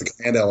Angle I was with the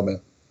command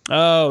element.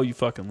 Oh, you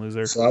fucking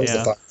loser! So I was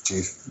the fire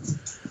chief.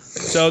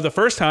 So the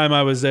first time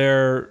I was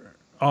there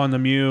on the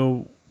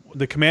Mew,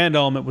 the command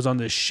element was on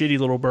this shitty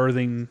little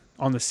berthing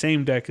on the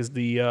same deck as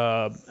the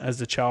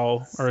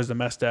chow or as the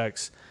mess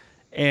decks.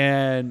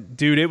 And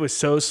dude, it was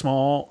so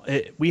small.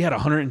 We had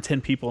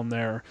 110 people in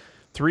there,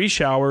 3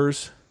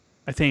 showers.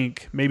 I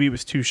think maybe it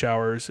was 2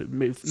 showers,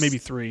 maybe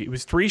 3. It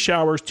was 3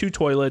 showers, 2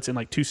 toilets, and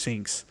like 2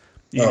 sinks.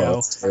 You know?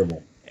 That's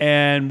terrible.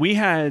 And we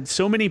had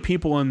so many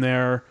people in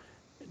there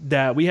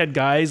that we had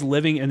guys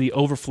living in the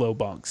overflow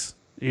bunks.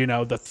 You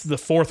know, the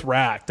 4th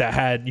rack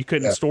that you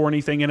couldn't store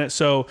anything in it.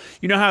 So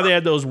you know how they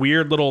had those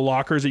weird little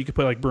lockers that you could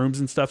put like brooms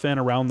and stuff in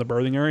around the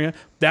berthing area?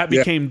 That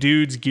became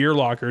dudes' gear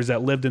lockers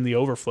that lived in the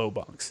overflow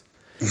bunks.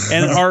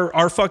 And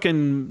our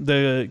fucking,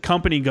 the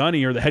company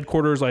gunny or the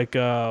headquarters, like,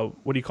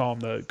 what do you call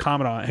him?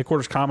 The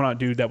headquarters commandant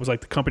dude that was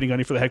like the company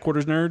gunny for the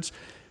headquarters nerds,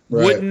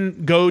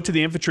 wouldn't go to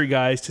the infantry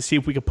guys to see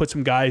if we could put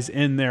some guys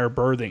in their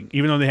berthing,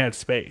 even though they had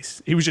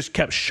space. He was just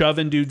kept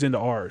shoving dudes into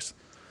ours.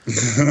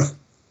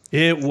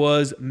 It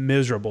was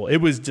miserable. It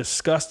was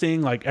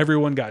disgusting. Like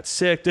everyone got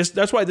sick.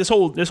 That's why this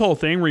whole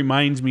thing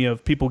reminds me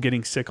of people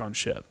getting sick on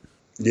ship.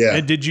 Yeah.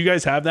 And did you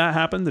guys have that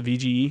happen? The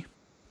VGE?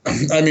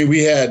 I mean,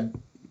 we had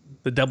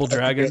the Double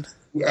Dragon.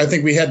 I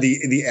think we had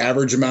the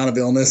average amount of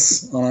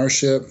illness on our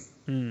ship.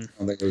 I don't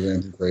think it was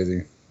anything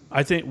crazy.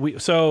 I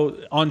think so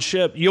on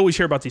ship, you always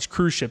hear about these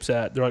cruise ships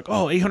that they're like,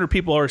 oh, 800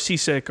 people are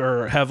seasick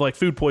or have like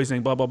food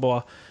poisoning, blah, blah,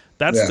 blah.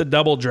 That's the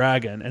Double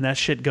Dragon, and that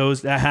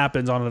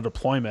happens on a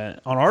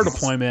deployment. On our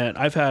deployment,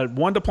 I've had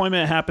one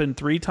deployment happen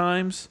 3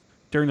 times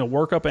during the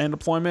workup and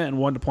deployment, and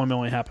one deployment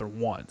only happened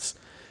once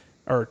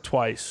or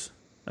twice.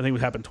 I think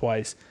it happened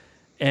twice,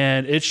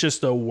 and it's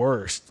just the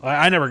worst.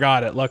 I never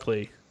got it,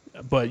 luckily,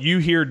 but you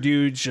hear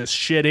dudes just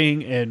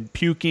shitting and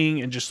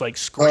puking and just like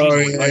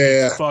screaming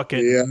it's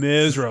fucking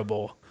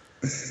miserable.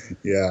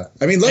 Yeah,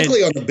 I mean,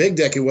 luckily on the big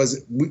deck, it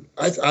was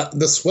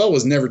the swell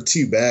was never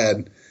too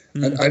bad.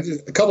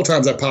 A couple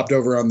times I popped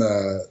over on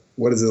the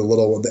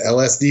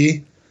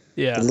LSD,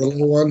 the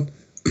little one.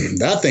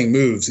 That thing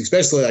moves,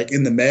 especially like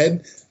in the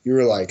med. You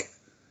were like,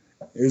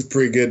 it was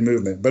pretty good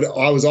movement. But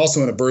I was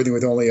also in a berthing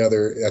with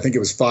I think it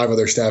was 5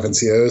 other staff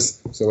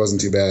NCOs, so it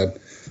wasn't too bad.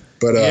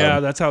 But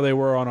that's how they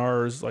were on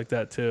ours, like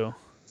that too.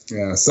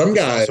 Yeah, some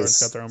guys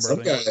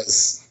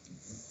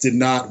did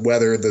not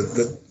weather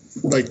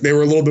they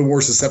were a little bit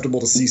more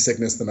susceptible to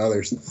seasickness than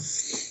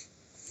others.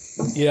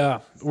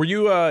 Yeah. Were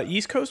you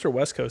East Coast or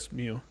West Coast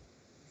Mew?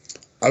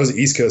 I was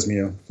East Coast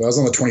Mew. So I was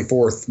on the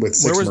 24th with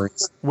 6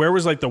 Marines. Where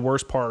was like the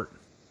worst part,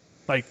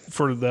 like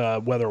for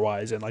the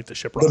weather-wise and like the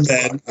shipwreck?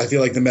 I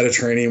feel like the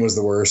Mediterranean was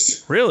the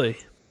worst. Really?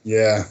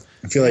 Yeah.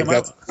 I feel like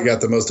we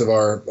got the most of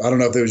our, I don't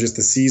know if it was just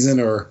the season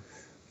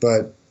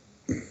but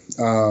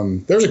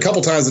there was a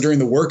couple times during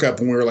the workup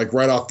when we were like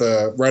right off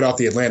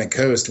the Atlantic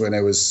coast when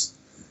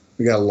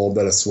we got a little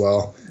bit of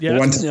swell.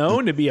 Yeah, it's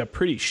known to be a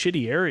pretty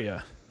shitty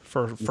area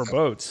for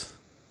boats.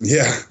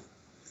 Yeah.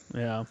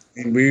 Yeah.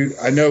 And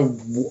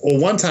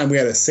one time we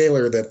had a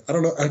sailor that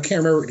I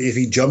can't remember if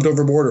he jumped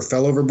overboard or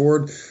fell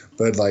overboard,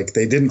 but like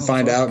they didn't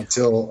find out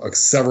until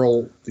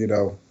several,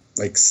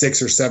 like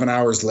 6 or 7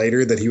 hours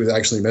later that he was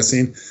actually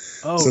missing.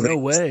 Oh, so no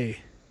way.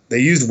 They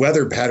used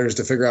weather patterns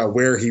to figure out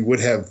where he would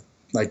have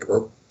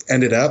or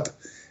ended up.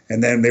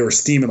 And then they were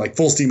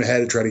full steam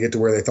ahead to try to get to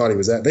where they thought he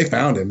was at. They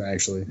found him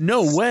actually.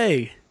 No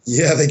way.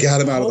 Yeah. They got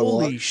him out of the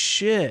water. Holy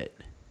shit.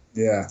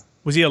 Yeah.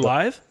 Was he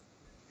alive?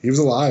 He was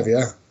alive,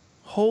 yeah.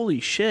 Holy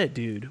shit,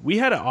 dude. We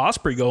had an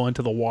Osprey go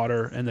into the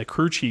water, and the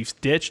crew chiefs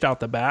ditched out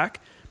the back,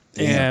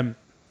 and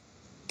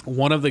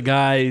one of the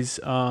guys'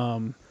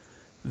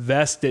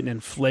 vest didn't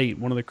inflate.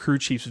 One of the crew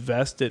chiefs'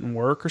 vest didn't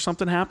work or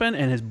something happened,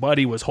 and his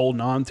buddy was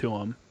holding on to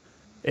him.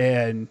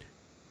 And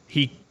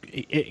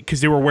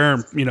because they were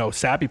wearing,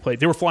 sappy plate.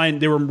 They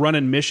were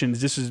running missions.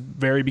 This is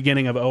very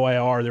beginning of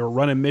OIR. They were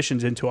running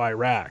missions into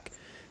Iraq.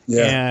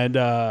 Yeah.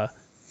 And,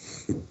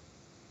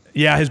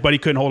 his buddy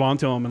couldn't hold on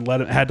to him and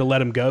had to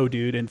let him go,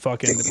 dude. And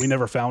we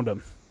never found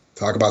him.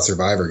 Talk about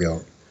survivor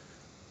guilt.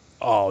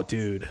 Oh,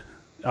 dude.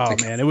 Oh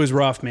man, it was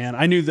rough, man.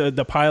 I knew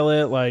the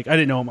pilot, like I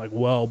didn't know him like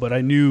well, but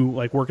I knew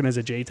like working as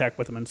a JTAC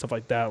with him and stuff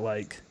like that.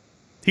 Like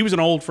he was an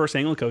old First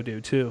Anglico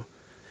dude too.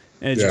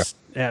 And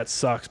it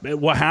sucks. But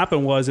what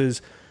happened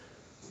is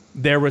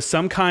there was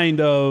some kind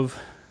of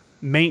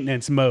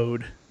maintenance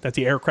mode that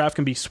the aircraft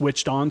can be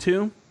switched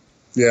onto.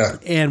 Yeah.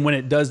 And when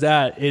it does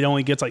that, it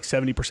only gets like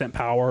 70%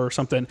 power or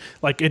something.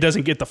 Like it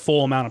doesn't get the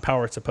full amount of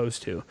power it's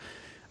supposed to.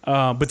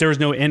 but there was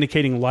no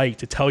indicating light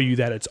to tell you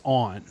that it's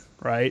on,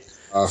 right?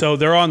 So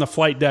they're on the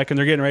flight deck and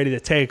they're getting ready to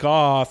take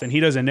off, and he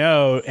doesn't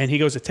know, and he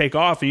goes to take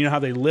off, and you know how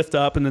they lift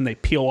up and then they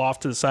peel off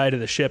to the side of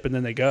the ship and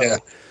then they go. Yeah,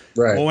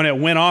 right. Well, when it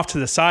went off to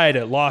the side,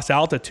 it lost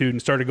altitude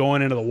and started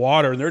going into the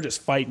water, and they're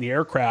just fighting the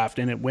aircraft,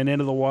 and it went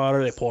into the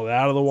water. They pulled it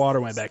out of the water,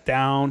 went back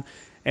down,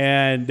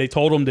 and they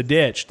told them to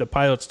ditch. The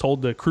pilots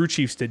told the crew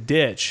chiefs to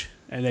ditch,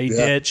 and they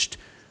ditched.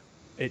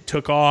 It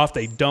took off.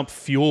 They dumped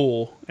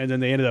fuel, and then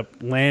they ended up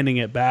landing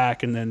it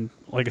back. And then,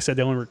 like I said,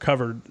 they only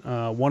recovered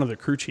one of the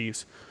crew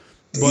chiefs.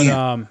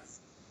 But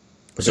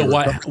so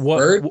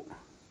what?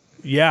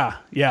 Yeah.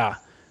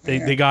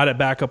 They got it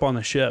back up on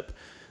the ship.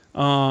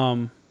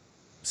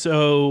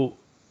 So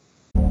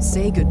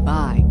say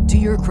goodbye to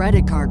your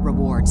credit card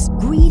rewards.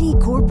 Greedy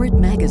corporate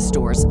mega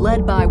stores,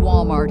 led by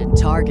Walmart and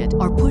Target,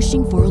 are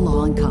pushing for a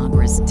law in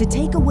Congress to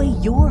take away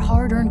your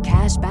hard-earned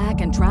cash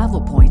back and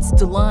travel points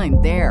to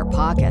line their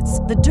pockets.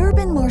 The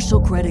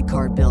Durbin-Marshall credit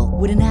card bill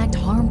would enact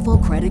harmful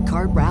credit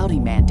card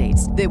routing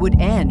mandates that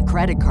would end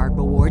credit card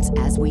rewards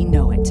as we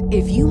know it.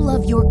 If you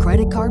love your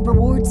credit card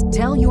rewards,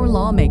 tell your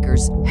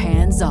lawmakers,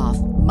 hands off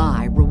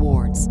my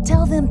rewards.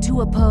 Tell them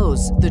to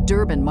oppose the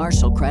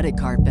Durbin-Marshall credit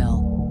card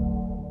bill.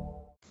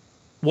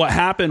 What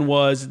happened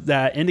was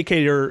that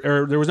indicator,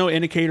 or there was no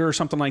indicator or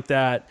something like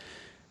that.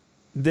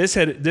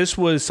 This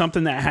was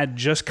something that had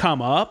just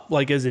come up,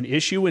 like as an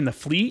issue in the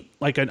fleet.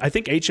 Like I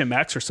think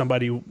HMX or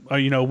somebody,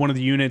 one of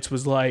the units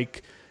was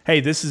like, "Hey,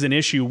 this is an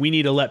issue. We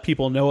need to let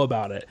people know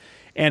about it."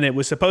 And it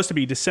was supposed to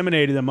be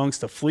disseminated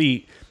amongst the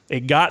fleet.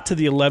 It got to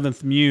the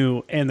 11th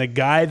MEU, and the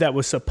guy that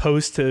was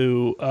supposed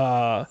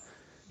to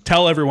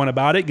tell everyone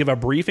about it, give a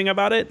briefing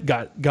about it,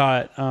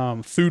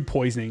 got food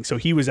poisoning. So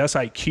he was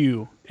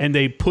SIQ, and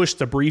they pushed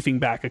the briefing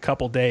back a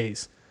couple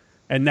days,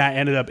 and it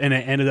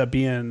ended up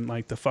being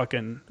like the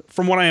fucking,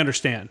 from what I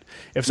understand.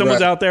 If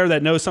someone's out there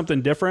that knows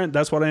something different,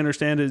 that's what I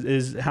understand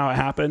is how it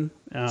happened.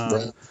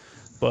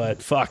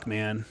 But fuck,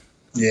 man.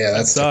 Yeah,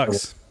 that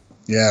sucks.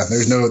 Terrible. Yeah,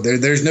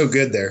 there's no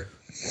good there.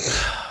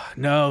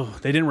 No,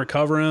 they didn't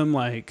recover him.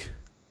 Like,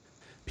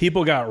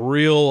 people got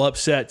real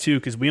upset too,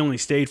 because we only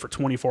stayed for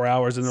 24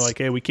 hours, and they're like,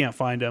 "Hey, we can't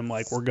find him.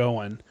 Like, we're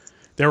going."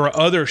 There were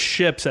other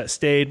ships that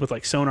stayed with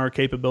like sonar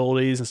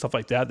capabilities and stuff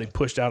like that. They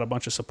pushed out a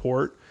bunch of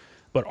support,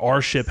 but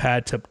our ship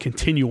had to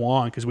continue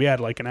on because we had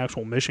like an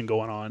actual mission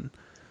going on.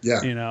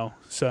 Yeah,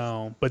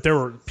 So, but there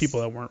were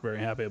people that weren't very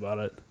happy about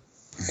it.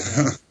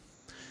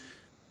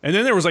 And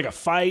then there was like a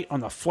fight on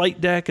the flight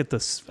deck at the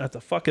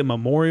fucking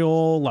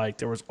memorial. Like,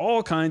 there was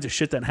all kinds of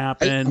shit that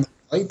happened.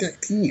 Flight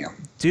deck,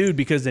 damn. Dude,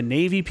 because the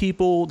Navy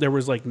people, there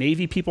was like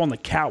Navy people on the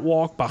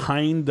catwalk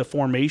behind the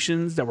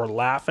formations that were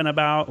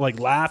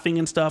laughing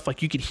and stuff.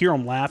 Like, you could hear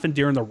them laughing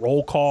during the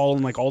roll call,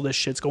 and like all this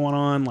shit's going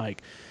on.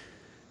 Like,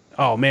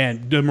 oh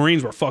man, the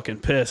Marines were fucking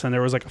pissed, and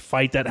there was like a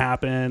fight that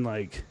happened.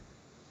 Like,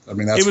 I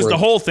mean, that's the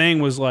whole thing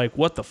was like,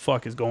 what the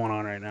fuck is going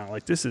on right now?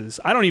 Like,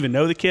 I don't even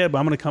know the kid, but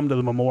I'm going to come to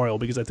the memorial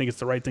because I think it's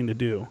the right thing to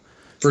do.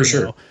 For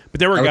sure. But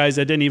there were guys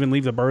that didn't even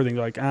leave the berthing.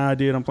 They're like,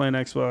 dude, I'm playing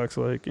Xbox.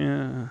 Like,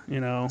 yeah,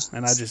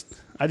 and I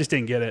just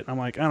didn't get it. I'm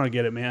like, I don't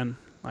get it, man.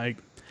 Like,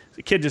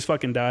 the kid just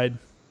fucking died.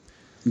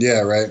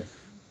 Yeah, right.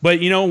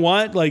 But you know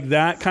what? Like,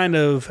 that kind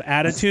of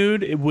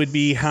attitude, it would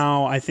be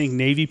how I think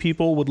Navy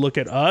people would look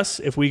at us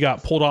if we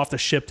got pulled off the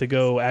ship to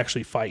go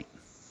actually fight.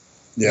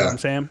 You know what I'm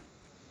saying?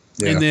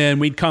 Yeah. And then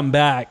we'd come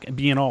back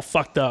being all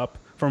fucked up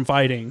from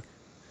fighting,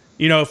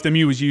 if the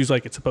MEU was used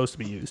like it's supposed to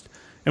be used.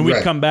 And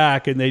we'd come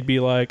back and they'd be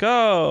like,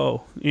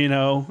 oh,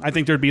 I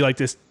think there'd be like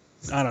this,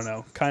 I don't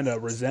know, kind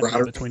of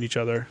resentment between each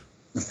other.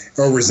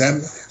 Or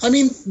resentment. I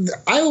mean,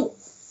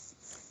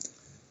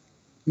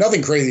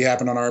 nothing crazy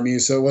happened on our MEU,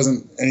 so it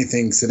wasn't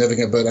anything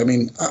significant. But I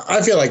mean,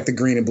 I feel like the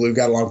green and blue we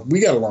got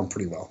along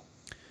pretty well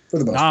for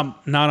the most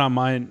part. Not on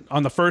mine.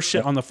 On the first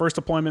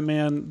deployment,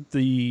 man,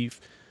 the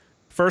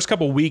first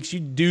couple of weeks,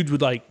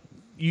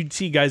 you'd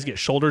see guys get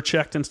shoulder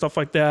checked and stuff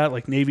like that.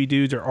 Like, Navy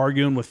dudes are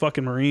arguing with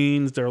fucking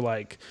Marines. They're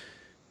like,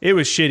 it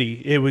was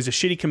shitty. It was a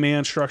shitty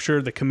command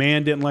structure. The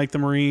command didn't like the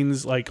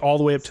Marines, like all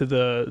the way up to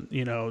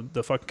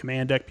the fucking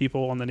command deck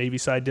people on the Navy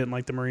side didn't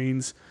like the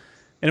Marines.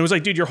 And it was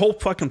like, dude, your whole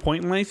fucking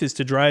point in life is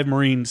to drive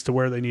Marines to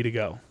where they need to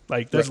go.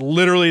 Like, that's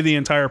literally the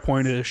entire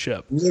point of this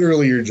ship.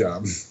 Literally your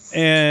job.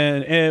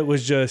 And it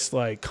was just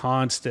like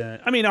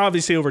constant. I mean,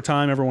 obviously over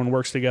time, everyone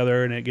works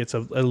together and it gets a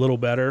little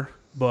better.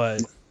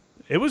 But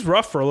it was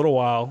rough for a little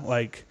while.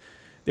 Like,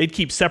 they'd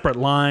keep separate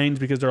lines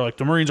because they're like,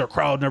 the Marines are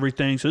crowding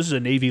everything. So this is a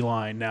Navy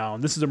line now,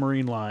 and this is a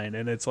Marine line.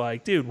 And it's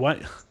like, dude,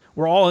 what?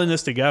 We're all in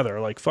this together.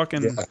 Like,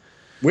 fucking. Yeah.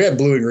 We had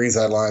blue and green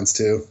side lines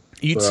too.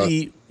 You'd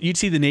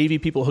see the Navy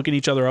people hooking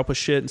each other up with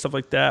shit and stuff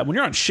like that. When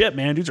you're on ship,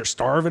 man, dudes are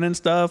starving and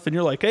stuff. And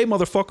you're like, hey,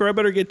 motherfucker, I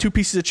better get 2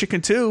 pieces of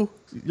chicken too.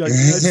 Like, I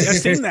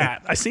seen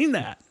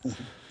that.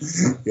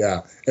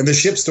 Yeah. And the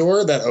ship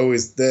store, that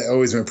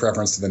always went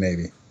preference to the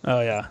Navy. Oh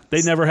yeah,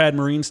 they never had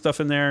Marine stuff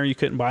in there. You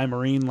couldn't buy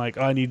Marine. Like,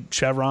 I need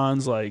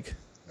chevrons. Like,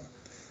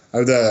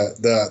 what's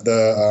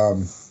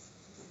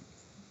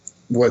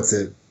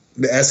it?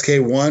 The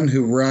SK1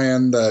 who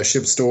ran the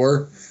ship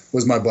store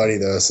was my buddy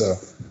though. So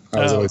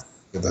I was always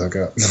Get the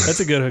hookup. That's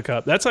a good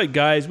hookup. That's like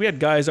guys. We had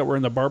guys that were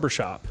in the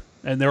barbershop,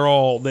 and they're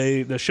all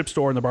the ship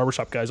store and the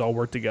barbershop guys all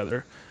work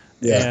together.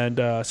 Yeah.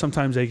 And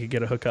sometimes they could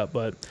get a hookup,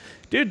 but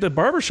dude, the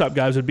barbershop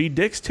guys would be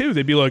dicks too.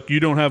 They'd be like, "You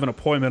don't have an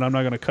appointment. I'm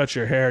not going to cut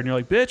your hair." And you're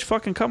like, "Bitch,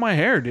 fucking cut my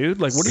hair, dude.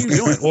 Like, what are you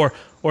doing?"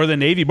 Or the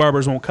Navy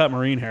barbers won't cut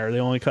Marine hair. They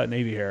only cut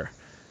Navy hair.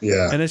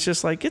 Yeah. And it's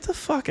just like, get the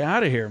fuck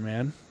out of here,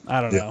 man.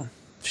 I don't know.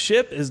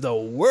 Ship is the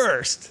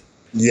worst.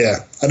 Yeah.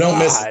 I don't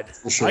miss God. it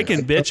for sure. I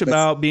can bitch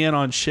about being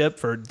on ship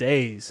for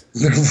days.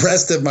 The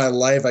rest of my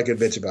life, I could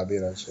bitch about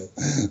being on ship.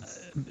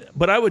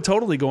 But I would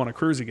totally go on a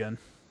cruise again.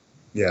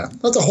 Yeah.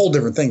 That's a whole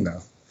different thing,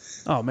 though.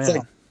 Oh,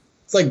 man.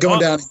 It's like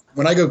going down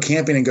when I go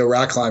camping and go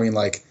rock climbing.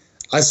 Like,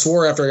 I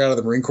swore after I got out of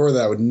the Marine Corps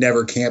that I would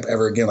never camp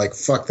ever again. Like,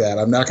 fuck that.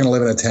 I'm not going to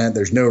live in a tent.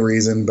 There's no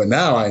reason. But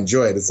now I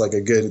enjoy it. It's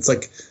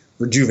like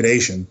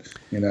rejuvenation,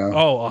 you know?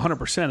 Oh,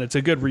 100%. It's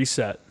a good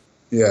reset.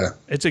 Yeah.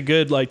 It's a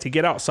good, like, to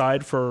get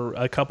outside for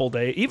a couple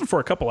days, even for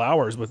a couple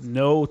hours with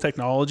no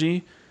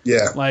technology.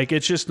 Yeah. Like,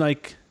 it's just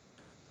like,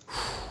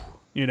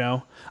 you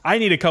know, I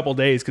need a couple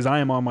days because I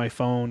am on my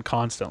phone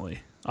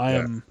constantly. I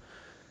am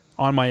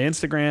on my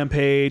Instagram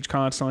page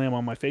constantly. I'm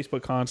on my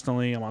Facebook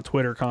constantly. I'm on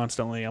Twitter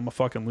constantly. I'm a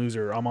fucking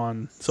loser. I'm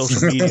on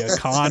social media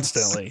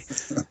constantly.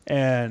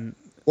 And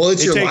well, it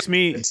takes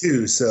me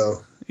too,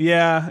 so.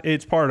 Yeah,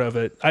 it's part of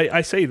it.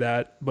 I say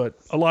that, but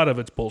a lot of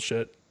it's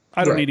bullshit.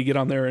 I don't need to get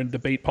on there and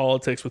debate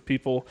politics with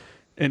people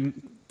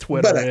and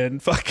Twitter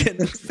and fucking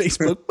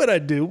Facebook, but I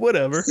do,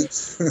 whatever.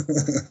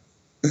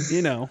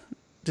 You know,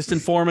 just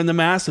informing the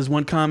masses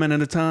one comment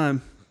at a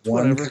time.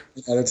 One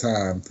at a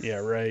time. Yeah,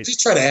 right.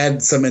 Just try to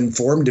add some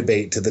informed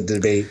debate to the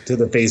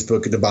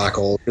Facebook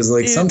debacle. Because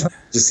like sometimes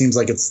it just seems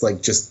like it's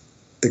like just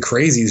the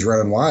crazies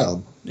running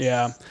wild.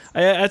 Yeah,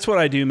 that's what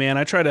I do, man.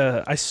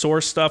 I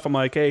source stuff. I'm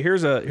like, hey,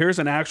 here's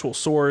an actual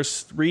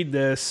source. Read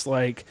this,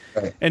 like,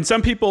 and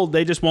some people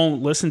they just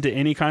won't listen to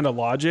any kind of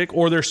logic,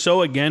 or they're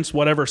so against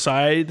whatever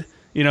side,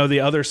 you know,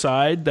 the other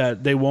side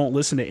that they won't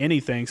listen to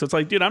anything. So it's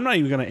like, dude, I'm not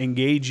even going to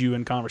engage you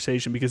in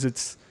conversation because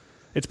it's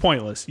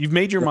pointless. You've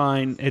made your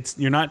mind.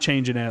 You're not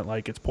changing it.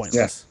 Like, it's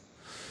pointless.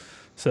 Yeah.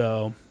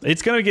 So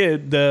it's gonna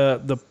get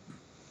the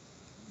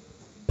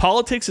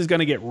politics is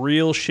gonna get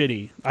real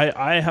shitty.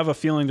 I have a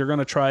feeling they're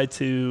gonna try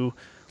to,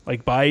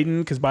 like, Biden,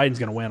 because Biden's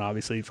gonna win.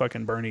 Obviously,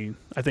 fucking Bernie.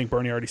 I think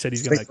Bernie already said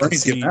he's gonna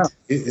concede.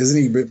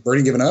 Isn't he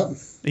Bernie giving up?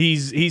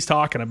 He's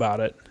talking about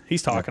it.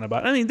 He's talking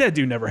about it. I mean, that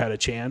dude never had a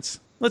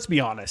chance. Let's be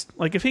honest.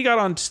 Like, if he got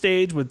on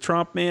stage with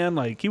Trump, man,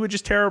 like, he would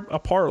just tear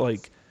apart.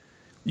 Like,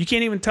 you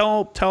can't even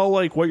tell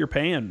like what you're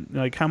paying,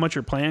 like how much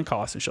your plan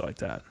costs and shit like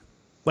that.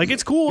 Like,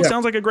 it's cool. It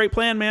sounds like a great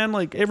plan, man.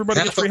 Like,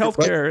 everybody gets free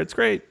healthcare. It's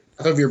great.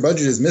 Half of your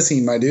budget is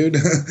missing, my dude.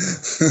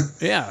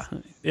 Yeah,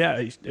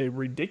 a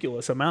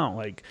ridiculous amount.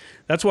 Like,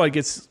 that's why it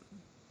gets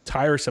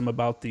tiresome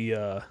about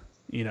the,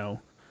 you know,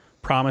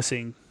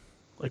 promising.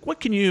 Like,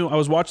 I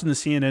was watching the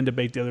CNN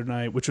debate the other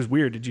night, which was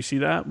weird. Did you see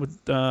that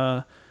with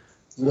Biden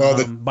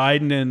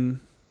and?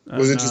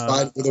 Was it just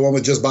Biden, the one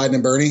with just Biden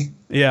and Bernie?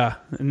 Yeah,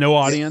 no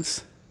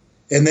audience.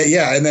 And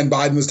then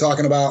Biden was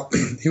talking about,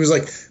 he was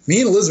like, me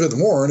and Elizabeth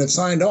Warren have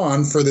signed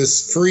on for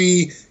this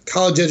free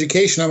college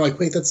education. I'm like,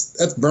 wait,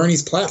 that's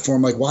Bernie's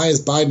platform. Like, why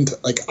is Biden,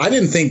 I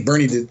didn't think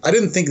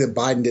that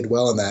Biden did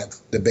well in that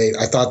debate.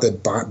 I thought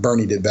that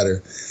Bernie did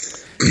better.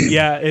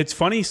 Yeah, it's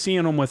funny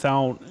seeing them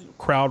without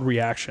crowd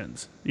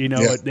reactions. You know,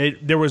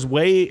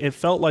 it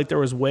felt like there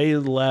was way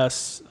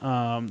less,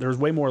 there was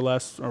way more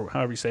less, or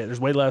however you say it,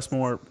 there's way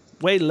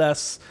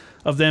less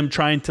of them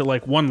trying to,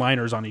 like,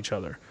 one-liners on each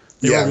other.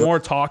 They were more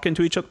talking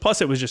to each other.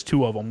 Plus, it was just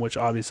two of them, which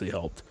obviously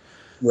helped.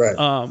 Right.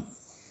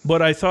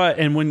 But I thought,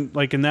 and when,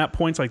 like, in that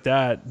points like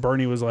that,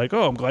 Bernie was like,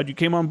 "Oh, I'm glad you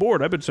came on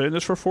board. I've been saying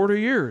this for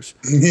 40 years."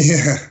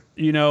 Yeah.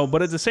 You know,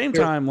 but at the same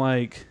time,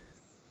 like,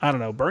 I don't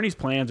know, Bernie's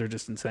plans are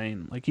just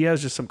insane. Like, he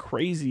has just some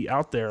crazy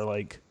out there.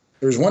 Like,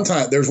 at one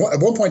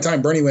point in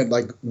time, Bernie went,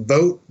 like,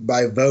 vote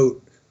by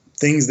vote,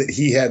 things that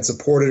he had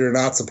supported or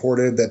not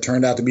supported that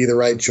turned out to be the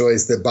right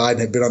choice that Biden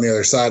had been on the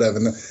other side of.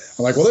 And I'm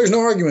like, well, there's no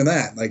arguing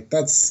that. Like,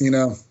 that's, you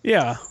know.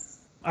 Yeah.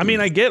 I mean,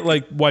 I get,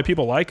 like, why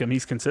people like him.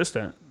 He's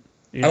consistent.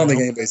 I don't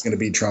think anybody's going to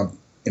beat Trump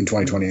in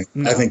 2020.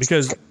 No, I think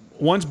because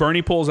once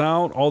Bernie pulls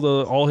out,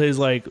 all his,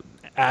 like,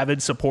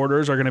 avid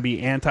supporters are going to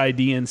be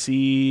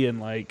anti-DNC, and,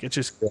 like, it's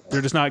just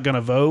they're just not going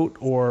to vote.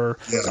 Or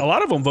a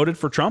lot of them voted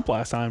for Trump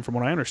last time, from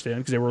what I understand,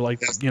 because they were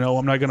like, you know,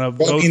 I'm not going to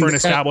vote for an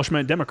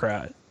establishment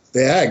Democrat.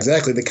 Yeah,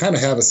 exactly. They kind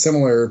of have a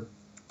similar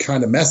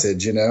kind of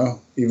message, you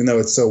know, even though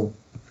it's so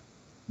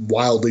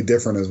wildly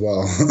different as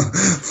well.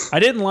 I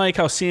didn't like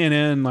how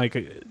CNN, like,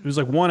 it was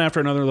like one after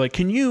another, like,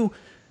 can you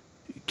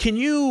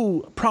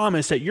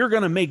promise that you're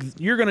going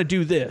to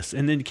do this?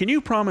 And then can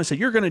you promise that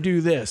you're going to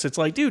do this? It's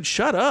like, dude,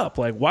 shut up.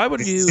 Like, why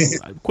would you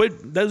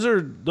quit? Those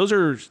are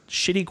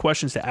shitty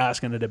questions to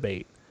ask in a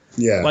debate.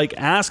 Yeah. Like,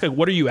 ask, like,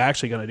 what are you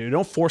actually going to do?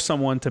 Don't force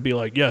someone to be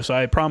like, yes,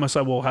 I promise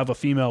I will have a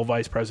female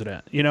vice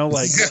president. You know,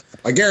 like,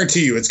 I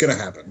guarantee you it's going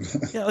to happen.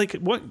 Yeah, like,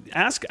 what?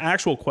 Ask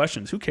actual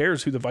questions. Who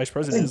cares who the vice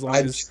president is, as long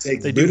as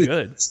they do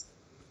good?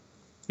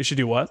 You should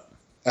do what?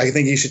 I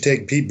think he should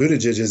take Pete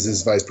Buttigieg as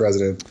his vice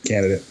president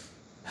candidate.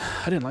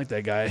 I didn't like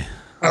that guy.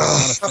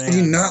 How can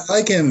you not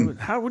like him?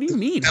 What do you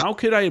mean? How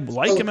could I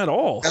like him at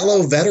all?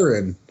 Fellow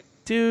veteran.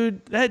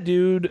 That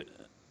dude,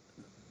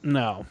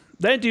 no.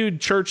 That dude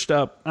churched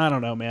up. I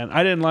don't know, man.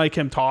 I didn't like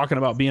him talking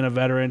about being a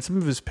veteran. Some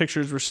of his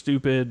pictures were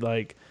stupid.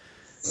 Like,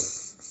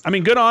 I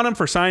mean, good on him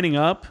for signing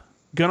up.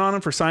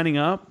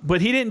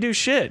 But he didn't do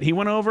shit. He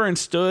went over and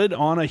stood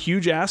on a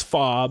huge ass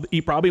fob.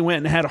 He probably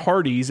went and had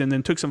Hardee's and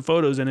then took some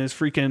photos in his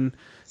freaking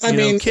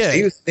kit.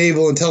 He was a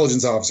naval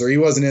intelligence officer. He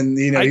wasn't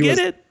in, I get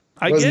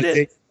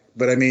it.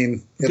 But I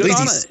mean, at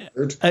least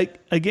he's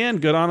again,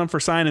 good on him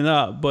for signing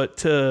up. But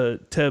to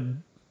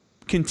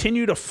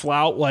continue to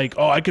flout like,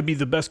 oh, I could be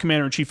the best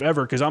commander in chief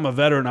ever because I'm a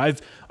veteran.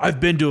 I've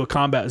been to a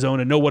combat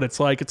zone and know what it's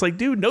like. It's like,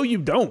 dude, no, you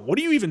don't. What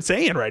are you even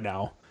saying right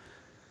now?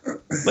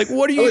 Like,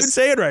 what are you even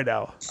saying right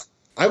now?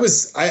 I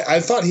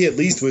thought he at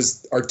least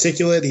was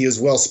articulate. He was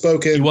well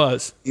spoken. He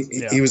was.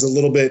 He was a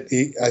little bit.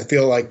 I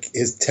feel like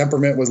his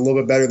temperament was a little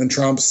bit better than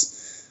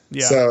Trump's.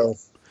 Yeah. So,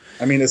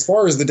 I mean, as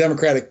far as the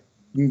Democratic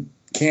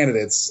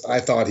candidates, I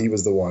thought he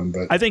was the one.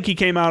 But I think he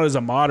came out as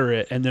a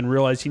moderate and then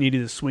realized he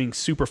needed to swing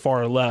super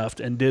far left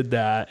and did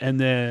that, and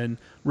then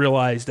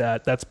realized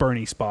that that's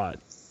Bernie's spot.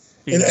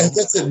 And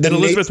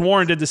Elizabeth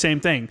Warren did the same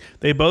thing.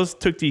 They both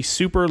took these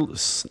super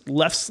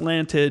left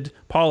slanted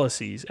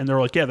policies, and they're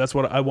like, yeah, that's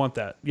what I want.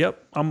 That.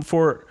 Yep, I'm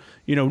for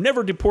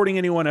never deporting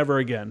anyone ever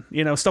again.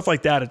 Stuff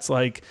like that. It's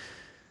like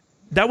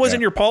that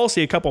wasn't your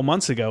policy a couple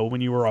months ago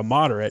when you were a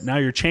moderate. Now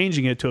you're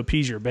changing it to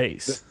appease your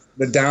base.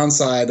 The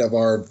downside of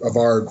our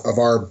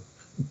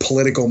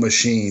political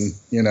machine,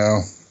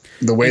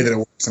 the way that it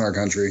works in our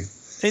country.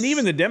 And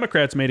even the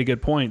Democrats made a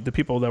good point. The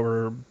people that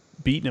were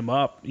beating him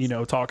up,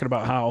 talking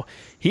about how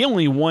he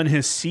only won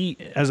his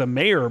seat as a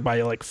mayor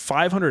by like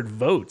 500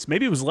 votes.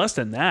 Maybe it was less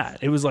than that.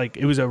 It was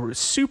a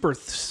super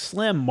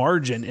slim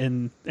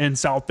margin in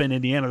South Bend,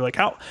 Indiana. Like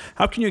how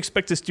can you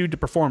expect this dude to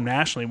perform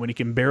nationally when he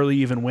can barely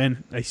even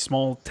win a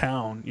small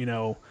town,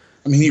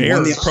 I mean, he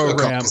won the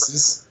program.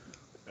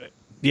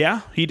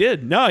 Yeah, he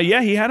did. No,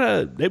 yeah,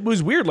 it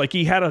was weird. Like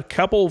he had a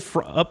couple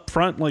up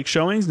front like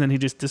showings and then he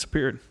just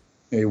disappeared.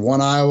 He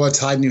won Iowa,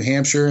 tied New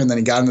Hampshire, and then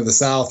he got into the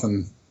South.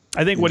 And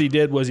I think what he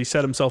did was he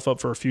set himself up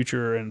for a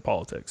future in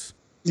politics.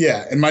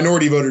 Yeah, and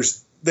minority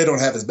voters, they don't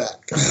have his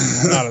back.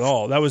 Not at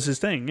all. That was his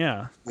thing,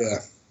 yeah. Yeah.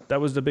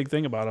 That was the big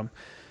thing about him.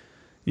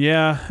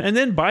 Yeah, and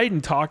then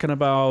Biden talking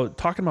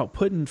about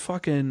putting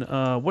fucking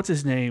what's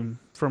his name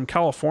from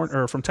California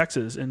or from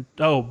Texas and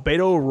Beto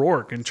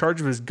O'Rourke in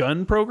charge of his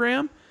gun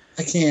program.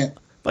 I can't.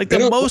 Like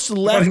the most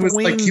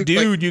left-wing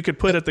dude you could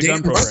put at the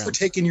gun program. For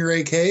taking your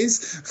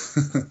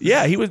AKs?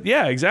 Yeah, he was.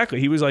 Yeah,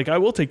 exactly. He was like, I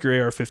will take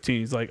your AR-15.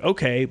 He's like,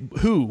 okay,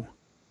 who?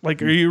 Like,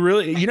 are you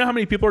really? You know how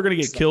many people are going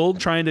to get killed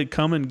trying to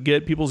come and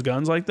get people's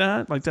guns like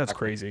that? Like, that's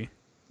crazy.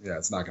 Yeah,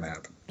 it's not going to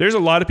happen. There's a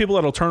lot of people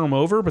that'll turn them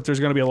over, but there's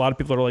going to be a lot of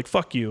people that are like,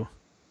 fuck you.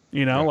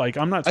 Like,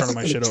 I'm not turning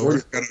my shit over.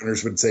 Gun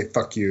owners would say,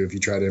 fuck you, if you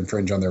try to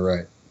infringe on their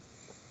right.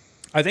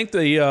 I think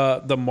the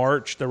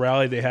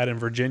rally they had in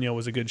Virginia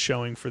was a good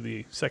showing for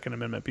the Second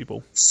Amendment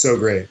people. So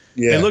great.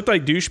 Yeah. They looked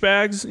like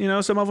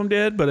douchebags, some of them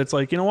did, but it's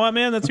like, you know what,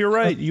 man, that's your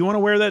right. You want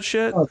to wear that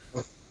shit?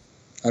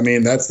 I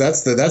mean, that's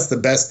the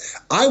best.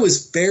 I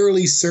was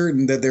fairly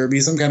certain that there would be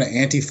some kind of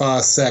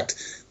Antifa sect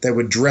that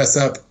would dress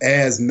up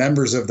as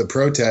members of the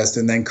protest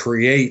and then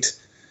create,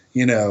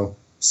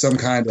 some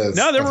kind of.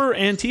 No, there were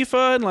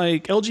Antifa and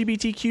like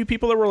LGBTQ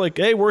people that were like,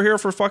 hey, we're here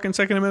for fucking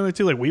Second Amendment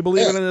too. Like, we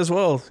believe in it as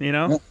well,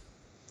 Yeah.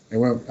 I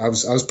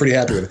was pretty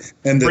happy with it.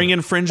 And bringing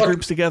fringe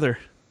groups together.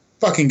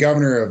 Fucking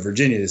governor of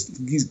Virginia, it's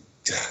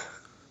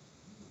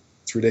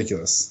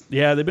ridiculous.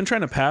 Yeah, they've been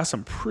trying to pass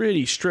some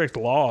pretty strict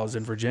laws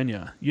in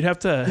Virginia. You'd have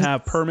to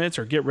have permits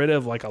or get rid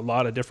of like a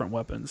lot of different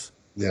weapons.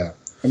 Yeah,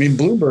 I mean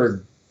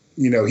Bloomberg,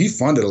 he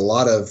funded a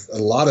lot of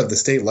the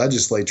state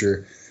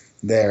legislature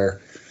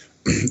there,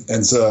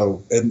 and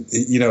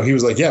he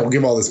was like, yeah, we'll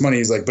give all this money.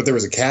 He's like, but there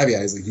was a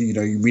caveat. He's like,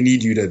 we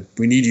need you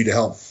to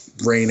help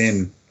rein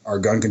in our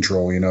gun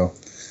control.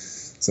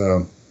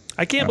 So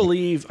I can't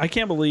believe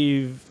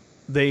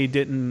they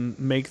didn't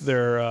make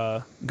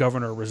their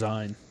governor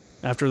resign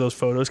after those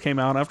photos came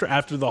out.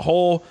 After the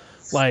whole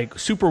like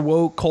super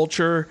woke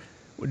culture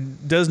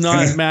does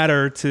not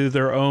matter to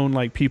their own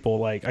like people.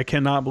 Like I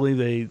cannot believe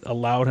they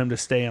allowed him to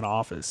stay in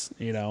office.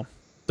 They're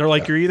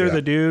like, you're either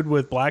the dude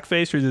with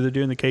blackface or you're the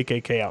dude in the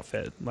KKK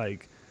outfit.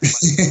 Like,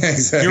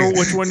 exactly.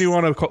 Which one do you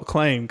want to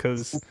claim?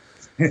 Because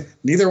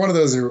neither one of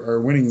those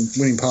are winning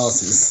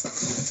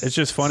policies. It's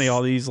just funny.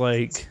 All these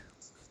like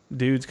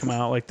dudes come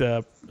out like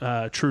the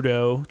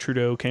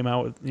Trudeau came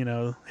out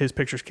with, his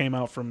pictures came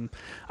out from,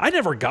 I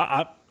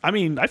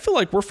feel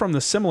like we're from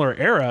the similar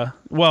era.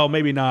 Well,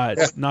 maybe not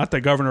the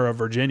governor of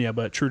Virginia,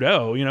 but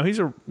Trudeau, he's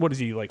what is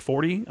he, like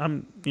 40?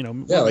 I'm,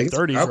 like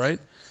 30s, right?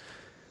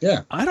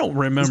 Yeah. I don't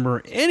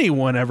remember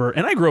anyone ever,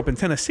 and I grew up in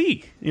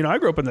Tennessee. I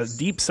grew up in the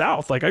deep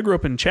South. Like I grew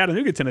up in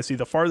Chattanooga, Tennessee,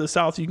 the farthest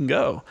south you can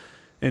go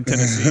in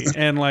Tennessee.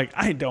 And like,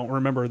 I don't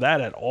remember that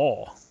at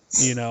all.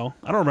 I don't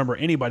remember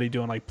anybody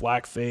doing like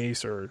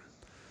blackface or.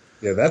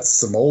 Yeah, that's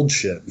some old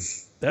shit.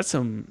 That's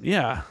some,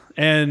 yeah.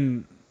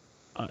 And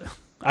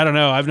I don't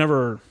know. I've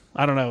never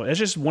I don't know. It's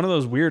just one of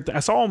those weird I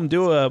saw them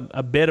do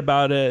a bit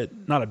about it,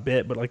 not a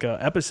bit, but like a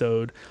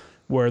episode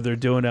where they're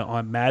doing it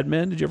on Mad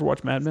Men. Did you ever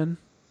watch Mad Men?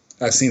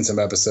 I've seen some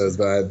episodes,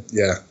 but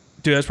yeah.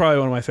 Dude, that's probably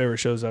one of my favorite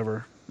shows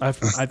ever. I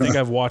think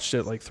I've watched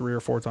it like 3 or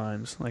 4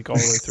 times, like all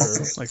the way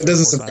through. Like it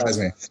doesn't surprise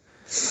me.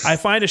 I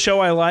find a show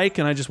I like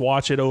and I just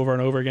watch it over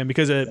and over again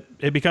because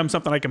it becomes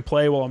something I can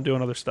play while I'm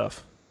doing other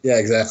stuff. Yeah,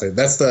 exactly.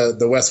 That's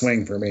the West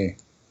Wing for me.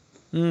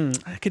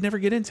 I could never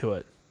get into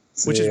it,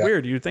 which is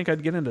weird. You'd think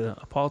I'd get into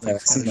a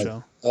politics kind of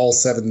show. All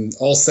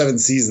seven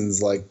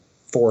seasons, like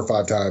 4 or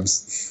 5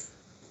 times.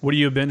 What are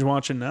you binge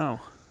watching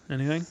now?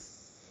 Anything?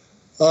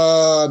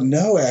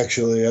 No,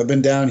 actually. I've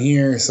been down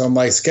here, so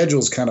my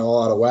schedule's kind of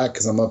all out of whack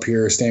because I'm up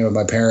here staying with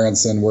my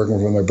parents and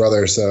working with my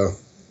brother. So I'm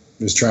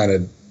just trying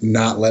to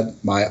not let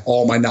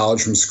all my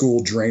knowledge from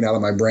school drain out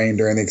of my brain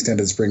during the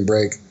extended spring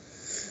break.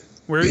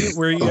 Where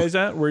are you guys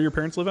at? Where your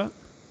parents live at?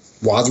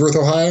 Wadsworth,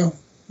 Ohio.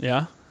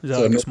 Yeah, is that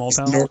like a small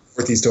town?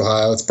 Northeast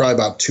Ohio. It's probably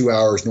about 2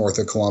 hours north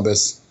of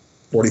Columbus,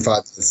 45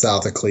 minutes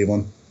south of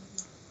Cleveland.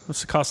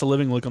 What's the cost of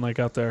living looking like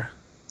out there?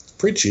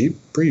 Pretty cheap.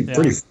 Pretty.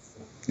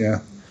 Yeah.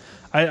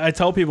 I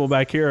tell people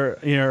back here,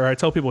 or I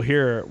tell people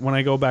here when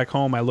I go back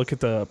home, I look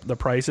at the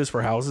prices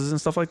for houses and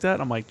stuff like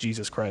that. I'm like,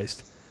 Jesus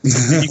Christ,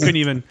 you can't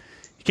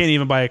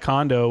even buy a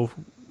condo,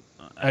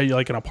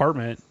 like an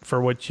apartment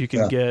for what you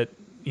can get,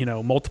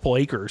 multiple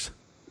acres.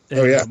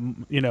 Oh yeah.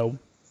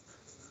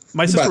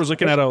 My sister was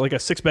looking at a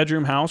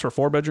 6-bedroom house or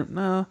 4-bedroom.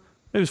 No,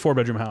 maybe it was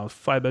 4-bedroom house,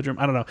 5-bedroom.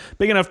 I don't know,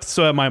 big enough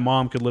so that my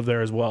mom could live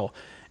there as well.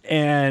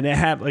 And it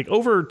had like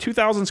over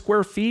 2,000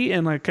 square feet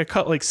and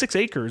like 6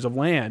 acres of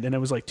land, and it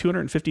was like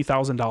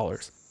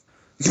 $250,000.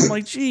 I'm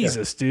like,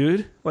 Jesus,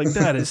 dude, like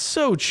that is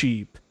so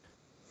cheap.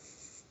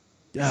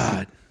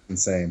 God,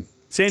 insane.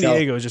 San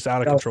Diego is just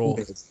out of control.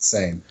 It's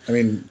insane. I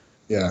mean,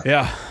 yeah.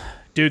 Yeah,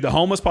 dude, the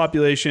homeless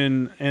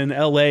population in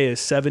LA is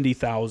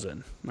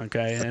 70,000.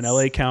 Okay, and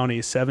LA County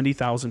is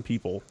 70,000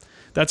 people.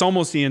 That's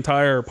almost the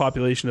entire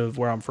population of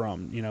where I'm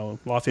from.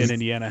 Lafayette,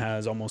 Indiana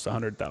has almost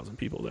 100,000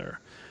 people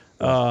there.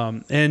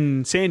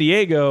 In San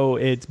Diego,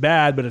 it's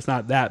bad, but it's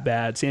not that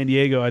bad. San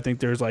Diego, I think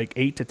there's like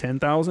 8,000 to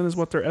 10,000 is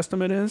what their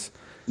estimate is.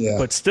 Yeah.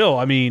 But still,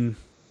 I mean,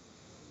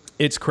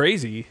 it's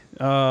crazy.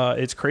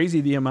 It's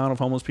crazy the amount of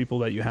homeless people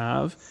that you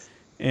have.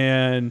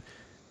 And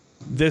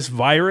this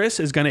virus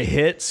is going to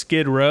hit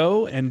Skid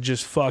Row and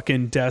just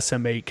fucking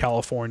decimate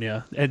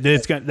California. And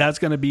that's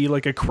going to be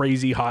like a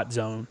crazy hot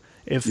zone.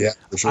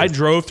 For sure. I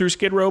drove through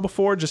Skid Row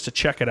before just to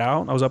check it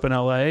out. I was up in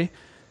LA.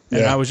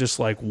 And I was just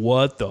like,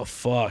 what the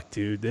fuck,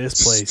 dude?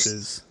 This place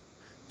it's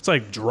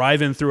like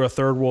driving through a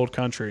third world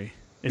country.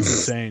 It's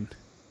insane.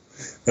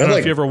 I don't know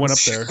if you ever went up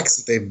there.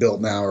 That they've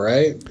built now,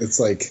 right? It's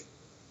like...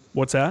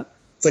 What's that?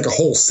 It's like a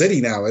whole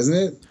city now, isn't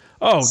it?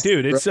 Oh,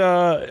 dude. It's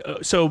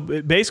so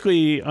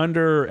basically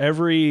under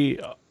every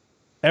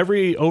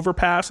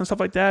overpass and stuff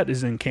like that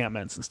is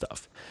encampments and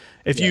stuff.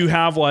 If you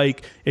have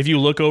if you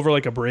look over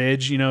like a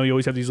bridge, you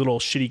always have these little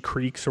shitty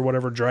creeks or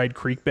whatever, dried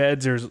creek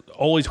beds. There's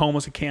always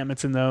homeless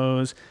encampments in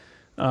those.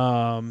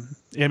 And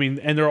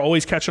they're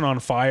always catching on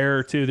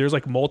fire too. There's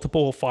like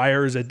multiple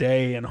fires a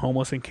day in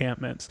homeless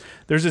encampments.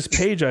 There's this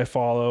page I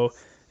follow.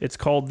 It's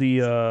called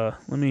the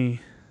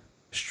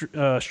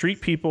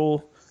Street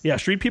People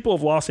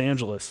of Los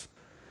Angeles.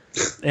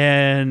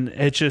 And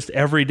it's just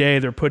every day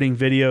they're putting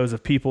videos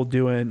of people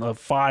doing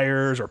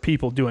fires or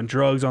people doing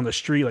drugs on the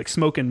street, like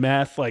smoking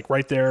meth, like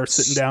right there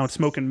sitting down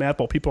smoking meth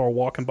while people are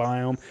walking by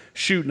them,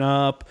 shooting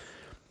up,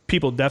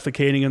 people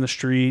defecating in the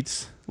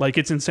streets. Like,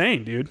 it's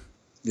insane, dude.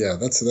 Yeah,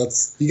 that's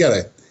you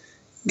gotta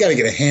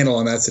get a handle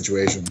on that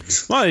situation.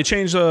 Well, they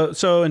changed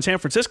so in San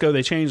Francisco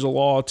they changed the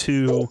law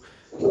to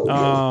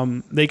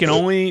they can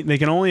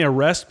only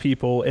arrest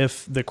people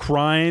if the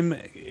crime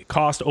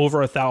cost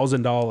over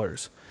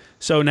 $1,000.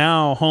 So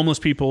now homeless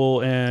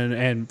people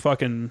and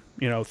fucking,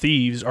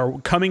 thieves are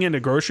coming into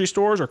grocery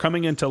stores or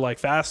coming into like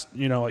fast,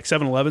 like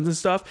 7-Elevens and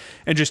stuff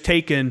and just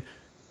taking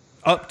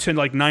up to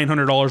like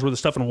 $900 worth of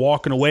stuff and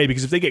walking away,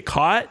 because if they get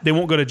caught, they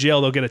won't go to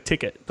jail. They'll get a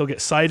ticket. They'll get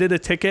cited a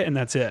ticket and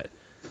that's it.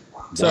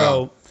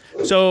 Wow.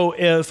 So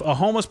if a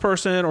homeless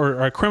person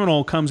or a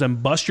criminal comes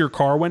and busts your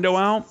car window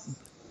out,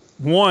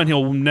 one,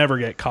 he'll never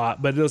get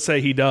caught, but let's say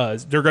he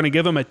does. They're going to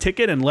give him a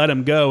ticket and let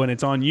him go, and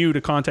it's on you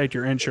to contact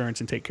your insurance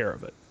and take care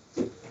of it.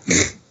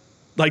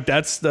 Like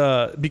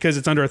because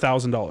it's under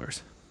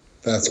 $1,000.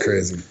 That's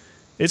crazy.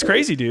 It's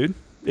crazy, dude.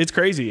 It's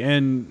crazy.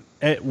 And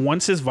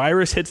once this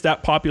virus hits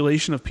that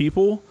population of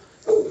people,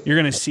 you're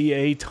going to see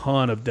a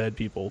ton of dead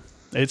people.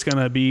 It's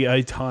going to be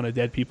a ton of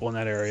dead people in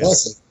that area.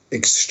 Also,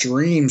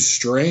 extreme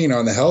strain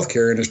on the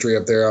healthcare industry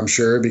up there, I'm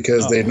sure,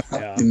 because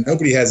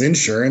nobody has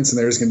insurance and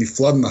they're just going to be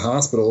flooding the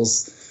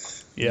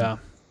hospitals. Yeah.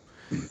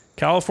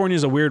 California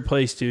is a weird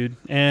place, dude.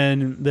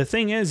 And the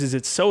thing is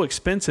it's so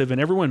expensive,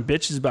 and everyone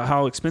bitches about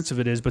how expensive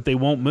it is, but they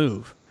won't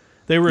move.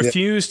 They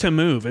refuse to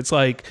move. It's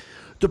like,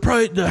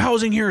 the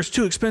housing here is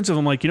too expensive.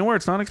 I'm like, you know where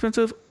it's not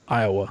expensive?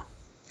 Iowa.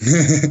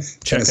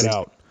 Check it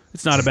out.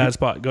 It's not a bad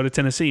spot. Go to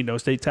Tennessee, no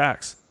state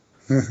tax.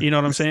 You know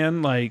what I'm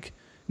saying? Like,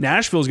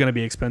 Nashville's going to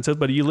be expensive,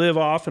 but you live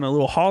off in a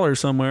little holler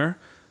somewhere,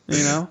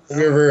 You know?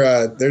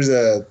 Remember, there's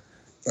a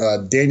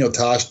Daniel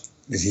Tosh.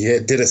 He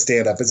did a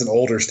stand-up. It's an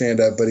older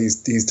stand-up, but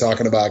he's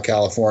talking about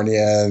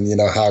California and, you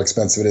know, how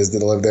expensive it is to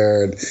live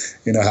there, and,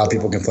 you know, how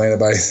people complain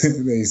about it.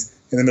 He's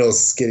in the middle of a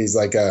skit. He's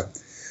like,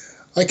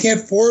 I can't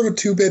afford a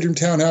 2-bedroom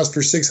townhouse for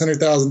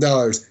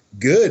 $600,000.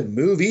 Good,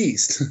 move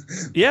east.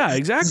 Yeah,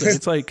 exactly.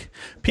 It's like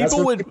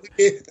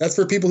that's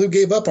for people who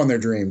gave up on their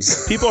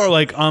dreams. People are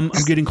like, I'm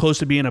getting close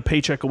to being a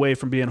paycheck away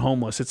from being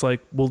homeless. It's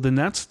like, well, then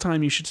that's the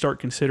time you should start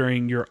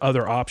considering your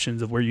other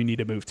options of where you need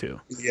to move to.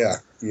 Yeah.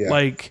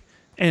 Like,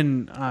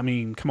 and I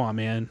mean, come on,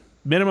 man.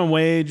 Minimum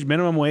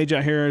wage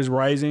out here is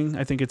rising.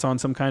 I think it's on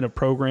some kind of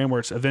program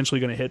where it's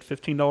eventually going to hit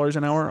 $15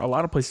 an hour. A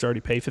lot of places already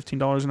pay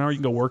 $15 an hour. You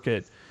can go work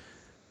at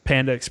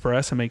Panda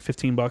Express and make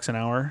 $15 an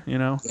hour, you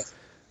know?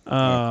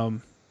 Yeah.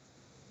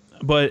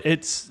 But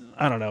it's,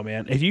 I don't know,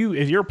 man. If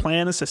your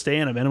plan is to stay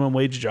in a minimum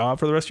wage job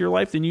for the rest of your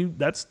life, then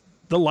that's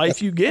the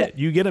life you get.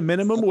 You get a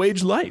minimum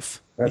wage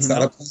life. That's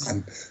not a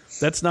plan.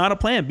 That's not a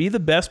plan. Be the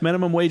best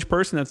minimum wage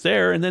person that's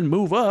there, and then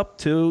move up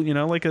to, you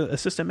know, like an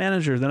assistant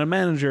manager, then a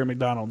manager at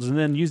McDonald's, and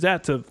then use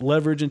that to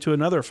leverage into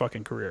another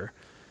fucking career.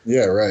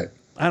 Yeah, right.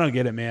 I don't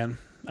get it, man.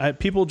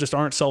 People just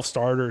aren't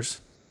self-starters.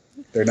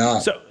 They're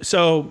not.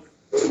 So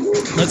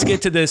let's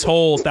get to this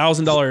whole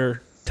 $1,000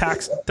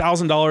 tax,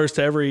 $1,000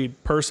 to every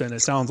person.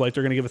 It sounds like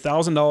they're going to give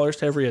 $1,000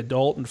 to every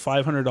adult and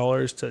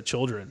 $500 to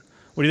children.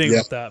 What do you think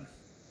about that?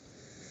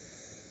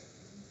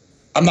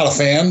 I'm not a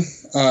fan.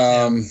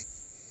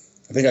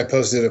 I think I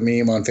posted a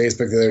meme on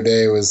Facebook the other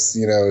day. It was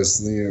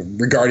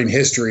regarding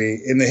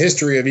history. In the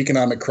history of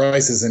economic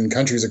crisis in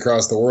countries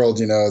across the world,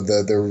 you know,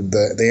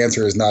 the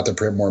answer is not to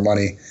print more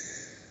money.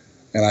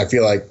 And I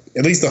feel like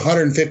at least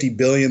 $150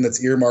 billion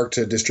that's earmarked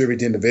to distribute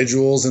to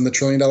individuals in the $1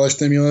 trillion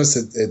stimulus,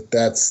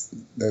 that's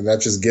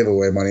just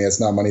giveaway money. It's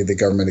not money the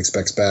government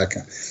expects back.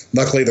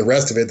 Luckily, the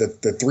rest of it,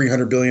 the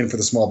 $300 billion for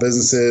the small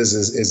businesses,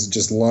 is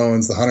just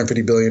loans. The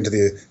 $150 billion to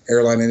the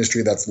airline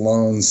industry, that's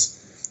loans.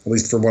 At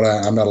least from what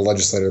I'm not a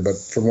legislator, but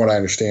from what I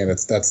understand,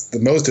 that's the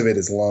most of it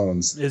is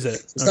loans. Is it?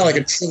 It's not like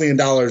 $1 trillion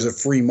of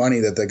free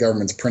money that the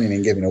government's printing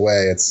and giving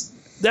away.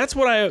 That's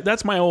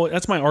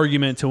my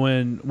argument to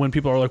when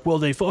people are like, well,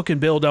 they fucking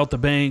bailed out the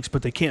banks,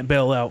 but they can't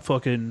bail out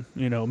fucking,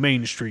 you know,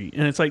 Main Street.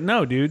 And it's like,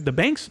 no, dude, the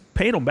banks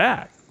paid them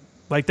back.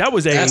 Like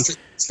that's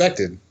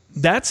expected.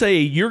 That's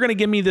you're going to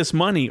give me this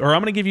money, or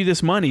I'm going to give you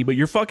this money, but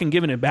you're fucking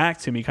giving it back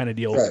to me kind of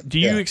deal. Right. Do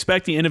you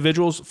expect the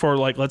individuals for,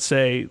 like, let's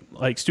say,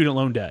 like student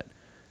loan debt?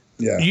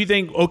 Yeah. Do you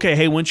think, okay,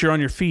 hey, once you're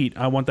on your feet,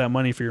 I want that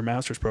money for your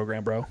master's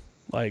program, bro?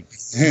 Like,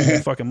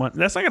 fucking money.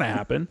 That's not going to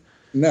happen.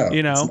 No.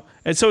 You know?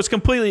 And so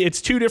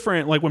it's two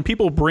different, like when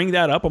people bring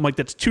that up, I'm like,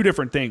 that's two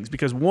different things,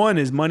 because one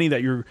is money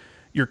that you're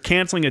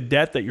canceling a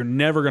debt that you're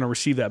never going to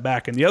receive that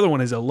back. And the other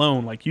one is a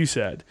loan, like you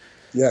said.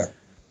 Yeah.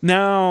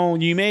 Now,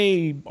 you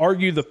may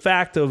argue the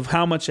fact of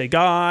how much they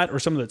got or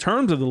some of the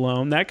terms of the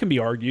loan. That can be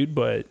argued,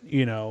 but,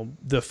 you know,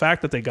 the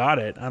fact that they got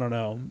it, I don't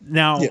know.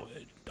 Now,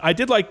 I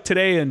did like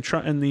today in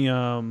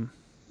the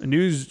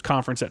news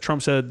conference that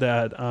Trump said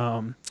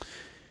that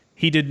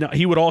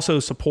he would also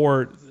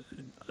support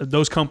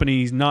those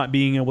companies not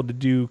being able to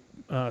do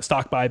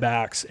stock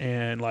buybacks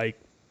and like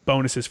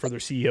bonuses for their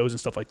CEOs and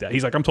stuff like that.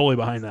 He's like, I'm totally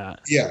behind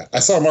that. Yeah, I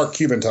saw Mark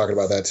Cuban talking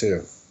about that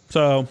too.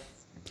 So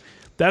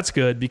that's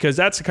good, because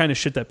that's the kind of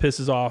shit that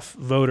pisses off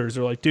voters.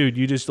 They're like, dude,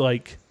 you just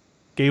like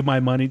gave my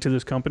money to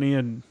this company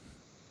and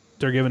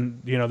they're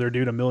giving, you know, they're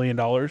due $1 million.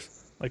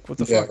 Like, what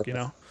the fuck, you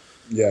know?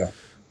 Yeah.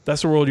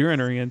 That's the world you're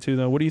entering into,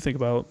 though. What do you think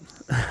about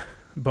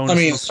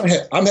bonuses? I mean,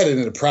 I'm headed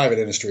into private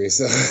industry,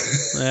 so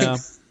yeah.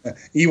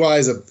 EY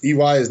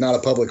is not a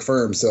public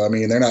firm, so I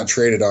mean they're not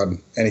traded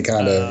on any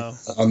kind of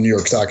on New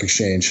York Stock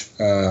Exchange.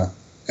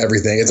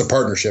 Everything, it's a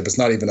partnership. It's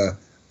not even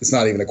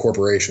a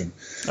corporation.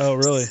 Oh,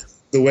 really?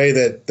 The way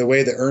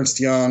that Ernst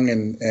Young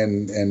and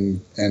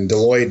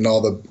Deloitte and all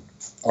the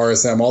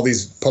RSM, all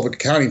these public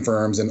accounting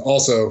firms, and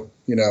also,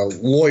 you know,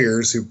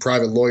 lawyers,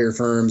 private lawyer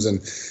firms, and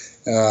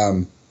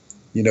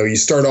you know, you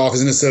start off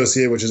as an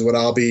associate, which is what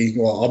I'll be.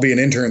 Well, I'll be an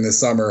intern this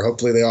summer.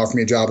 Hopefully they offer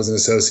me a job as an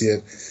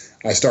associate.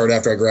 I start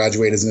after I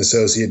graduate as an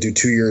associate, do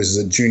 2 years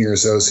as a junior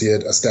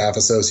associate, a staff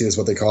associate is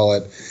what they call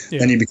it. Yeah.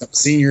 Then you become a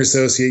senior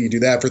associate. You do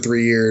that for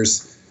 3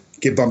 years,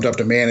 get bumped up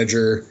to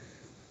manager,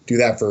 do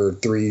that for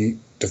 3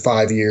 to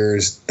 5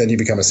 years. Then you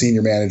become a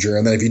senior manager.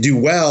 And then if you do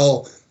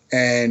well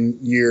and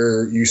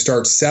you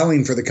start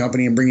selling for the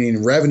company and bringing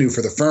in revenue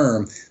for the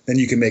firm, then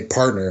you can make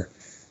partner.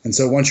 And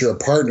so once you're a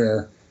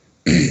partner,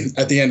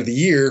 at the end of the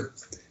year,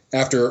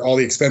 after all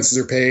the expenses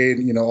are paid,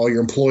 you know, all your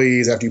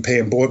employees, after you pay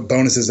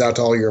bonuses out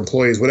to all your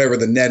employees, whatever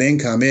the net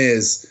income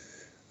is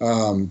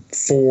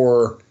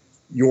for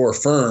your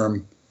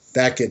firm,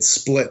 that gets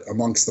split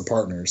amongst the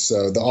partners.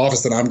 So the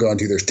office that I'm going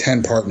to, there's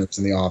 10 partners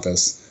in the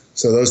office.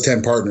 So those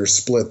 10 partners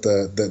split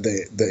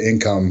the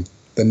income,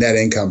 the net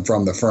income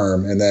from the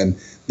firm, and then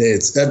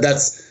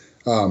that's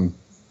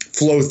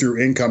flow through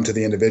income to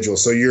the individual.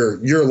 So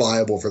you're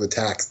liable for the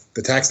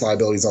tax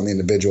liabilities on the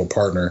individual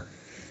partner.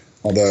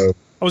 Although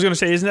I was going to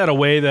say, isn't that a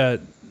way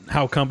that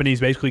how companies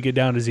basically get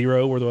down to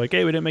zero, where they're like,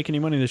 hey, we didn't make any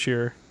money this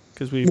year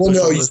because we pushed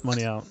all this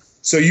money out?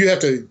 So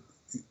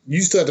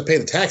you still have to pay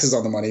the taxes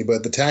on the money,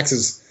 but the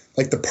taxes,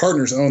 like the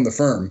partners own the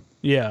firm.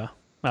 Yeah.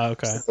 Oh,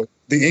 okay. So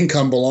the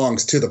income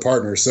belongs to the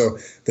partners. So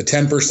the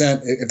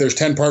 10%, if there's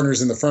 10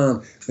 partners in the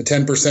firm, the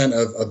 10%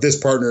 of this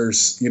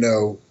partner's,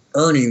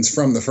 earnings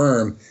from the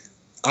firm,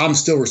 I'm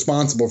still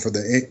responsible for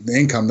the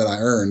income that I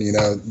earn.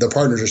 The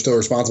partners are still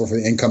responsible for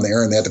the income they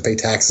earn. They have to pay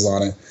taxes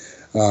on it.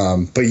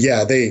 But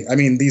yeah,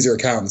 these are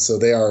accountants, so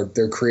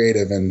they're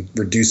creative in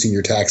reducing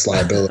your tax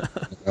liability.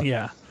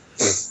 Yeah.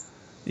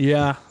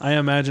 Yeah, I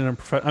imagine.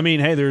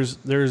 Hey,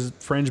 there's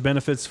fringe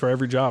benefits for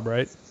every job,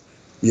 right?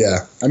 Yeah,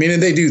 and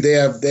they do. They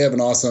have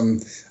an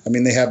awesome.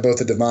 They have both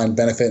a defined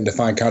benefit and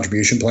defined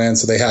contribution plan.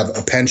 So they have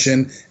a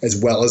pension as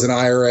well as an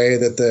IRA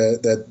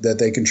that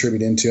they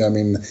contribute into.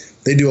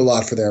 They do a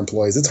lot for their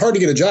employees. It's hard to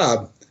get a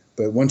job,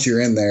 but once you're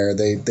in there,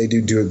 they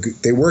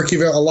they work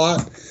you a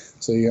lot.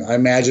 So I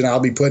imagine I'll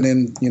be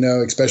putting in,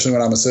 especially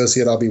when I'm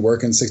associate, I'll be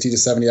working 60 to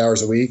 70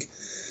 hours a week.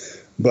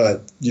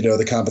 But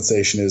the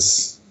compensation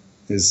is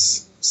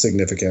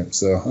significant.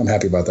 So I'm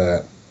happy about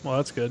that. Well,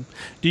 that's good.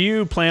 Do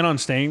you plan on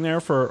staying there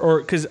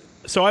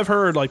so I've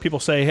heard like people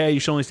say, hey,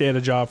 you should only stay at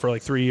a job for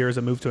like 3 years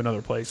and move to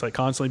another place, like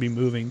constantly be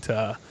moving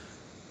to,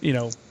 I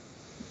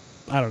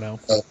don't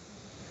know.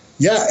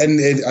 Yeah.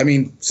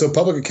 And so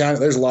public accounting,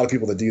 there's a lot of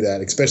people that do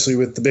that, especially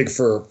with the big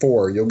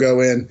four. You'll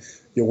go in,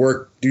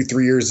 you'll do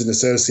 3 years as an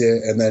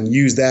associate and then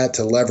use that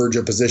to leverage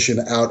a position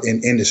out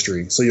in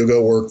industry. So you'll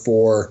go work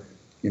for,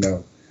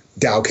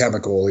 Dow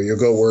Chemical, or you'll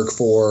go work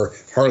for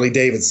Harley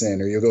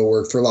Davidson, or you'll go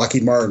work for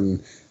Lockheed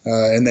Martin,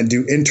 and then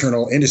do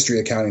internal industry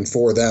accounting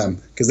for them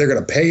because they're going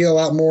to pay you a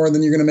lot more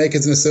than you're going to make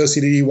as an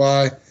associate at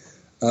EY.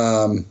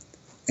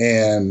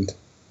 And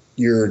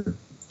your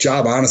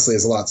job, honestly,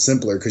 is a lot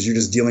simpler because you're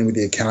just dealing with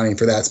the accounting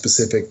for that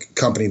specific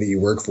company that you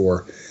work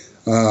for.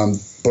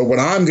 But what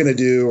I'm going to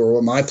do, or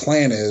what my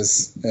plan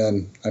is,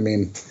 and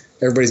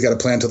everybody's got a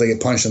plan until they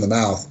get punched in the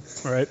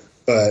mouth. All right.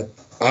 But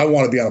I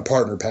want to be on a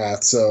partner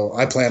path. So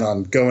I plan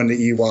on going to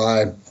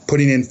EY,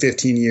 putting in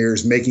 15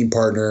 years, making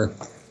partner,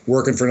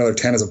 working for another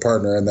 10 as a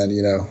partner, and then,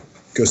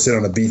 go sit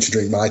on a beach and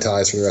drink Mai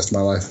Tais for the rest of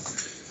my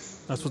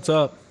life. That's what's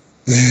up.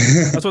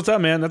 That's what's up,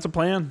 man. That's a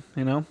plan.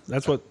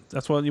 That's what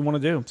you want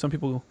to do. Some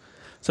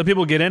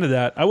people get into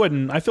that.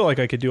 I feel like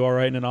I could do all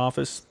right in an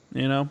office,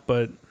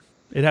 but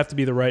it'd have to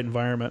be the right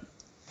environment.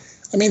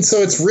 So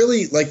it's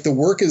really like the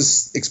work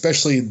is,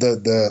 especially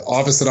the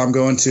office that I'm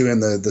going to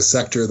and the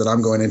sector that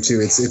I'm going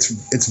into,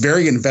 it's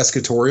very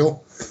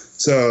investigatorial.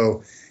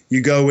 So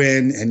you go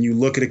in and you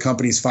look at a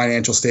company's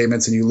financial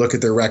statements and you look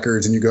at their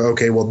records and you go,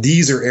 okay, well,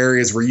 these are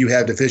areas where you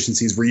have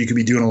deficiencies where you could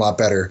be doing a lot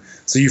better.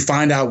 So you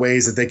find out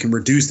ways that they can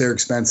reduce their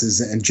expenses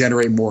and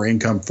generate more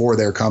income for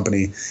their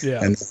company.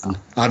 Yeah. And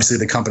obviously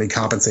the company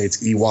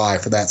compensates EY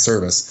for that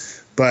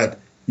service. But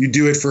you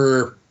do it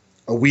for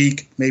a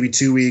week, maybe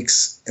 2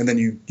 weeks, and then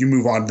you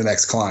move on to the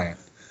next client.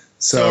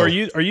 So are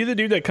you the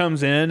dude that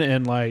comes in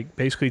and like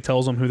basically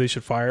tells them who they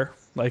should fire?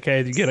 Like,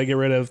 hey, you gotta get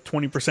rid of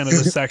 20% of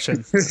this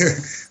section.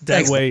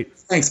 Dead weight.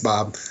 Thanks,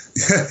 Bob.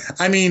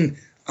 I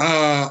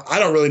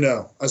don't really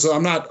know. So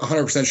I'm not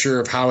 100% sure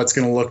of how it's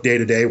going to look day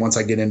to day once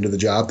I get into the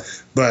job.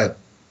 But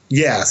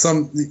yeah,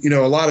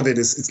 a lot of it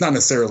is, it's not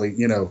necessarily,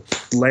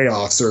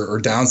 layoffs or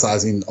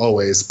downsizing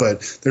always,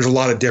 but there's a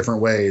lot of different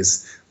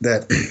ways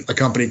that a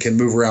company can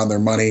move around their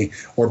money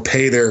or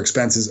pay their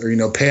expenses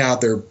or, pay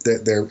out their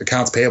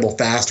accounts payable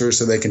faster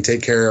so they can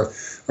take care of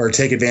or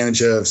take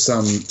advantage of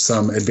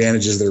some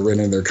advantages that are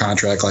written in their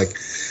contract. Like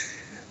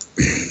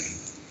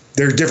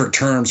there are different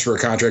terms for a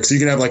contract. So you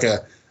can have like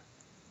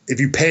if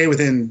you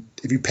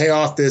pay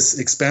off this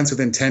expense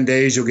within 10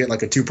 days, you'll get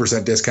like a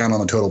 2% discount on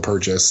the total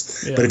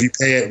purchase. Yeah. But if you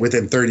pay it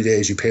within 30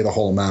 days, you pay the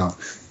whole amount,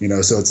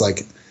 so it's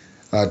like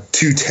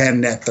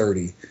 210 net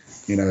 30,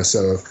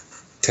 so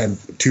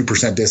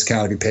 2%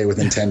 discount if you pay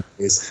within 10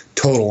 days,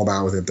 total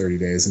amount within 30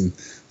 days. And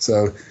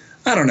so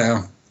I don't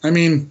know.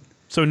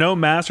 So no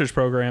master's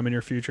program in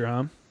your future,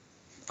 huh?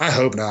 I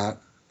hope not.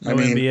 No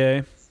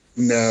MBA?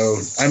 No.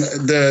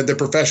 The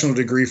professional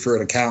degree for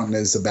an accountant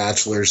is a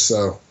bachelor's,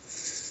 so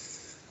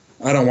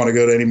I don't want to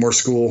go to any more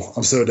school.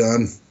 I'm so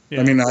done.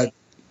 Yeah.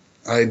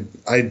 I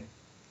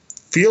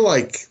feel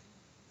like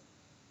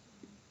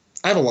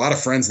I have a lot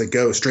of friends that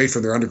go straight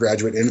from their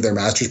undergraduate into their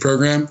master's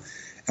program,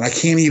 and I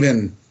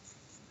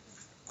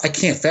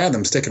can't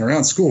fathom sticking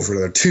around school for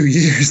another 2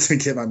 years to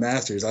get my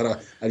master's. I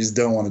just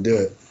don't want to do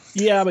it.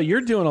 Yeah, but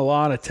you're doing a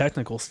lot of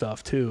technical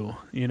stuff too,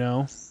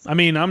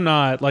 I'm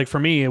not, like, for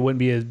me, it wouldn't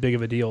be as big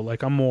of a deal.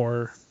 Like,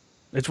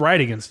 it's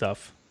writing and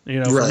stuff,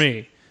 right. For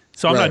me.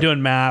 So I'm not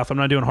doing math. I'm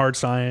not doing hard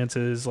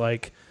sciences.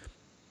 Like,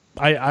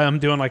 I'm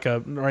doing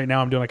right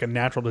now I'm doing like a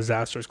natural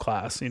disasters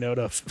class,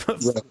 to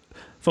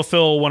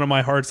fulfill one of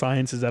my hard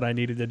sciences that I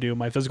needed to do,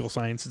 my physical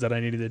sciences that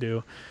I needed to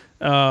do.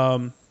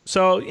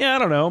 So yeah, I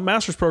don't know.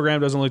 Master's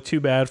program doesn't look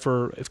too bad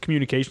for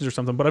communications or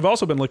something, but I've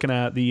also been looking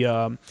at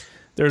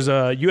there's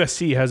a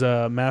USC has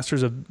a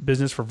Master's of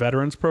Business for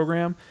Veterans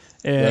program.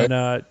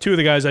 And two of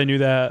the guys I knew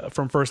that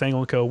from First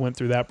Angle & Co. went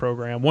through that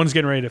program. One's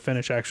getting ready to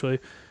finish, actually.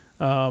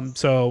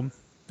 So,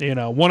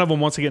 one of them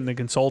wants to get into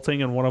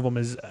consulting, and one of them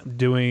is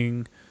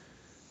doing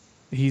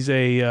He's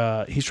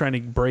trying to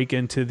break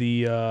into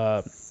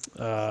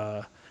the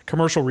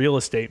commercial real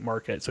estate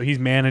market. So he's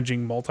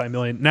managing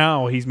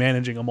he's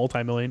managing a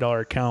multi-million-dollar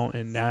account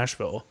in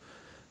Nashville.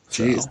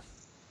 Jeez. So,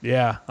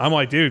 yeah, I'm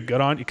like, dude,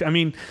 good on. I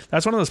mean,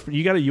 that's one of those.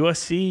 You got a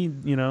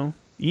USC,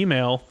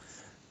 email.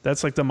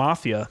 That's like the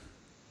mafia.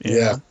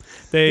 Yeah.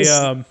 They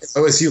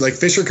OSU, like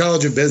Fisher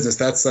College of Business.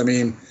 That's, I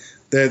mean,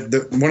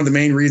 the one of the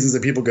main reasons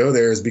that people go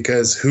there is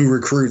because who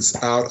recruits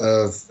out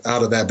of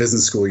that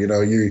business school.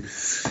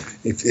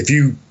 If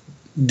you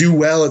do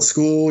well at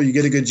school, you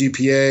get a good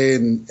GPA,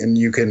 and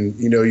you can,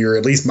 you're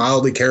at least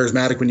mildly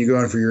charismatic when you go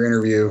in for your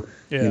interview.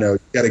 Yeah. You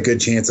got a good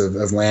chance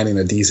of landing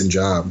a decent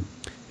job.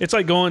 It's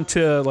like going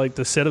to like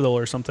the Citadel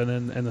or something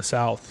in the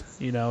South.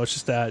 It's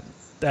just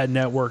that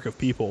network of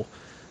people.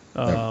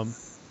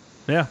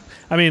 Yeah.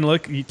 I mean,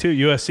 look, too,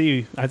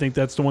 USC, I think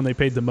that's the one they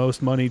paid the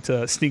most money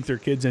to sneak their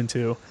kids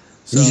into.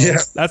 So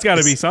that's got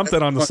to be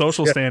something on the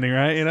social standing,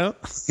 right? Yeah.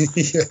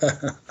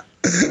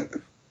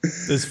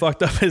 As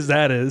fucked up as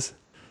that is.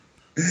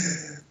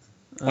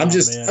 I'm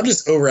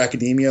just over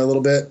academia a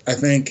little bit, I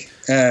think.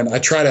 And I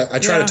try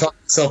to talk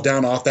myself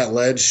down off that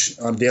ledge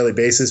on a daily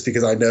basis,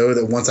 because I know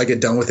that once I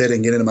get done with it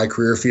and get into my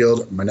career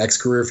field, my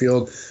next career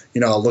field,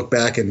 I'll look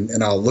back and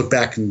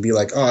be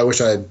like, oh, I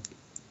wish I had,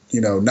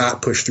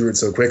 not pushed through it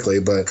so quickly.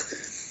 But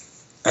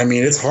I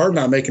mean, it's hard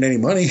not making any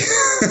money.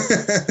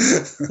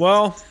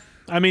 Well,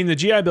 I mean, the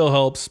GI Bill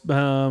helps.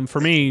 For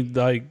me,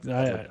 like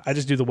I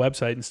just do the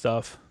website and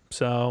stuff.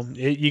 So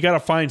you got to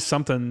find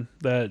something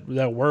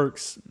that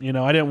works.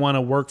 I didn't want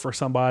to work for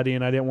somebody,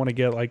 and I didn't want to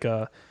get like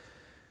a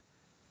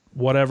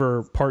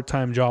whatever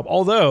part-time job.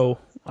 Although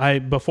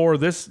before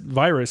this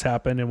virus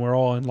happened and we're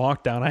all in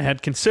lockdown, I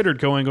had considered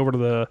going over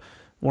to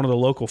one of the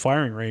local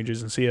firing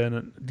ranges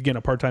and getting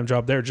a part-time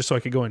job there, just so I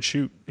could go and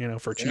shoot,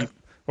 for cheap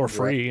or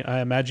free. Right.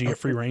 I imagine you get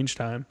free range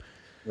time.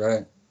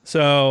 Right.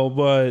 So,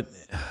 but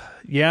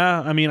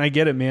yeah, I mean, I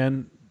get it,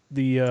 man.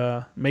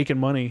 The making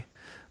money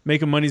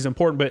is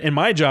important, but in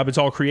my job, it's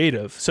all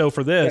creative. So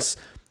for this,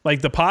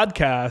 like the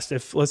podcast,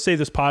 if let's say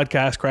this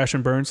podcast crash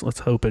and burns, let's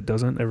hope it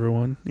doesn't.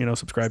 Everyone,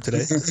 subscribe today.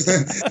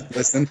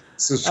 Listen,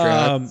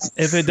 subscribe.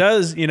 If it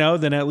does,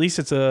 then at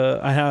least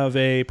I have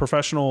a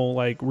professional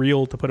like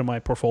reel to put in my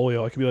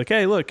portfolio. I could be like,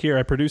 hey, look here,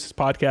 I produced this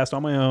podcast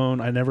on my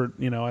own. I never,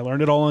 I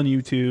learned it all on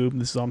YouTube.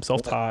 I'm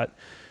self-taught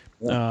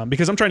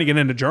because I'm trying to get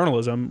into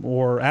journalism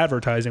or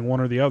advertising, one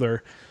or the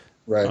other.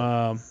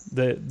 Right.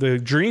 The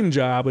dream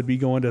job would be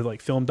going to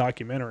like film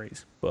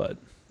documentaries, but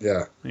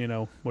what are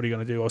you going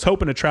to do? I was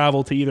hoping to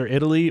travel to either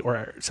Italy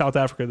or South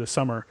Africa this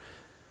summer,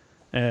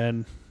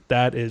 and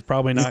that is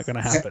probably not going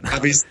to happen.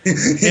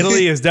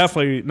 Italy is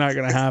definitely not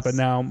going to happen.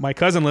 Now, my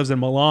cousin lives in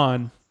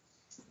Milan,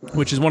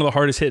 which is one of the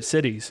hardest hit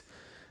cities.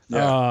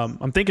 Yeah.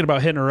 I'm thinking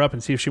about hitting her up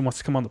and see if she wants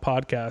to come on the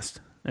podcast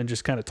and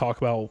just kind of talk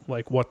about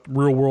like what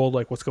real world,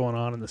 like what's going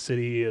on in the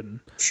city and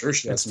sure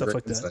she has stuff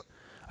like that.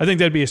 I think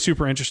that'd be a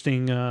super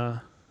interesting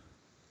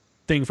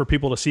thing for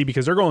people to see,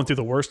 because they're going through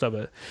the worst of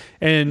it.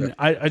 And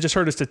I just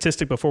heard a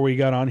statistic before we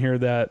got on here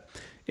that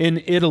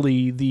in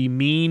Italy, the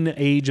mean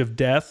age of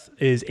death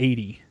is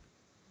 80.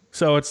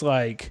 So it's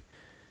like,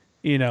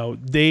 and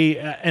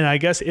I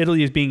guess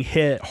Italy is being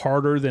hit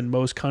harder than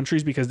most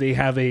countries because they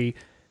have a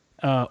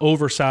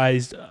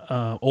oversized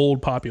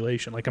old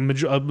population. Like a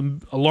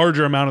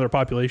larger amount of their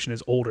population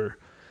is older.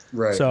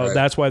 Right. So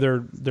that's why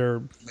they're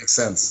makes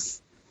sense.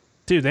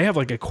 Dude, they have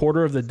like a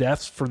quarter of the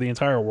deaths for the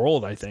entire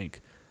world, I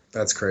think.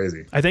 That's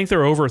crazy. I think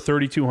they're over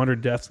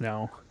 3,200 deaths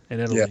now in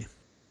Italy. Yeah.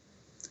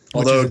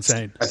 Although which is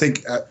insane. I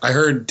think I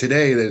heard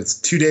today that it's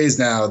 2 days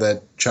now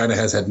that China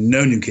has had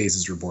no new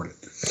cases reported.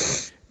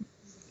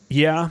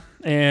 Yeah,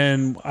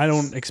 and I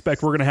don't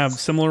expect we're going to have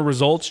similar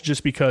results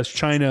just because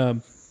China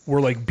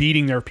were like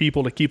beating their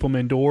people to keep them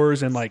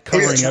indoors and like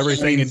covering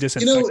everything and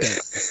disinfecting.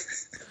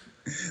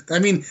 I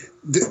mean,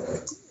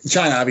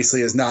 China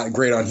obviously is not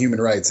great on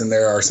human rights, and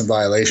there are some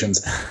violations.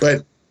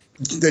 But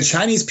the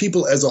Chinese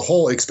people as a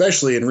whole,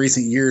 especially in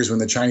recent years when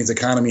the Chinese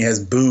economy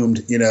has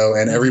boomed,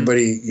 and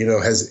everybody,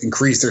 has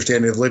increased their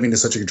standard of living to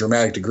such a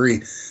dramatic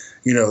degree,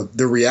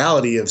 the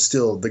reality of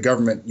still the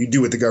government, you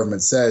do what the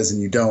government says,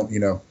 and you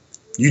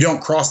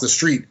don't cross the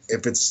street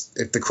if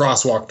the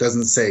crosswalk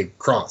doesn't say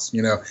cross.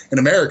 In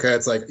America,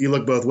 it's like you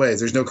look both ways.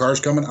 There's no cars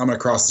coming, I'm going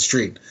to cross the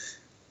street.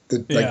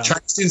 Like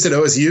Chinese students at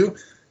OSU,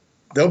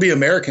 there'll be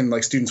American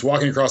students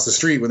walking across the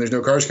street when there's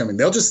no cars coming.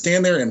 They'll just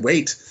stand there and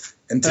wait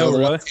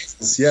until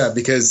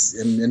because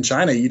in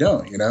China you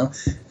don't,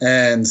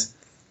 and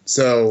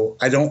so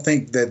I don't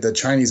think that the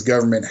Chinese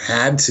government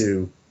had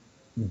to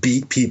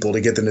beat people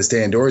to get them to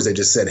stay indoors. They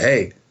just said,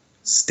 hey,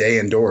 stay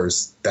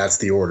indoors. That's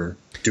the order.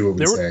 Do what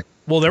we say.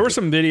 Well, there were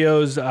some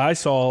videos I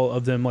saw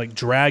of them like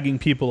dragging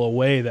people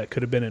away that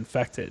could have been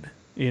infected.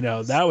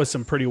 There were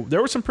some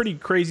pretty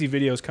crazy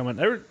videos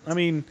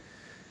coming.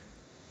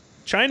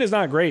 China's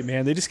not great,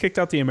 man. They just kicked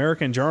out the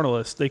American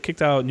journalists. They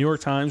kicked out New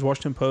York Times,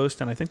 Washington Post,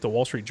 and I think the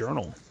Wall Street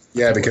Journal.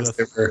 Yeah, because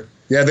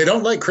they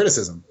don't like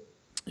criticism.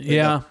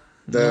 Yeah.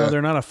 No,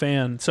 they're not a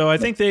fan. So I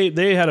think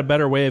they had a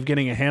better way of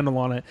getting a handle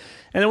on it.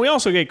 And then we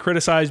also get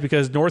criticized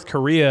because North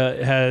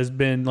Korea has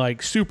been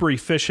like super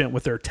efficient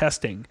with their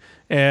testing.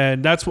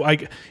 And that's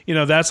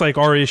that's like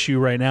our issue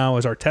right now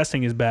is our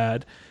testing is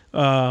bad.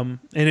 And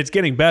it's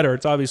getting better.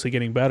 It's obviously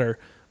getting better.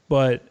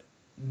 But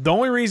the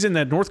only reason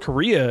that North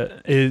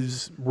Korea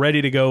is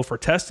ready to go for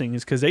testing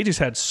is because they just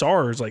had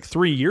SARS like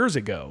 3 years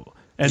ago.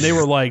 And they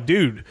were like,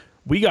 dude,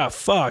 we got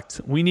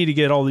fucked. We need to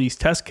get all these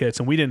test kits,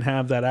 and we didn't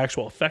have that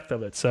actual effect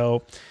of it.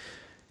 So,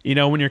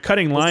 when you're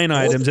cutting line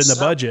items in the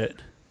budget,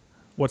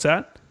 what's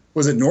that?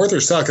 Was it North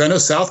or South? 'Cause I know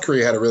South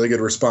Korea had a really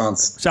good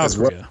response. South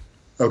Korea.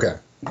 Okay.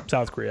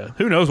 South Korea.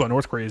 Who knows what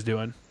North Korea is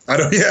doing? I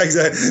don't. Yeah,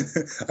 exactly.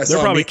 They're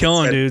probably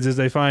killing dudes as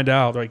they find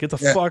out. They're like, get the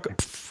fuck.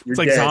 It's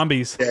like dead.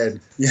 Zombies. Dead.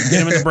 Yeah.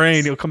 Get him in the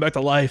brain. He'll come back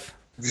to life.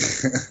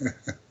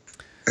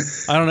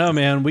 I don't know,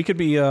 man. We could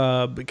be.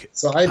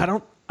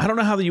 I don't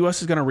know how the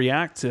U.S. is going to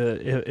react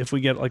to if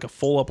we get like a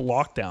full up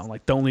lockdown.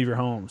 Like, don't leave your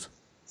homes.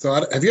 So,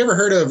 have you ever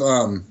heard of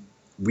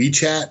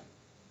WeChat?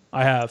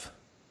 I have.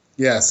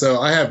 Yeah, so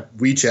I have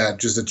WeChat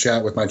just to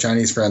chat with my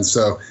Chinese friends.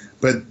 So,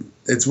 but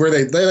it's where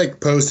they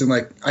like post and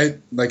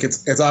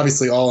it's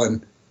obviously all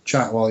in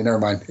China. Well, never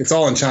mind. It's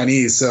all in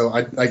Chinese. So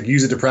I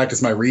use it to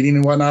practice my reading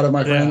and whatnot of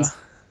my friends.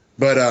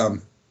 But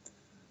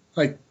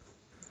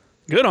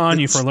good on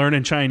you for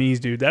learning Chinese,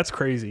 dude. That's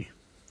crazy.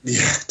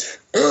 Yeah.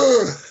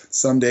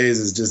 Some days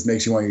it just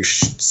makes you want to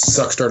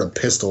start a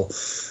pistol.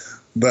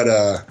 But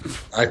I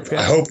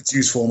hope it's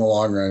useful in the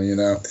long run,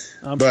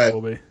 I'm sure it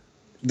will be.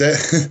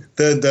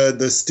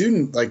 The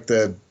student, like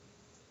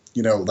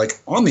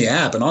on the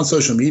app and on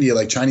social media,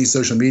 like Chinese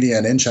social media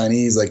and in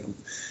Chinese, like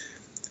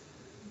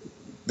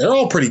they're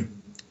all pretty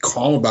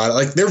calm about it.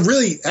 Like they're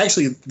really,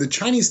 actually, the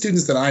Chinese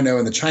students that I know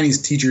and the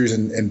Chinese teachers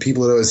and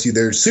people at OSU,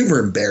 they're super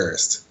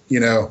embarrassed.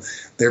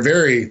 They're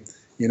very,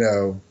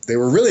 they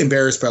were really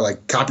embarrassed by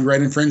like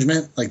copyright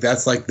infringement. Like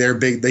that's like their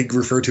big, they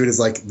refer to it as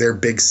like their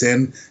big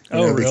sin.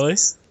 Really?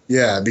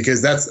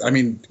 Because that's,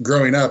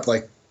 growing up,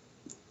 like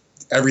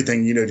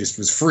everything, just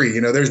was free.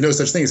 There's no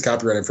such thing as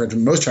copyright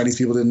infringement. Most Chinese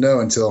people didn't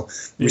know until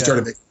we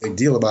started making a big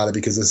deal about it,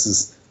 because this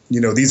is,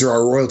 these are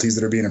our royalties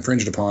that are being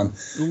infringed upon.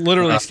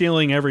 Literally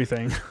stealing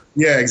everything.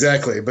 Yeah,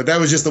 exactly. But that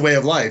was just the way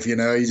of life, you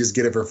just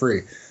get it for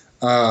free.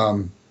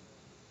 And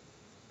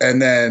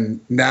then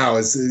now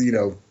it's,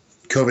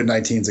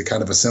 COVID-19 is a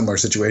kind of a similar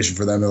situation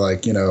for them. They're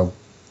like,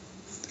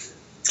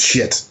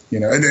 shit,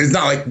 and it's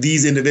not like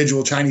these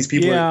individual Chinese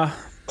people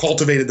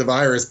cultivated the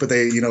virus, but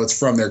they, it's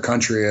from their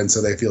country. And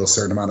so they feel a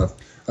certain amount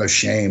of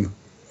shame.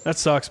 That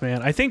sucks,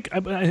 man. I think,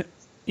 I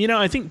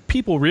think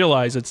people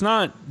realize it's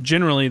not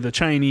generally the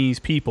Chinese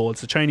people.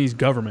 It's the Chinese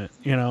government.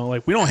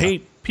 Like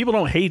people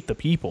don't hate the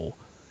people.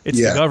 It's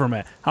the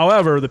government.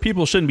 However, the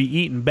people shouldn't be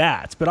eating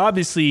bats. But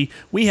obviously,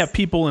 we have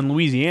people in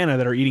Louisiana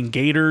that are eating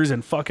gators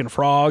and fucking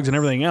frogs and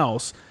everything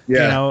else.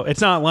 Yeah.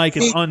 It's not like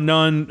it's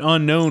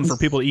unknown for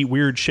people to eat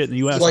weird shit in the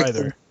U.S.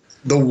 either.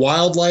 The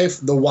wildlife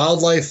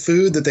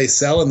food that they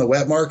sell in the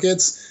wet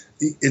markets,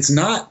 it's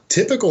not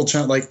typical.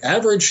 Like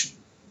average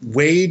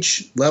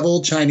wage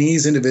level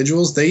Chinese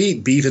individuals, they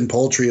eat beef and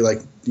poultry like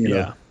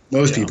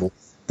most people.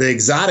 The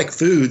exotic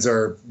foods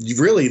are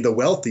really the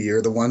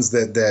wealthier, the ones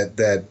that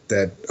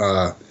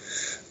that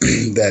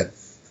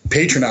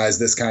patronize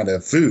this kind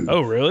of food.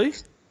 Oh, really?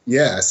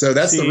 Yeah. So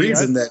that's the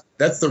reason that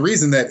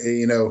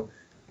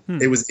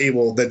it was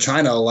able, that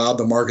China allowed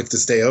the markets to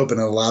stay open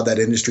and allowed that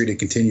industry to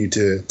continue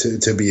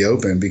to be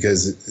open,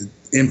 because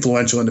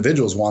influential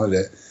individuals wanted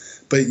it.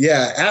 But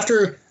yeah, I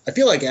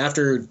feel like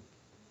after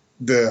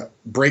the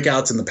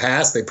breakouts in the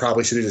past, they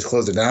probably should have just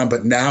closed it down.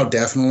 But now,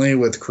 definitely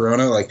with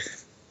Corona, like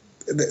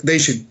they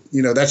should,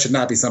 that should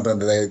not be something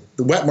that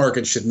the wet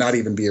market should not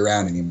even be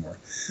around anymore.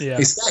 Yeah.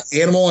 They stack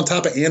animal on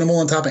top of animal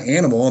on top of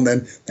animal, and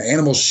then the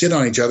animals shit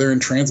on each other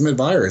and transmit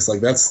virus.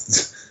 Like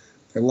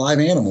they're live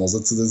animals.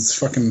 It's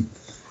fucking,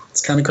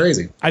 it's kind of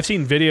crazy. I've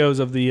seen videos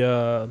of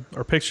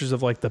or pictures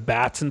of like the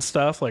bats and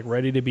stuff, like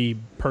ready to be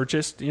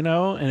purchased,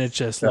 and it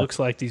just looks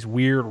like these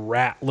weird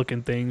rat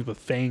looking things with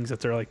fangs that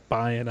they're like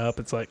buying up.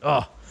 It's like,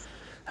 oh,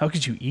 how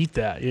could you eat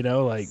that?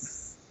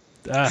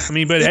 But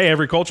hey,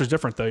 every culture is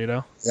different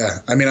though, Yeah.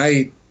 I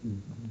eat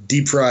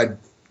deep fried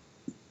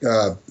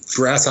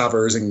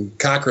grasshoppers and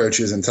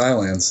cockroaches in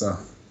Thailand. So,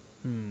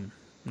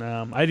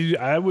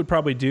 I would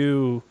probably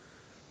do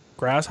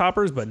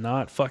grasshoppers, but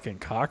not fucking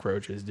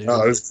cockroaches, dude.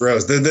 Oh, it was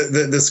gross.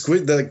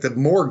 The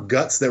more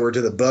guts that were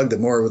to the bug, the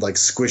more it would like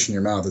squish in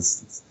your mouth.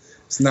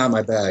 It's not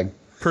my bag.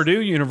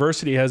 Purdue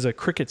University has a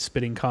cricket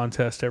spitting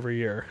contest every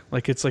year.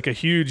 Like it's like a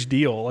huge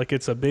deal. Like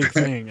it's a big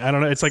thing. I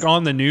don't know. It's like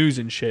on the news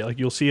and shit. Like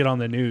you'll see it on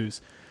the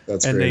news.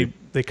 That's and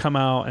great. They come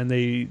out and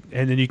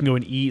then you can go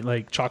and eat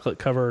like chocolate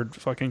covered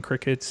fucking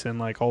crickets and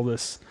like all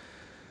this.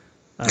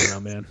 I don't know,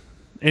 man.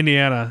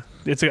 Indiana,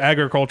 it's an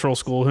agricultural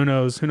school. Who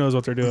knows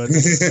what they're doing.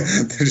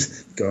 They're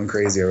just going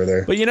crazy over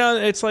there. But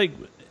it's like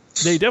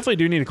they definitely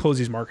do need to close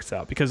these markets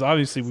out, because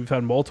obviously we've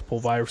had multiple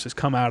viruses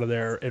come out of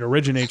there. It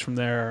originates from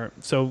there.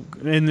 So,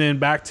 and then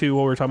back to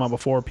what we were talking about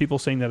before, people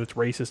saying that it's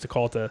racist to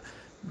call it the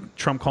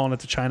Trump calling it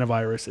the China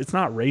virus. It's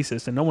not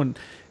racist, and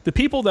the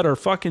people that are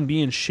fucking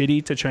being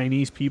shitty to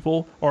Chinese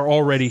people are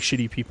already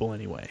shitty people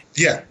anyway.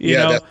 Yeah, you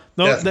know,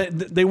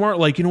 they weren't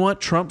like, you know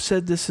what, Trump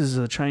said this is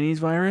a Chinese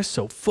virus,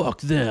 so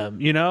fuck them.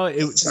 You know,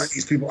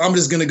 Chinese people, I'm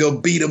just gonna go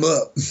beat them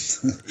up.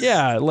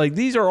 Yeah, like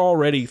these are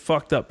already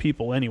fucked up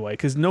people anyway,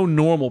 because no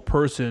normal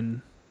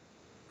person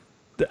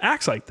that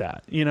acts like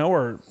that, you know,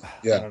 or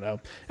I don't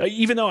know.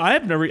 Even though I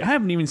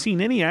haven't even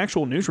seen any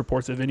actual news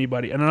reports of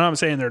anybody, and I'm not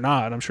saying they're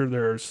not. I'm sure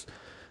there's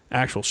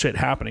actual shit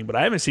happening, but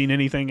I haven't seen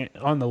anything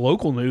on the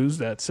local news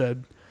that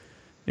said,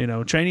 you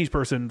know, Chinese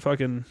person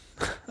fucking.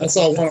 I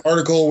saw one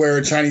article where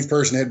a Chinese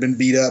person had been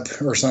beat up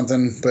or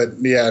something, but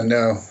yeah,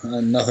 no,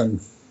 nothing.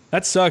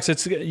 That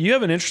sucks. You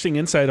have an interesting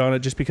insight on it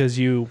just because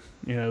you've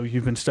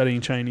been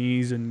studying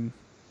Chinese and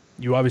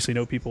you obviously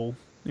know people,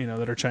 you know,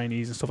 that are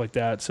Chinese and stuff like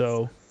that.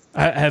 So,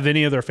 have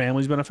any of their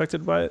families been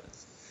affected by it?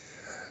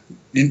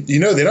 You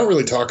know, they don't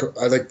really talk.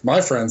 Like my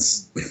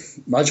friends,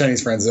 my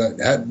Chinese friends,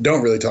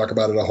 don't really talk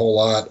about it a whole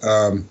lot.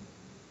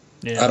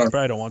 Yeah, I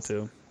probably don't want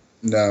to.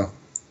 No,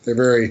 they're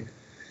very,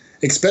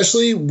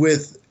 especially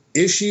with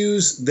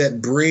issues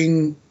that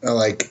bring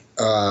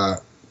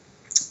that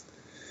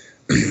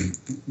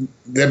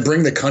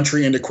bring the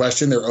country into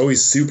question. They're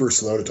always super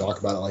slow to talk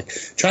about it. Like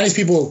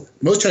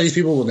most Chinese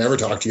people will never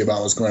talk to you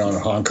about what's going on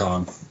in Hong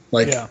Kong.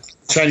 Like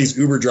Chinese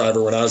Uber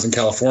driver when I was in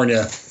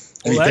California.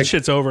 Well, that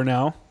shit's over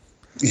now.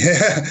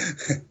 Yeah.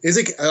 Is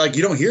it like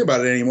you don't hear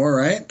about it anymore,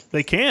 right?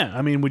 They can't.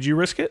 I mean, would you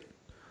risk it?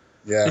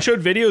 Yeah. They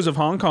showed videos of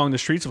Hong Kong, the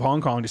streets of Hong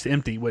Kong just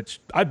empty, which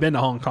I've been to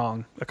Hong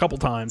Kong a couple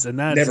times and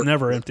that's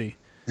never empty.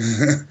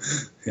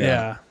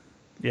 Yeah.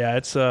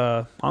 It's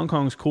Hong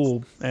Kong's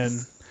cool.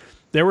 And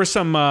there were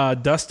some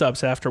dust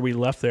ups after we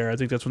left there. I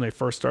think that's when they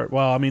first started.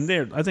 Well, I mean,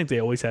 I think they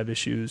always have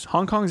issues.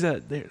 Hong Kong's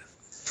they're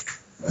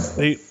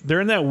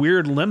in that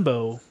weird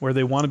limbo where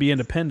they want to be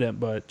independent,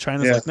 but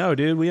China's like, no,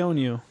 dude, we own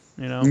you.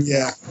 You know?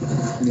 Yeah.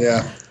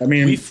 I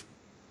mean,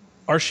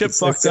 our ship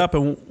fucked up,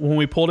 and when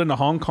we pulled into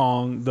Hong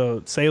Kong,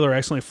 the sailor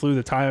accidentally flew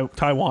the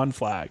Taiwan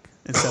flag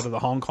instead of the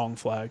Hong Kong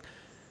flag,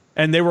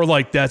 and they were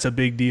like, "That's a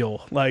big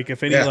deal." Like,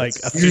 if any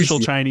official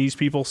Chinese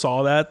people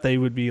saw that, they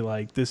would be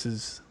like, "This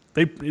is."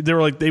 They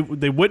were like they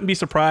wouldn't be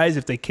surprised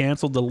if they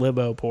canceled the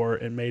Libo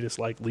port and made us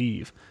like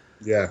leave.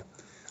 Yeah,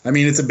 I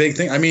mean, it's a big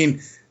thing. I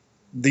mean,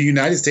 the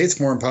United States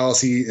foreign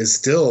policy is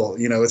still,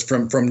 you know, it's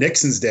from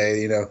Nixon's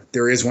day. You know,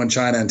 there is one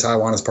China and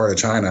Taiwan is part of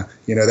China.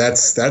 You know,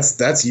 that's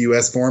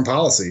U.S. foreign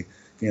policy.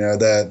 You know,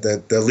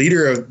 the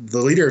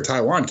leader of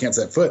Taiwan can't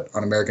set foot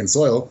on American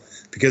soil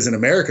because in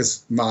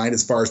America's mind,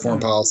 as far as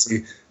foreign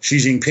policy, Xi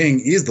Jinping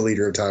is the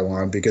leader of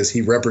Taiwan because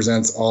he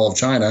represents all of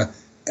China,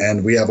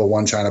 and we have a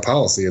one China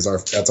policy.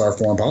 That's our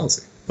foreign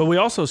policy. But we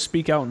also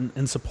speak out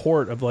in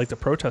support of like the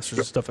protesters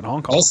and stuff in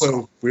Hong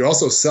Kong. We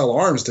also sell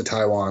arms to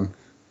Taiwan.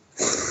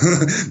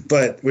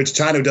 But which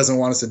China doesn't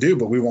want us to do,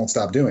 but we won't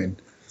stop doing.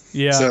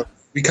 Yeah. So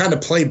we kind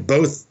of play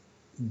both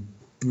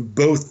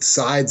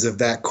sides of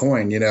that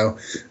coin. You know,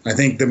 I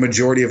think the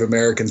majority of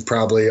Americans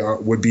probably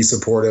would be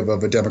supportive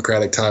of a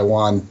democratic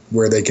Taiwan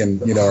where they can,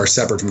 you know, are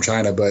separate from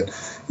China. But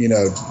you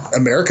know,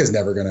 America's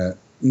never gonna.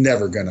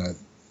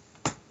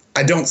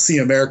 I don't see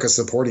America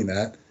supporting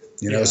that.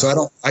 You know,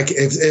 so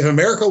if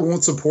America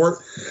won't support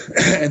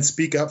and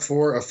speak up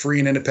for a free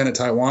and independent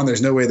Taiwan,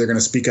 there's no way they're going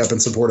to speak up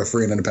and support a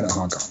free and independent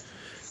Hong Kong.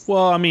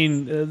 Well, I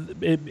mean,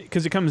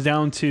 because it comes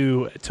down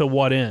to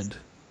what end,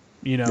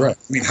 you know? Right.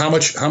 I mean, how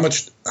much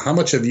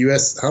of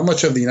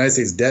the United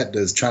States debt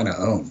does China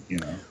own? You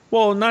know.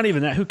 Well, not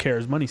even that. Who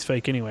cares? Money's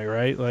fake anyway,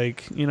 right?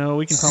 Like, you know,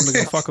 we can tell them to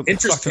go fuck with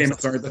interest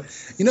payments aren't.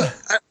 You know,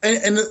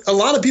 and a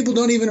lot of people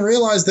don't even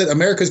realize that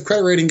America's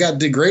credit rating got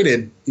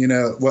degraded. You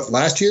know, what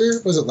last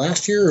year? Was it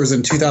last year or was it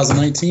in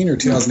 2019 or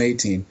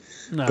 2018?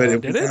 No, but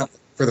did it?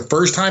 For the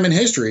first time in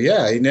history,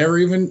 yeah. You never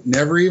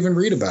even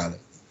read about it.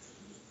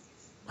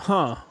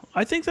 Huh.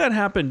 I think that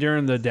happened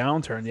during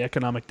the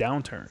economic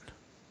downturn.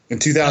 In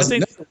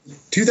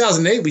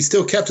 2008, we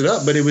still kept it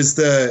up, but it was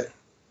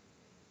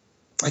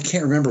I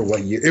can't remember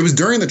what year. It was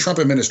during the Trump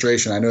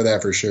administration. I know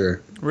that for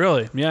sure.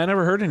 Really? Yeah, I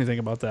never heard anything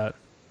about that.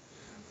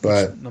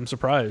 But I'm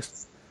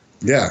surprised.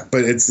 Yeah,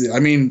 but it's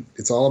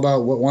all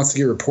about what wants to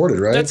get reported,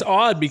 right? That's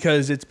odd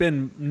because it's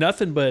been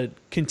nothing but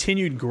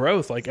continued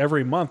growth. Like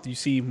every month you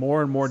see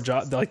more and more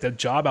like the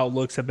job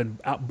outlooks have been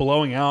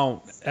blowing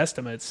out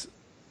estimates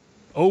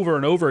over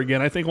and over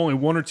again. I think only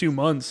 1 or 2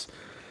 months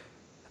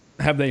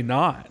have they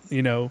not,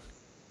 you know?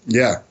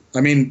 Yeah.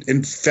 I mean,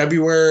 in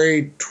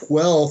February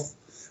 12th,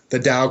 the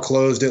Dow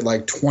closed at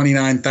like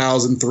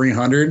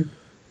 29,300.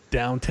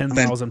 Down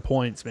 10,000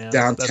 points, man.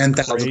 Down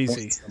 10,000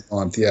 points a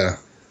month, yeah.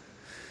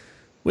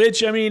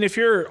 Which, I mean, if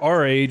you're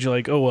our age,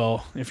 like, oh,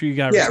 well, if you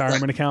got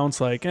retirement accounts,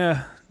 like,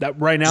 that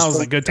right now is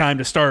a good time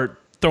to start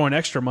throwing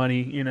extra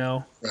money, you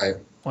know? Right.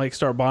 Like,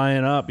 start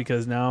buying up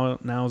because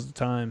now's the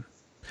time.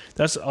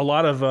 That's a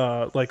lot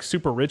of, like,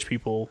 super rich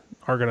people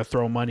are going to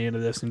throw money into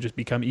this and just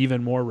become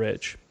even more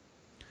rich.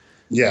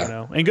 Yeah. You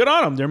know? And good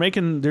on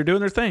them. They're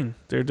doing their thing.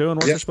 They're doing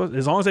what they're supposed to.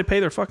 As long as they pay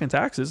their fucking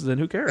taxes, then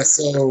who cares?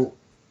 So,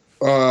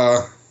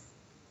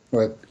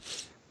 but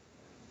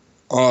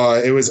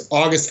It was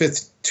August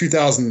 5th,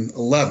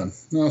 2011.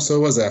 No, so it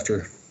was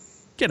after.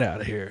 Get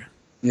out of here.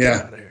 Yeah. Get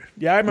out of here.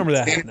 Yeah, I remember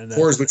that happening.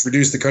 Wars, which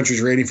reduced the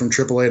country's rating from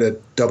AAA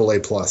to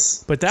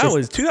AA+. But that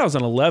was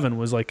 2011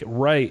 was like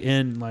right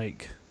in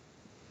like,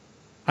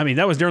 I mean,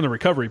 that was during the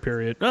recovery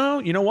period. No,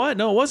 you know what?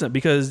 No, it wasn't,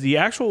 because the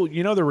actual,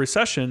 the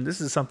recession, this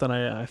is something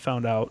I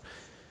found out,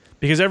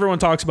 because everyone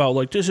talks about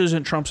like, this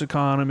isn't Trump's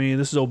economy,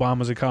 this is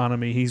Obama's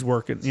economy, he's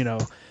working,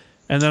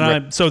 and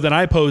then then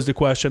I posed a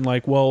question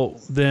like, well,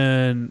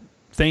 then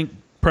thank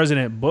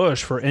President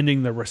Bush for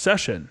ending the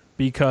recession,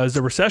 because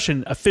the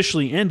recession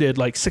officially ended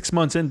like 6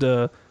 months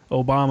into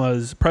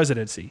Obama's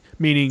presidency,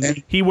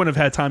 meaning he wouldn't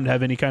have had time to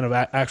have any kind of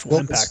actual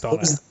impact on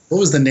it. What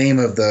was the name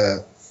of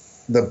the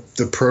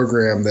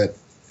program that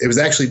it was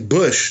actually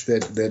Bush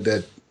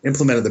that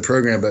implemented the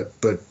program, but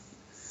it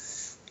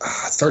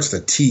starts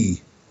with a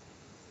T.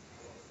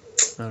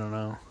 I don't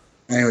know.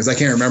 Anyways, I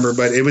can't remember,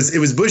 but it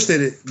was Bush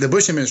the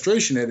Bush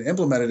administration had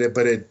implemented it,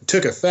 but it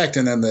took effect,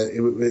 and then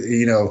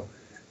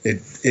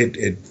it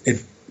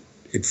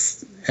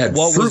had.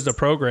 What was the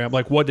program?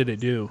 Like, what did it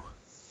do?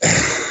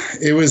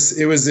 It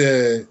was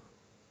an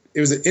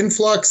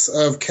influx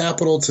of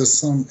capital to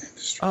some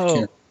industry.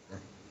 Oh.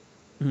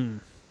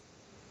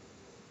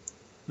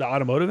 The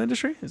automotive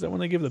industry? Is that when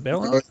they give the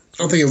bailout? I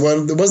don't think it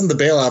was. It wasn't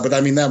the bailout, but I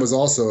mean that was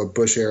also a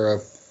Bush era.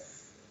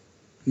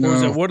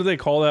 No. What do they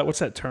call that? What's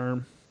that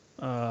term?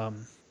 I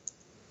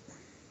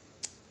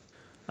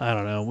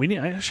don't know.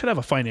 I should have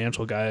a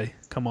financial guy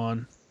come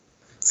on.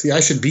 See, I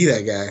should be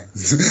that guy.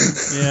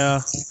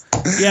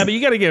 Yeah, but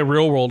you got to get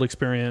real world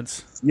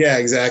experience. Yeah,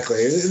 exactly.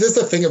 This is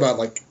the thing about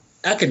like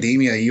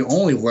academia. You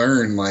only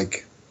learn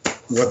like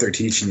what they're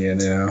teaching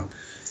you.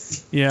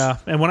 Yeah,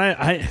 and when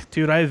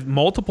I've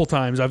multiple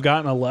times I've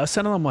gotten a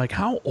lesson and I'm like,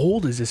 how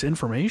old is this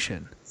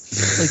information?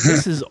 Like,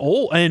 this is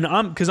old, and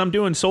because I'm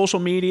doing social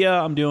media,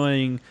 I'm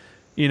doing,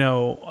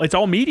 it's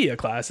all media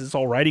classes, it's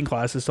all writing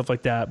classes, stuff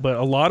like that. But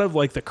a lot of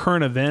like the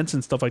current events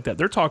and stuff like that,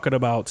 they're talking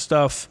about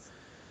stuff.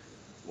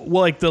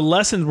 Well, like the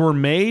lessons were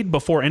made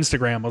before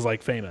Instagram was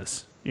like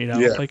famous.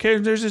 Like, hey,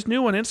 there's this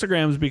new one.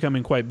 Instagram's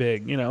becoming quite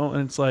big, and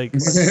it's like,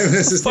 what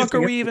the fuck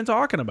are we even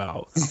talking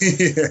about?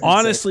 Yeah,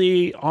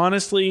 honestly,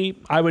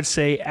 I would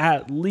say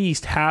at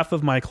least half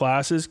of my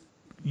classes,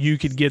 you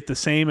could get the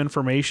same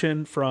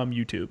information from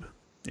YouTube,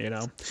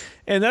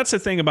 and that's the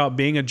thing about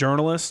being a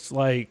journalist.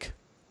 Like,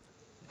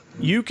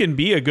 you can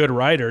be a good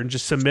writer and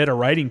just submit a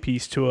writing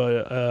piece to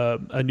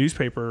a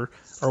newspaper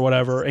or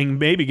whatever and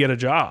maybe get a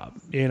job.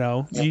 You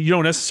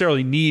don't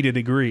necessarily need a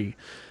degree.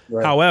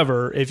 Right.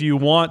 However, if you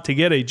want to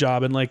get a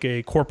job in like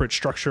a corporate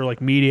structure,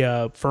 like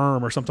media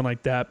firm or something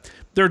like that,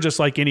 they're just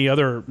like any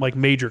other like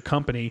major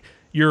company.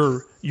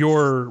 Your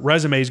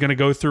resume is going to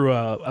go through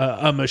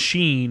a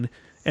machine,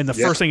 and the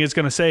first thing it's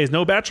going to say is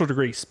no bachelor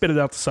degree. Spit it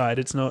out the side.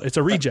 It's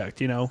a reject.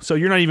 So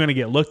you're not even going to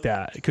get looked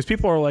at, because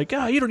people are like,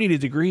 you don't need a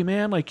degree,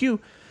 man. Like you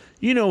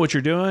know what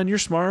you're doing. You're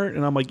smart.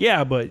 And I'm like,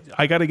 yeah, but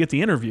I got to get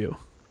the interview.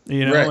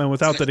 Right. And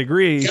without the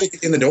degree, you gotta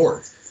get in the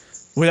door.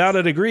 Without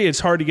a degree, it's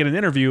hard to get an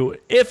interview,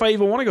 if I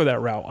even want to go that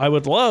route. I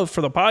would love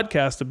for the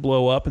podcast to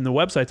blow up and the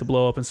website to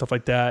blow up and stuff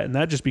like that, and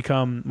that just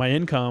become my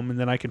income, and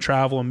then I can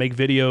travel and make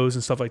videos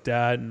and stuff like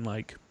that, and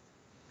like,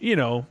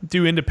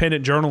 do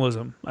independent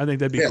journalism. I think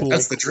that'd be cool.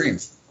 That's the dream.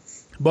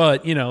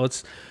 But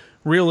it's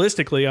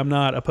realistically, I'm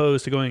not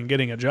opposed to going and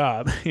getting a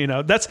job.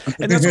 That's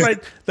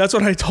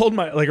what I told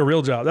like a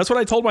real job. That's what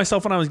I told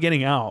myself when I was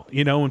getting out.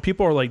 When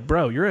people are like,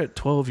 "Bro, you're at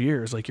 12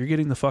 years, like you're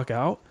getting the fuck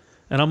out,"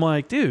 and I'm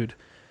like, dude.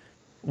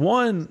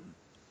 One,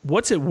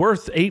 what's it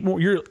worth? 8 more?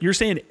 You're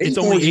saying it's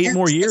only 8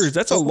 more years?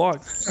 That's a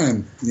lot.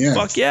 Yeah.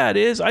 Fuck yeah, it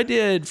is. I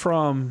did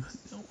from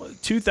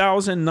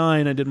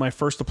 2009. I did my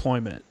first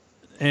deployment,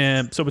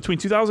 and so between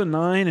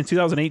 2009 and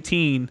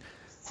 2018,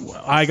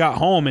 I got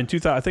home in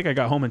 2000. I think I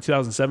got home in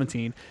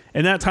 2017.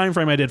 In that time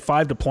frame, I did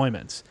 5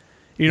 deployments.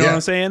 You know what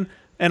I'm saying?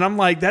 And I'm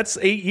like, that's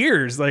 8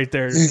 years right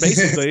there,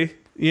 basically.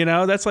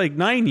 That's like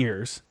 9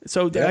 years.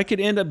 So I could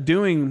end up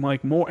doing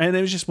like more, and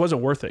it just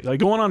wasn't worth it.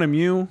 Like going on a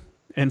MU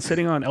and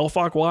sitting on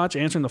LFOC watch,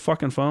 answering the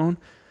fucking phone.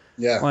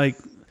 Yeah. Like,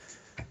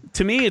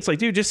 to me, it's like,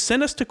 dude, just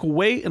send us to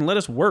Kuwait and let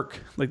us work.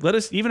 Like, let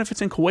us, even if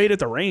it's in Kuwait at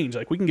the range,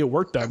 like we can get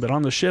work done, but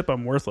on the ship,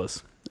 I'm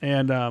worthless.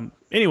 And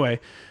anyway,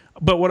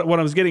 but what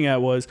I was getting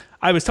at was,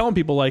 I was telling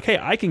people like, hey,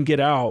 I can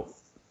get out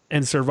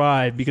and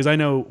survive because I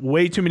know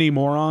way too many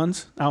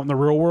morons out in the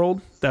real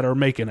world that are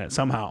making it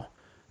somehow.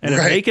 And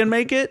if they can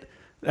make it,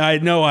 I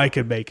know I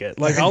can make it.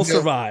 Like, I'll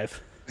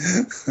survive.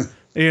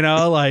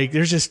 Like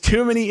there's just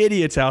too many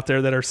idiots out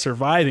there that are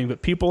surviving,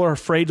 but people are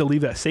afraid to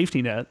leave that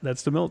safety net.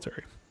 That's the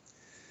military.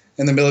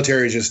 And the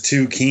military is just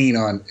too keen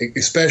on,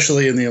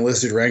 especially in the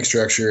enlisted rank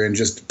structure, and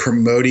just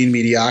promoting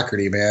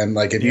mediocrity, man.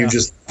 Like if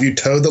you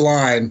towed the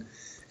line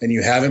and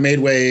you haven't made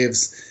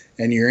waves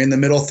and you're in the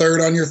middle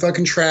third on your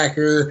fucking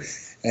tracker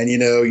and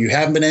you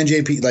haven't been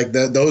NJP, like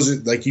those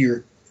are like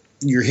you're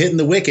hitting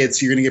the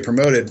wickets, you're going to get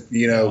promoted,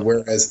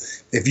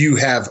 whereas if you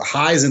have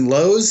highs and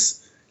lows,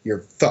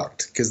 you're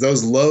fucked, because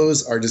those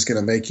lows are just going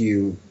to make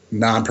you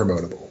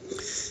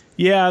non-promotable.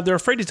 Yeah, they're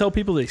afraid to tell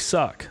people they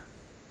suck.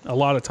 A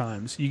lot of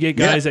times you get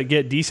guys that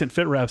get decent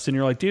fit reps and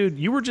you're like, dude,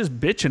 you were just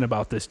bitching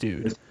about this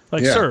dude.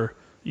 Like, sir,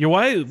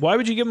 why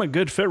would you give him a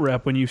good fit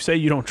rep when you say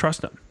you don't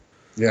trust him?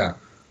 Yeah.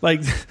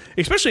 Like,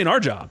 especially in our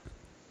job,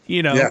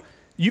 you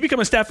become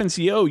a staff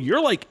NCO,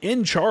 you're like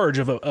in charge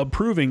of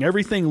approving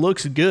everything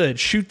looks good.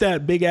 Shoot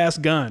that big ass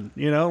gun,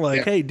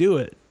 hey, do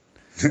it.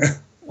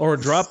 Or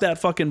drop that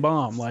fucking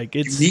bomb. Like,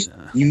 it's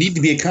you need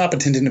to be a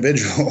competent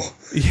individual.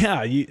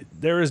 Yeah,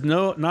 there is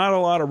not a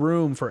lot of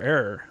room for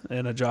error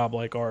in a job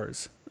like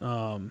ours,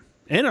 and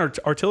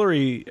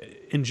artillery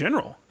in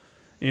general.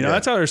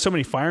 That's how there's so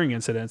many firing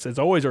incidents. It's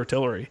always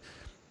artillery.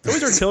 It's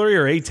always artillery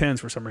or A-10s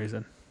for some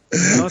reason.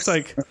 It's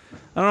like, I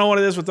don't know what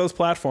it is with those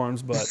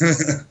platforms, but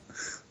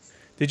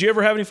did you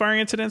ever have any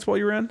firing incidents while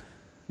you were in?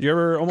 Did you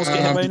ever almost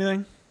get hit by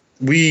anything?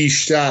 We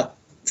shot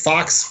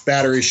Fox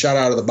batteries shot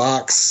out of the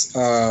box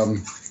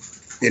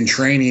in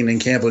training in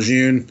Camp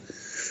Lejeune.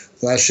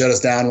 So that shut us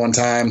down one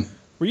time.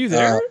 Were you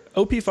there?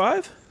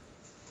 OP5?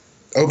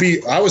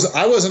 I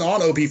wasn't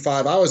on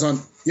OP5. I was on.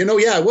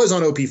 I was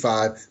on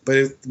OP5,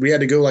 but we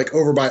had to go like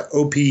over by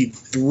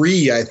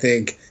OP3. I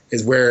think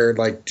is where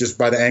just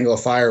by the angle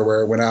of fire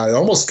where it went out. It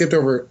almost skipped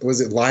over.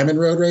 Was it Lyman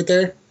Road right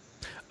there?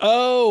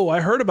 Oh,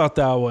 I heard about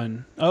that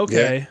one.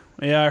 Okay,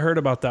 yeah I heard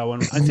about that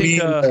one. I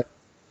think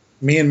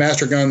me and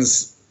Master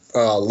Guns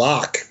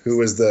Locke, who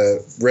was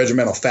the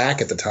regimental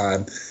FAC at the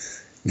time,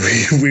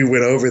 we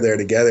went over there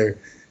together.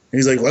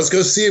 He's like, let's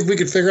go see if we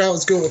can figure out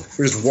what's going on.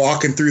 We're just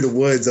walking through the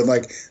woods. I'm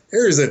like,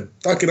 there's a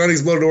fucking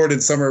unexploded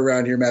ordnance somewhere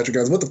around here, Master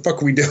Guns. What the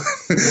fuck are we doing?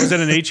 Was it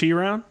an HE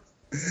round?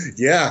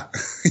 Yeah.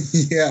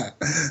 Yeah.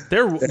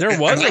 There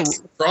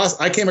was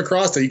I came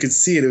across it. You could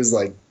see it. It was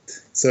like,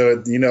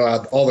 so,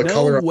 all the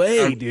color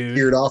dude.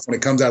 Veered off when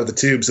it comes out of the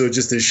tube. So it's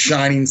just this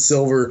shining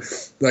silver,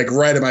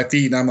 right at my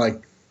feet. And I'm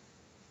like,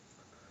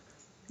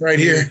 right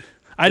here.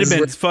 I'd have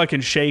been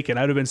fucking shaking.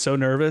 I'd have been so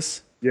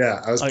nervous.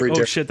 Yeah, I was pretty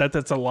terrified. Shit,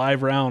 that's a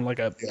live round.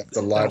 It's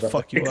a live round.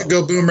 Fuck you it up. could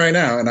go boom right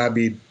now, and I'd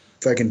be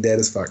fucking dead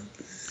as fuck.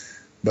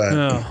 But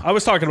I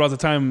was talking about the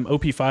time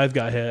OP5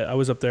 got hit. I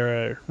was up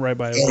there right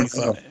by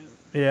OP5.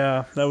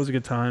 Yeah, that was a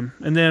good time.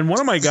 And then one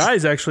of my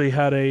guys actually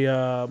had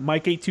a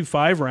Mike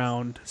 825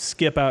 round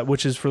skip out,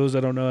 which is, for those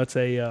that don't know, it's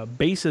a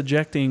base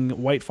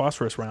ejecting white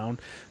phosphorus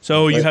round.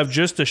 So you have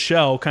just a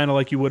shell, kind of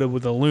like you would have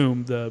with a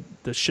loom. The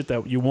shit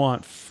that you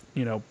want,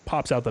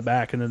 pops out the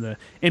back, and then the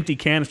empty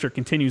canister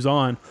continues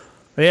on.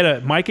 They had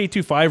a Mike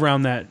 825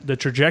 round that the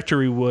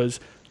trajectory was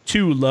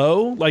too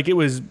low. Like, it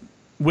was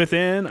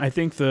within, I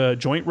think, the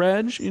joint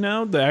reg,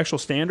 the actual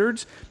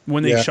standards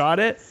when they shot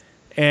it.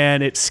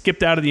 And it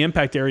skipped out of the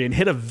impact area and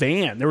hit a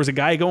van. There was a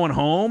guy going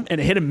home,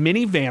 and it hit a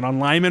minivan on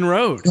Lyman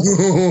Road.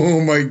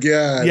 Oh, my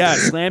God. Yeah, it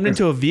slammed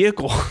into a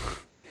vehicle.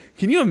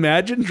 Can you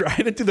imagine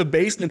driving through the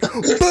base and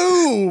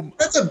boom?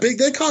 That's a big,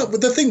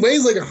 but the thing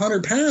weighs like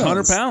 100 pounds.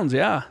 100 pounds,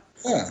 yeah.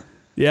 Yeah.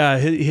 Yeah,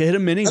 he hit a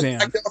minivan.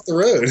 That's off the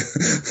road.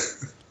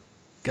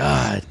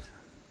 God.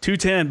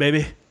 210,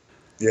 baby.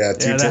 Yeah,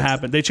 210. Yeah, that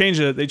happened. They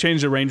changed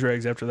the range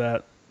regs after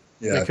that.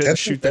 Yeah, they couldn't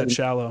shoot that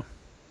shallow.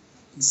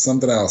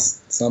 Something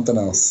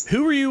else.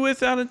 Who were you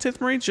with out in 10th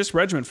Marines? Just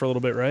regiment for a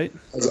little bit, right?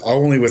 I was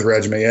only with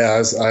regiment.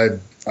 Yeah,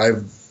 I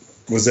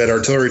was at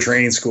artillery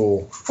training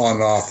school on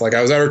and off. Like,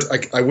 I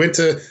went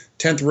to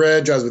 10th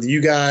Reg. I was with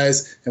you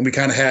guys, and we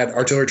kind of had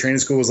artillery training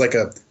school was like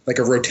a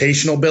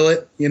rotational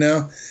billet,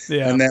 Yeah.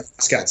 And then I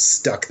just got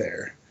stuck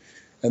there.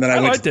 And then I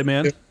liked it,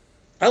 man.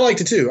 I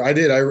liked it too. I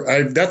did.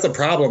 I that's the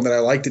problem, that I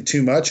liked it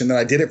too much, and then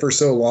I did it for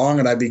so long,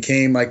 and I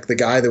became like the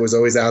guy that was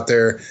always out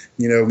there.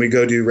 When we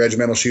go do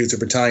regimental shoots or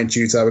battalion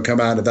shoots, I would come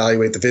out and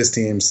evaluate the FIS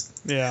teams.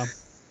 Yeah.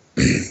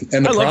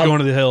 And I love going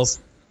to the hills.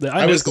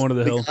 I miss going to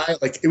the hill.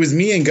 It was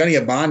me and Gunny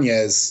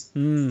Ibanez.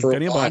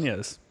 Gunny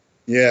Ibanez.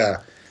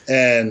 Yeah,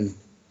 and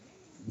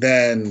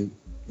then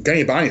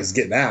Gunny Ibanez was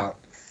getting out.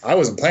 I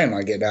wasn't planning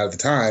on getting out at the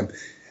time,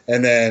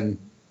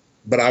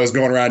 but I was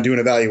going around doing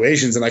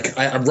evaluations, and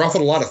I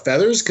ruffled a lot of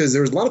feathers because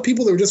there was a lot of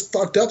people that were just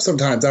fucked up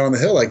sometimes out on the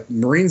hill, like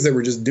Marines that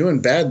were just doing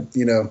bad,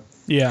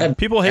 Yeah,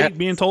 people hate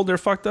being told they're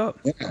fucked up.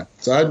 Yeah,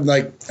 so I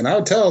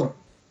would tell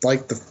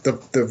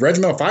the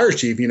regimental fire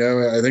chief.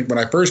 I think when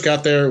I first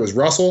got there, it was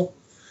Russell.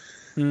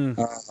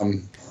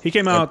 He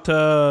came out.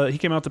 He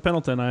came out to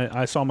Pendleton.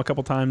 I saw him a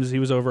couple times. He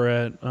was over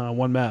at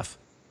 1 Meth.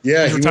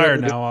 Yeah, he's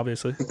retired now,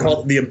 obviously.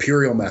 Called the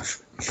Imperial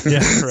Meth.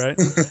 Yeah, right.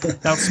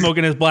 Out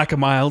smoking his Black and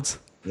Milds.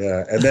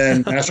 Yeah, and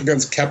then Master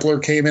Guns Kepler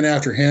came in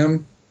after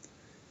him,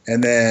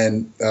 and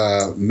then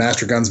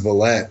Master Guns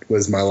Villette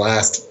was my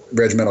last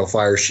regimental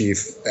fire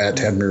chief at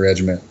 10th Marine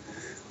Regiment.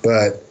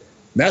 But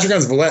Master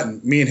Guns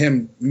Villette, me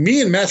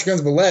and Master Guns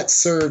Villette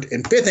served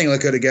in 5th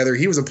Anglico together.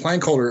 He was a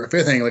plank holder at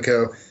 5th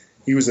Anglico.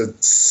 He was a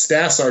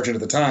staff sergeant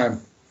at the time.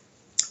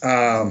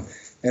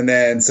 And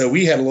then, so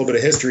we had a little bit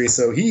of history.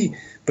 So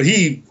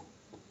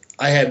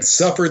I had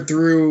suffered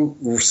through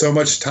so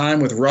much time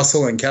with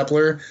Russell and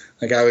Kepler.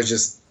 Like, I was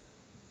just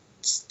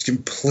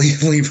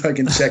completely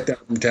fucking checked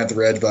out from 10th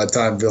Reg by the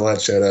time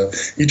Villette showed up.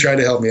 He tried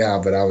to help me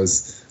out, but I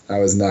was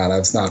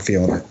not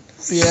feeling it.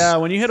 Yeah,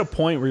 when you hit a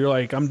point where you're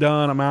like, I'm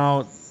done, I'm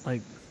out,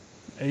 like,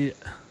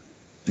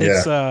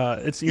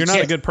 You're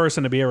not a good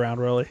person to be around,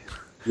 really.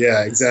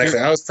 Yeah, exactly.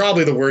 I was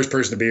probably the worst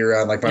person to be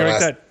around. Like you're like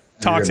that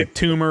toxic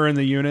tumor in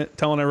the unit,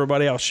 telling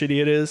everybody how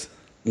shitty it is.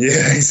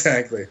 Yeah,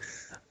 exactly.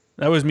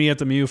 That was me at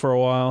the MEU for a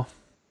while.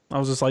 I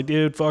was just like,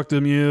 dude, fuck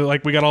the MEU.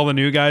 Like, we got all the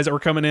new guys that were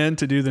coming in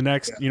to do the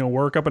next,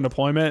 work up and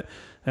deployment.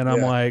 And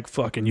I'm like,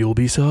 fucking, you'll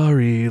be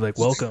sorry. Like,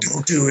 welcome.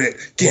 Don't do it.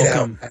 Get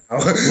welcome.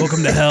 out.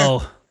 Welcome to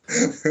hell.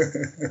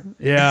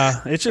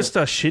 Yeah, it's just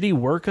a shitty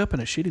workup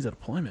and a shitty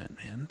deployment,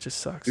 man. It just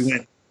sucks.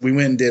 We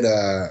went and did,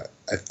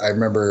 I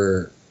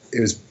remember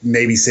it was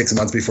maybe 6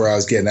 months before I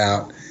was getting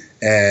out.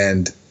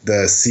 And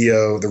the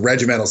CO, the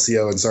regimental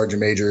CO and Sergeant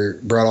Major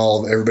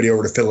brought everybody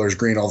over to Fiddler's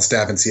Green, all the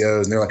staff and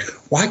COs, and they're like,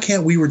 why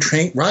can't we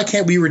retain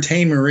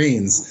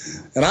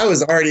Marines? And I'm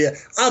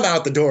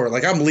out the door,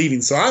 like I'm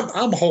leaving, so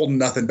I'm holding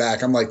nothing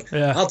back. I'm like,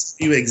 I'll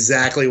tell you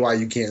exactly why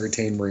you can't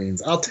retain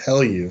Marines. I'll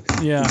tell you.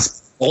 Yeah.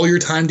 All your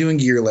time doing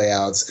gear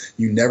layouts.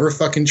 You never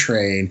fucking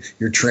train.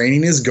 Your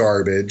training is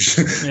garbage.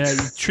 Yeah, you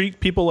treat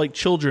people like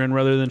children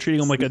rather than treating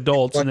them like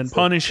adults, and then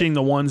punishing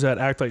the ones that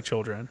act like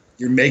children.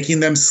 You're making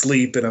them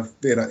sleep in a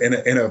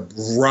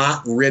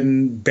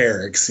rot-ridden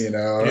barracks. Dude,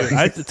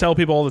 I have to tell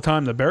people all the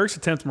time the barracks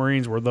of 10th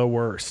Marines were the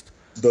worst.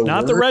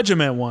 Not the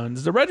regiment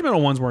ones. The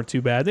regimental ones weren't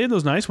too bad. They had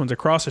those nice ones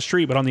across the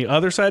street, but on the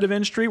other side of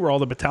N Street, where all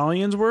the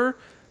battalions were,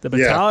 the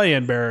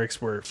battalion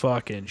barracks were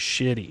fucking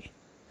shitty.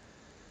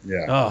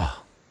 Yeah.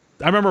 Oh.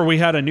 I remember we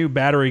had a new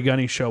battery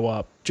gunny show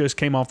up, just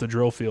came off the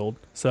drill field.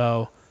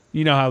 So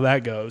you know how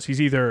that goes.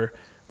 He's either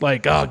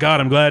like, oh, God,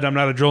 I'm glad I'm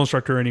not a drill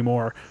instructor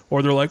anymore.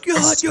 Or they're like,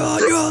 God.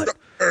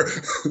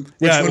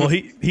 Yeah, well,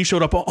 he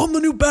showed up, I'm the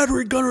new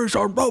battery gunner,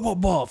 blah, blah,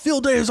 blah.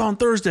 Field day is on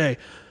Thursday.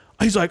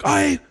 He's like,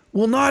 I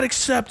will not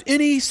accept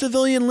any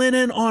civilian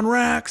linen on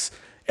racks.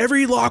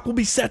 Every lock will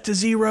be set to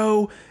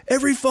 0.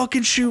 Every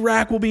fucking shoe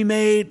rack will be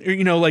made,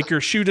 like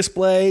your shoe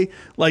display.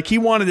 Like he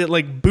wanted it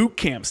like boot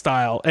camp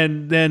style.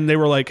 And then they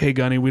were like, hey,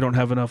 Gunny, we don't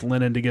have enough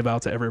linen to give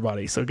out to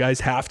everybody. So guys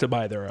have to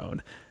buy their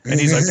own. And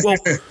he's like, well,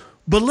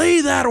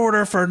 belay that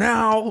order for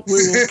now. We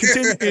will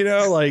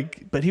continue,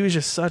 but he was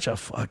just such a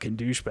fucking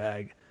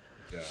douchebag.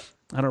 Yeah.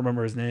 I don't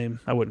remember his name.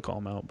 I wouldn't call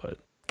him out, but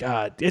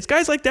God, it's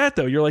guys like that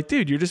though. You're like,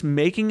 dude, you're just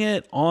making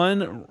it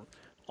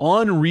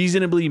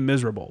unreasonably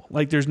miserable.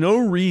 Like there's no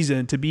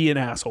reason to be an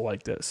asshole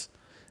like this.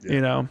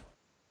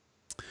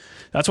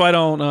 That's why I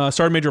don't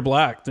Sergeant Major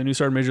Black, the new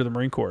Sergeant Major of the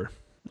Marine Corps.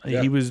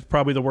 He was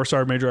probably the worst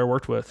Sergeant Major I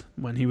worked with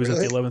when he was at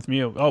the 11th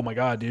MEU. Oh my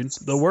God, dude,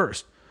 the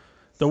worst.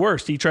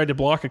 He tried to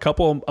block a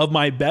couple of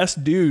my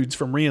best dudes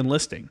from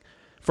re-enlisting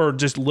for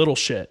just little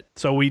shit.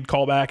 So we'd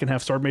call back and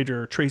have Sergeant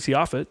Major Tracy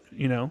Offutt,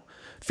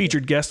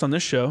 featured guest on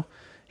this show.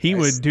 He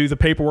would do the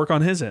paperwork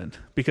on his end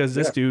because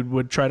this dude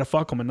would try to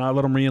fuck him and not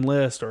let him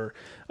re-enlist, or,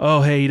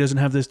 oh, hey, he doesn't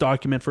have this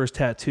document for his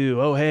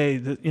tattoo. Oh, hey,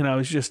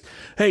 it's just,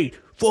 hey,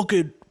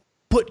 fucking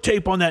put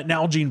tape on that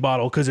Nalgene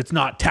bottle because it's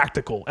not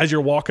tactical as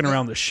you're walking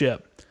around the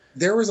ship.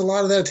 There was a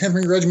lot of that at 10th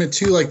Marine Regiment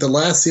too, like the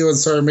last CO and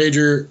Sergeant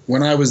Major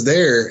when I was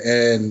there.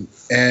 And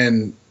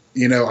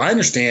I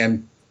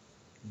understand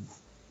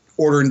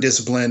order and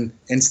discipline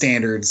and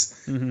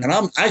standards, and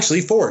I'm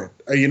actually for it,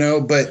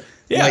 but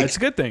yeah, it's a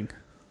good thing.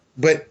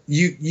 But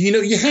you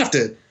have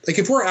to, like,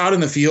 if we're out in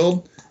the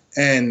field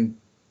and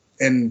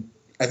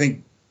I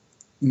think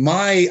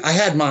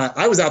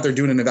I was out there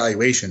doing an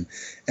evaluation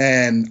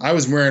and I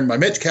was wearing my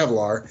Mitch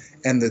Kevlar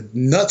and the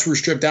nuts were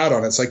stripped out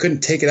on it. So I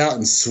couldn't take it out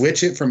and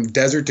switch it from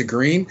desert to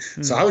green.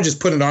 So I would just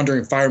put it on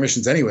during fire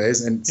missions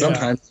anyways. And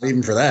sometimes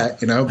even for that,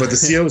 but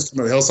the CO was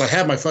coming to the hill. So I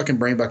had my fucking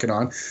brain bucket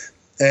on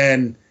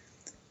and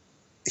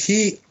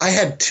I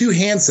had 2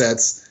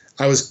 handsets.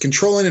 I was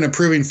controlling and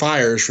approving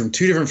fires from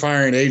 2 different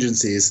firing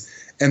agencies,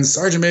 and the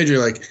Sergeant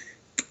Major,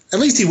 at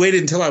least he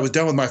waited until I was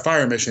done with my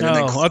fire mission.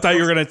 Oh, I thought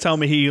you were going to tell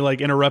me he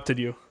interrupted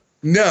you.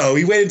 No,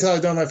 he waited until I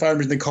was done with my fire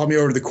mission, then called me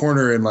over to the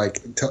corner and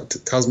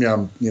tells me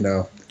I'm,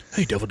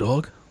 Hey, Devil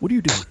Dog, what are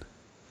you doing?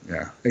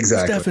 Yeah,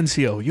 exactly. Staff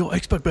NCO, I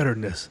expect better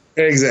than this.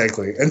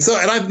 Exactly. And so,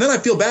 then I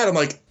feel bad. I'm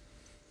like,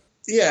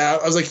 yeah,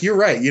 I was like, you're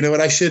right. You know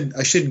what? I should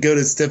go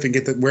to Stiff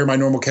and wear my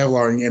normal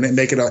Kevlar and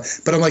make it up.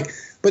 But I'm like,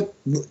 but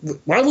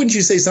why wouldn't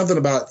you say something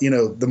about,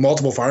 the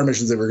multiple fire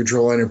missions that we're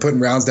controlling or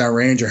putting rounds down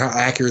range or how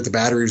accurate the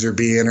batteries are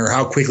being or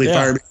how quickly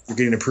fire missions are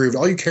getting approved?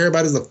 All you care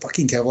about is the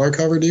fucking Kevlar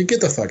cover, dude.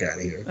 Get the fuck out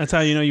of here. That's how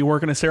you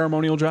work in a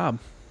ceremonial job.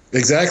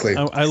 Exactly.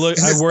 I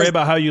worry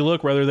about how you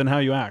look rather than how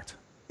you act.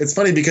 It's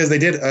funny because they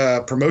did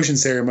a promotion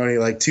ceremony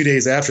 2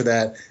 days after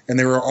that, and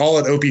they were all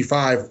at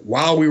OP5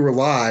 while we were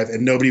live,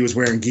 and nobody was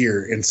wearing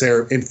gear in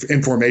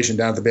formation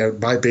down at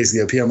the base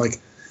of the OP. I'm like,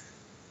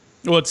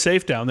 well, it's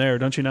safe down there,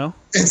 don't you know?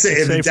 It's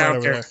safe down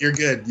there. You're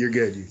good.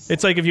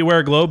 It's like if you wear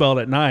a glow belt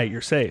at night,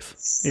 you're safe.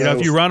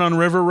 If you run on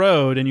River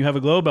Road and you have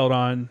a glow belt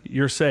on,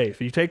 you're safe.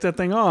 If you take that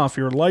thing off,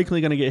 you're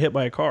likely going to get hit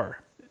by a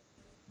car.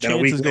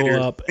 Chances go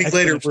up. A week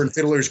later, we're in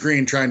Fiddler's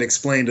Green trying to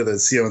explain to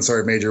the CO and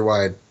Sergeant Major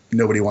why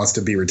nobody wants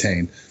to be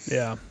retained.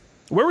 Yeah.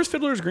 Where was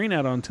Fiddler's Green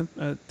at on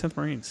 10th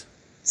Marines?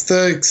 It's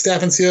the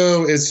Staff and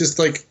CO is just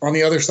on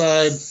the other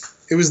side.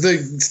 It was the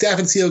Staff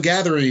and CO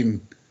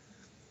gathering.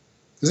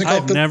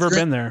 I've never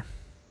been there.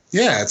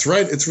 Yeah, it's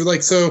right. It's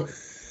so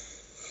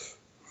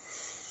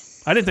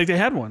I didn't think they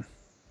had one.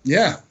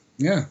 Yeah.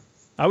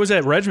 I was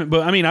at Regiment,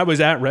 but I mean, I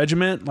was at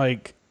Regiment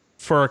like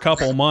for a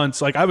couple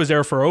months. Like I was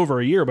there for over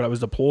a year, but I was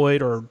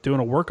deployed or doing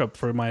a workup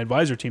for my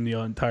advisor team the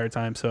entire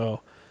time.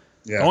 So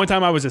the only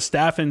time I was a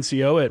staff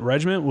NCO at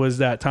Regiment was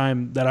that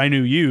time that I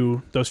knew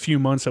you, those few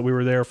months that we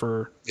were there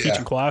for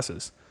teaching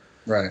classes.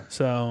 Right.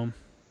 So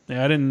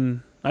yeah, I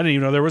didn't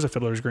even know there was a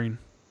Fiddler's Green.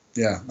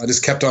 Yeah. I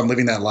just kept on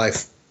living that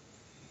life.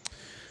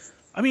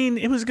 I mean,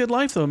 it was a good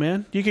life though,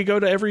 man. You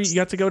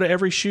got to go to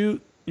every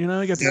shoot, you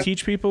know, you got to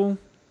teach people.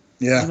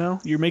 Yeah. You know,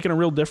 you're making a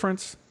real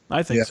difference.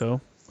 I think so.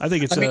 I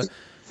think it's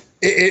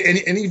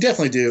and you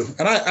definitely do.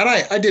 And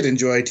I did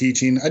enjoy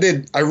teaching.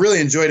 I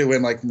really enjoyed it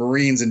when like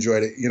Marines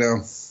enjoyed it, you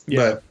know.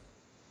 Yeah.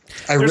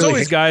 But there's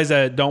always guys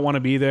that don't want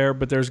to be there,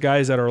 but there's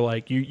guys that are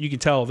like you can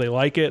tell they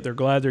like it, they're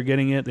glad they're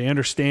getting it, they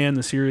understand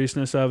the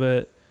seriousness of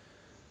it.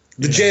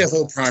 The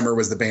JFO primer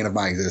was the bane of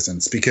my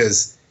existence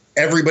because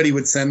everybody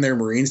would send their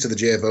Marines to the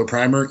JFO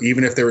primer,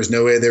 even if there was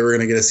no way they were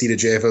going to get a seat at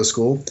JFO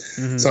school.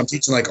 Mm-hmm. So I'm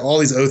teaching like all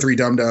these 03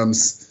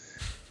 dum-dums,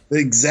 the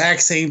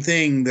exact same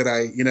thing that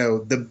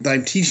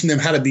I'm teaching them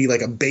how to be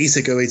like a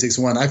basic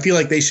 0861. I feel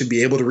like they should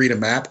be able to read a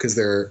map because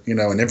they're,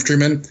 an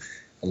infantryman.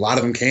 A lot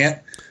of them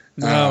can't.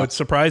 No, it's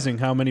surprising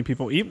how many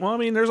people eat. Well, I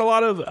mean, there's a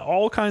lot of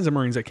all kinds of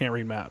Marines that can't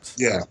read maps.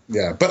 Yeah.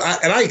 But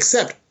I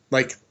accept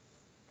like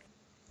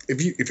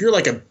if you're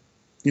like an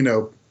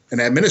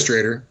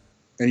administrator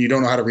and you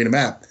don't know how to read a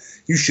map,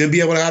 you should be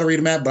able to know how to read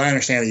a map, but I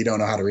understand that you don't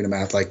know how to read a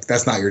map. Like,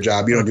 that's not your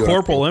job. You don't do it.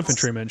 Corporal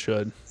infantryman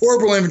should.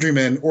 Corporal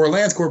infantryman or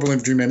Lance Corporal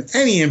infantryman,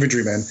 any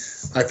infantryman,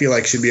 I feel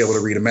like should be able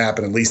to read a map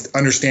and at least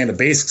understand the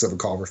basics of a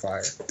call for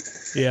fire.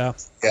 Yeah.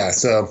 Yeah.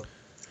 So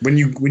when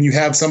you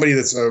have somebody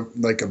that's a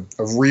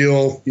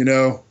real,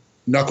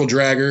 knuckle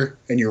dragger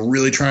and you're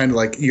really trying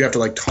to you have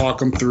to talk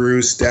them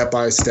through step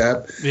by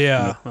step.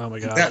 Yeah. Oh my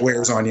God. That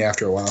wears on you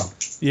after a while.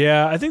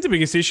 Yeah. I think the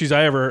biggest issues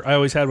I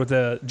always had with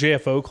the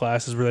JFO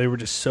classes were they were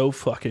just so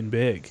fucking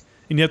big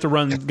and you have to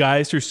run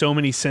guys through so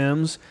many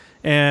sims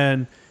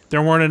and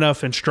there weren't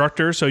enough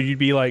instructors. So you'd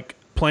be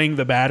playing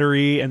the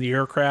battery and the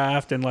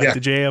aircraft and the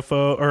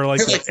JFO or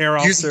the air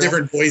officer. Using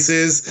different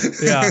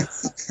voices. Yeah.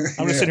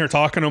 I'm just sitting here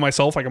talking to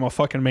myself like I'm a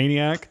fucking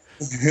maniac.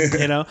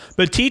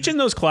 But teaching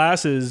those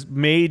classes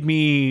made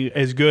me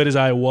as good as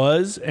I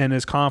was and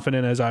as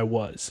confident as I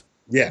was.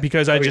 Yeah.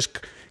 Because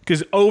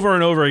because over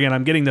and over again,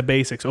 I'm getting the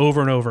basics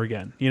over and over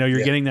again.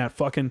 You're getting that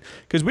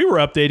because we were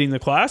updating the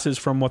classes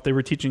from what they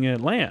were teaching at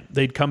LAN.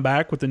 They'd come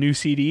back with the new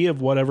CD of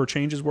whatever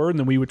changes were, and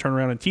then we would turn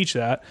around and teach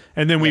that.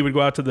 And then we would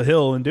go out to the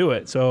hill and do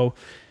it. So,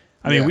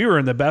 I mean, we were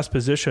in the best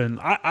position.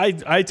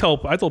 I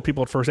told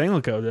people at First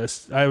Anglico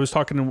this. I was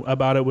talking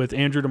about it with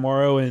Andrew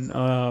Demaro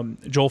and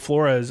Joel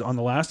Flores on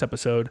the last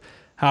episode,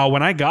 how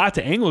when I got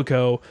to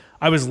Anglico,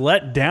 I was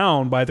let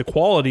down by the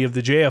quality of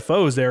the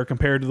JFOs there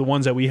compared to the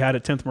ones that we had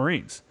at 10th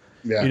Marines.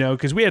 Yeah.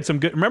 Because we had some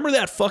good... Remember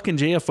that fucking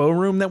JFO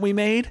room that we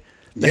made?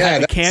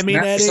 That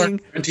cami netting?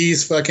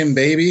 That's fucking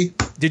baby.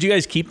 Did you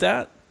guys keep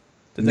that?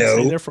 Did no.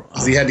 That stay there for,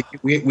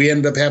 we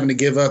ended up having to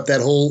give up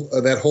that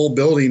whole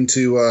building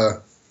to...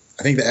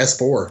 I think the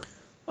S4.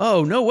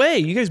 Oh, no way.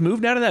 You guys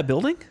moved out of that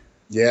building?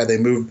 Yeah, they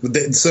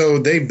moved. So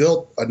they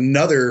built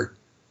another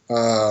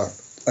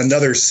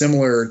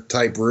similar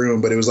type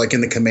room, but it was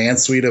in the command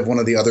suite of one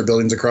of the other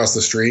buildings across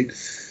the street.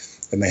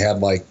 And they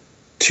had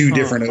two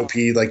different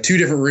two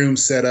different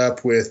rooms set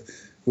up with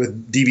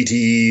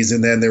DVTs.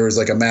 And then there was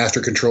a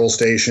master control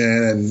station.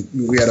 And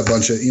we had a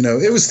bunch of,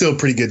 it was still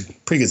pretty good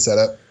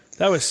setup.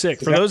 That was sick.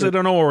 For those that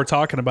don't know what we're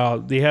talking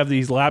about, they have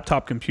these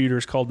laptop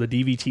computers called the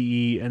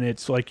DVTE, and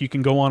it's you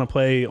can go on and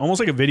play almost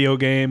like a video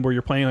game where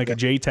you're playing a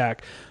JTAC.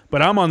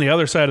 But I'm on the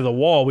other side of the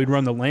wall. We'd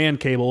run the LAN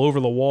cable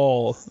over the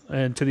wall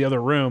and to the other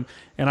room,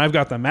 and I've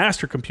got the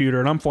master computer,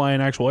 and I'm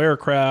flying actual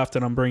aircraft,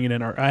 and I'm bringing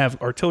in I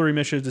have artillery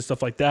missions and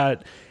stuff like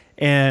that.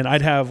 And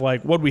I'd have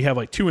we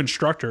have two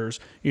instructors,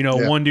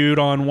 one dude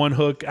on one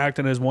hook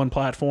acting as one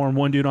platform,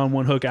 one dude on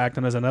one hook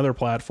acting as another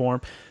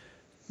platform.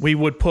 We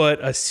would put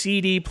a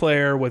CD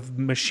player with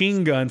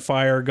machine gun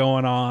fire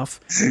going off.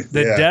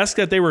 The desk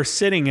that they were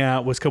sitting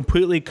at was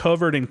completely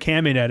covered in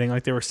cami netting,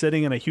 like they were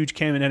sitting in a huge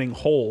cami netting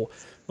hole.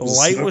 The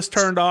light was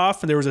turned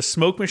off, and there was a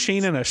smoke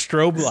machine and a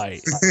strobe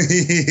light.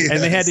 Yes.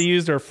 And they had to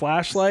use their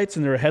flashlights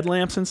and their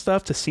headlamps and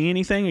stuff to see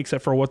anything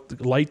except for what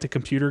the light the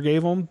computer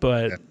gave them.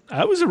 But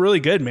that was really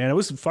good, man. It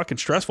was fucking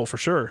stressful for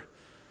sure.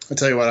 I'll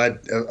tell you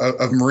what,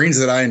 of Marines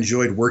that I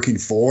enjoyed working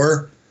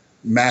for,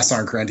 Mass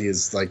Sergeant Crenti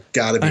is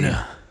got to be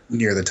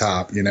near the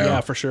top,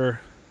 Yeah, for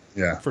sure.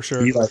 Yeah, for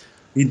sure. I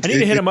need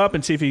to hit him up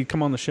and see if he'd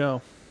come on the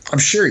show. I'm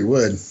sure he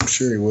would.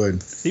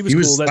 He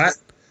was cool.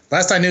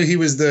 Last I knew, he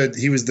was the JTAC.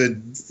 He was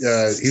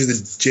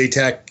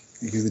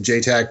the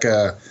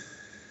JTAC.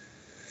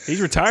 He's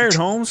retired,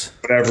 Holmes.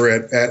 Whatever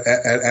at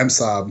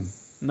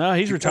MSOB. No,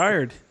 he's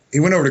retired.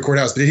 He went over to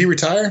courthouse. Did he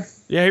retire?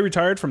 Yeah, he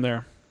retired from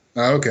there.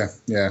 Oh, okay.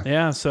 Yeah.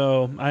 Yeah.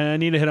 So I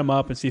need to hit him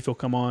up and see if he'll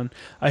come on.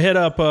 I hit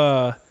up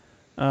old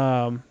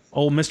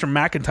Mr.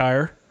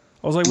 McIntyre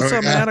I was like, what's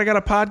up, man? I got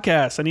a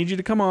podcast. I need you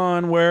to come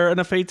on, wear an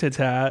Fatids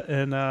hat,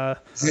 and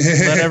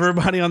let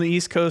everybody on the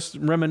East Coast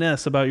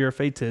reminisce about your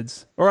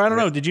Fatids. Or I don't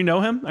know. Did you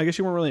know him? I guess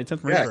you weren't really in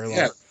 10th Marine very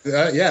long.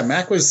 Yeah.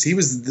 Mac was he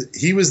was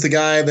the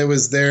guy that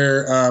was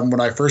there when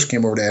I first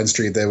came over to N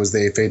Street. That was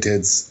the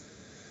Fatids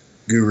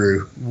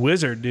guru.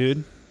 Wizard,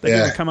 dude. They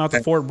gotta come out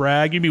to Fort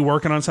Bragg. You'd be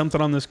working on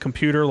something on this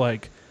computer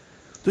like,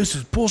 this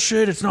is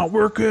bullshit. It's not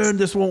working.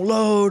 This won't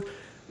load.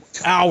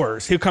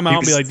 Hours. He'll come out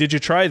and be like, did you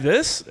try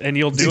this? And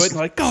you'll do it and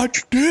like, God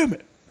damn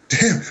it.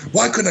 Damn,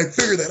 why couldn't I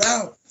figure that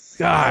out?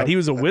 God, he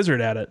was a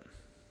wizard at it.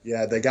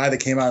 Yeah, the guy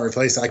that came out and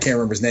replaced, I can't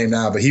remember his name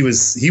now, but he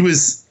was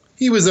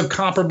of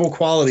comparable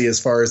quality as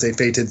far as a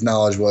Fatids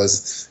knowledge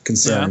was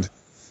concerned. Yeah.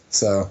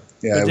 So,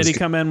 yeah. But did he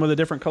come in with a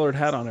different colored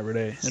hat on every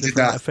day? A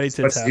different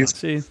Fatids hat on.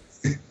 See?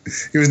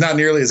 He was not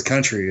nearly as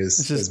country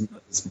as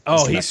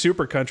he's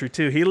super country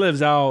too. He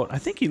lives out, I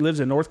think he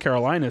lives in North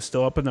Carolina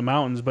still, up in the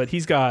mountains, but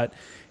he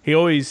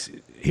always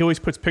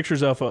puts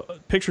pictures up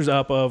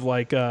of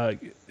like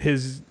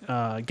his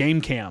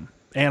game cam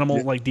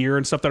animal, like deer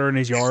and stuff that are in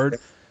his yard.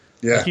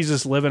 Yeah. Like he's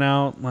just living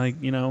out, like,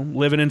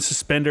 living in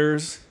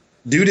suspenders.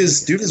 Dude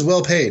is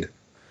well paid.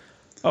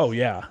 Oh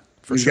yeah.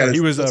 For sure. He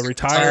was a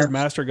retired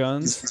Master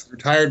Guns.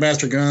 Retired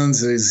Master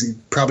Guns. He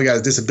probably got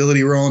a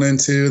disability rolling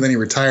into. Then he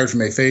retired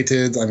from a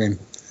Fatids. I mean,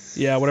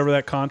 yeah, whatever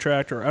that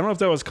contract, or I don't know if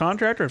that was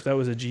contract or if that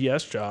was a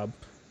GS job.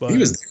 But he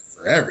was there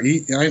forever.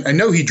 I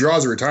know he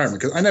draws a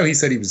retirement because I know he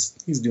said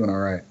he's doing all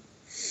right.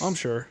 I'm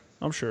sure.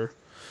 All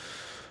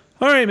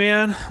right,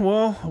 man.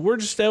 Well, we're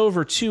just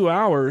over 2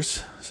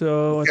 hours,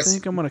 so I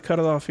think I'm going to cut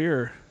it off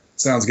here.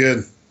 Sounds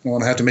good. I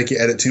won't have to make you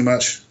edit too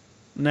much.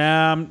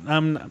 Nah,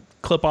 I'm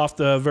clip off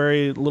the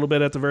very little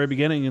bit at the very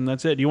beginning, and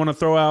that's it. Do you want to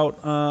throw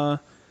out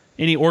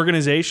any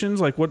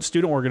organizations? Like, what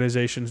student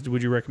organizations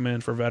would you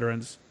recommend for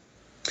veterans?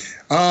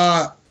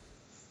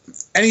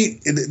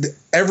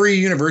 Every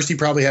university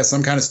probably has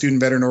some kind of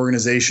student veteran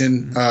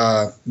organization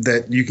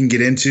that you can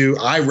get into.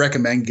 I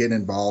recommend getting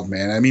involved,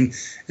 man. I mean,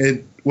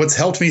 what's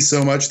helped me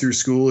so much through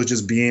school is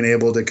just being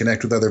able to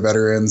connect with other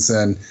veterans,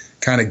 and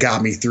kind of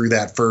got me through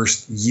that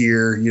first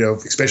year,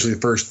 especially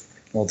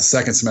the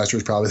second semester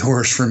is probably the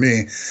worst for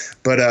me,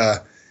 but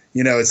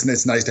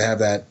it's nice to have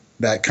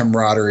that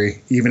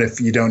camaraderie, even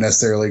if you don't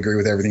necessarily agree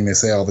with everything they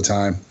say all the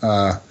time.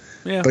 But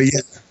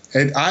yeah,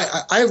 and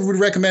I would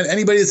recommend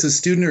anybody that's a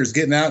student or is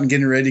getting out and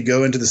getting ready to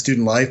go into the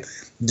student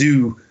life,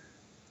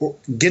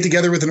 get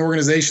together with an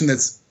organization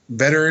that's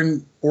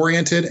veteran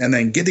oriented, and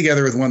then get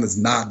together with one that's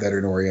not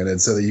veteran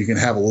oriented, so that you can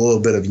have a little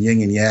bit of yin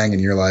and yang in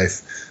your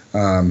life,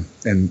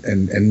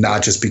 and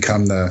not just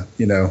become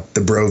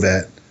the bro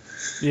vet.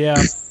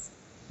 Yeah.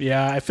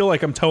 Yeah, I feel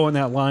like I'm towing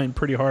that line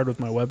pretty hard with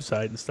my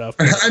website and stuff.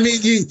 I mean,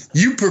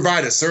 you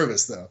provide a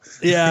service, though.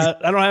 Yeah,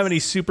 I don't have any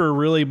super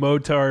really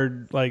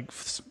motard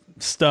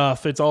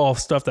stuff. It's all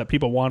stuff that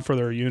people want for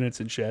their units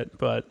and shit.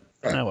 But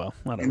I don't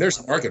know. There's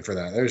a market for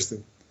that.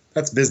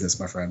 That's business,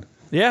 my friend.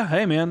 Yeah,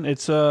 hey man,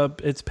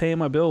 it's paying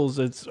my bills.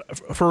 It's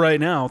for right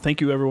now. Thank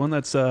you, everyone.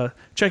 That's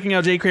checking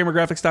out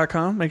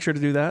jkramergraphics.com. Make sure to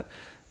do that.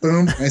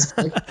 Boom.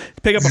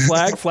 Pick up a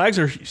flag. Flags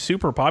are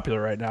super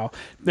popular right now.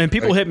 And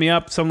people hit me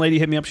up. Some lady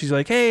hit me up. She's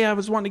like, hey, I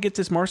was wanting to get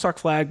this MARSOC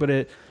flag,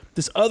 but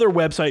this other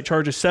website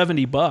charges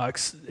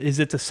 $70. Is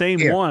it the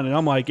same one? And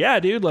I'm like, yeah,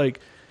 dude,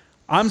 like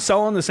I'm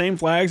selling the same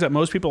flags that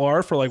most people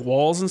are for like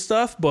walls and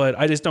stuff, but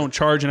I just don't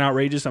charge an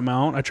outrageous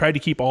amount. I tried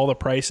to keep all the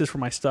prices for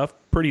my stuff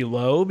pretty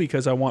low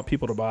because I want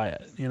people to buy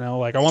it.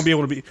 Like I want to be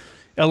able to be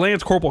a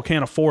Lance Corporal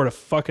can't afford a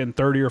fucking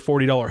 $30 or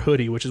 $40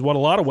 hoodie, which is what a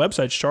lot of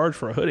websites charge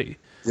for a hoodie.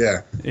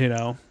 Yeah.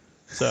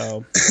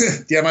 So.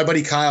 Yeah, my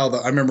buddy Kyle,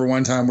 I remember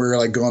one time we were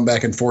like going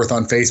back and forth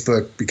on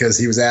Facebook because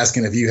he was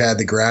asking if you had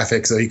the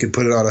graphic so he could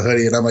put it on a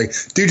hoodie. And I'm like,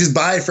 dude, just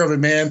buy it from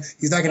him, man.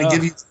 He's not going to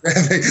give you the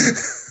graphic.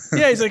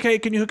 Yeah, he's like, hey,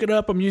 can you hook it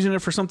up? I'm using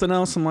it for something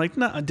else. I'm like,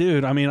 nah,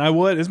 dude. I mean, I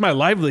would. It's my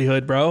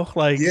livelihood, bro.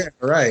 Like, yeah,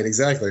 right,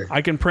 exactly.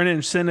 I can print it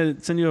and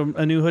send you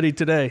a new hoodie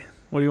today.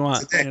 What do you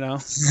want?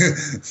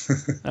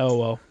 Oh,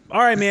 well. All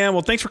right, man.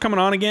 Well, thanks for coming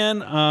on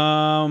again.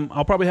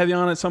 I'll probably have you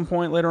on at some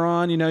point later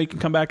on. You can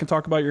come back and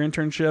talk about your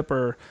internship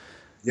or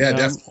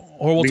definitely.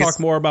 Or we'll talk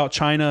more about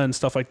China and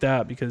stuff like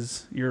that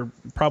because you're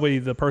probably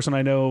the person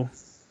I know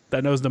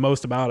that knows the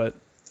most about it.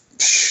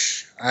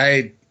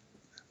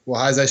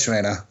 How's that,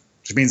 China?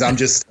 Which means I'm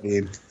just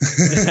studying.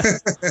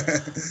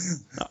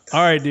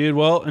 All right, dude.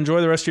 Well,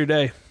 enjoy the rest of your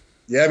day.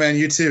 Yeah, man.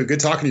 You too. Good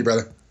talking to you,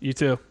 brother. You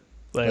too.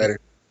 Later.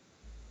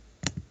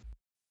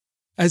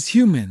 As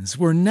humans,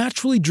 we're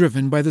naturally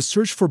driven by the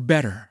search for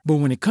better. But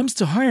when it comes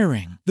to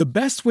hiring, the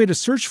best way to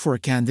search for a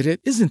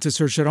candidate isn't to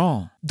search at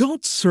all.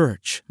 Don't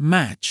search,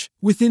 match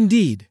with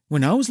Indeed.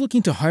 When I was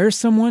looking to hire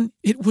someone,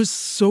 it was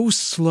so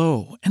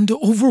slow and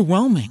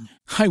overwhelming.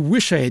 I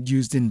wish I had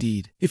used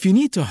Indeed. If you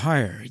need to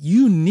hire,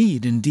 you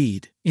need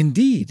Indeed.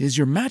 Indeed is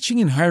your matching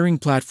and hiring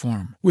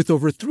platform with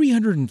over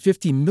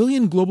 350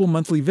 million global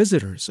monthly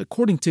visitors,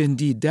 according to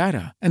Indeed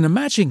data, and a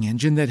matching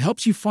engine that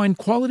helps you find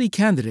quality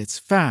candidates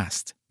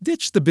fast.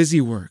 Ditch the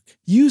busy work.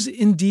 Use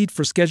Indeed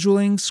for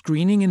scheduling,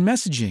 screening, and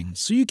messaging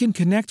so you can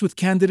connect with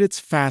candidates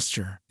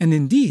faster. And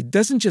Indeed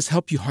doesn't just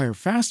help you hire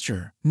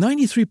faster.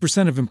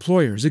 93% of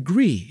employers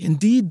agree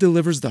Indeed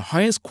delivers the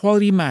highest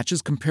quality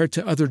matches compared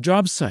to other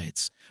job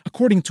sites,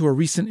 according to a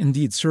recent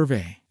Indeed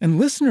survey. And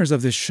listeners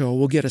of this show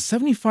will get a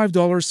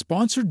 $75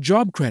 sponsored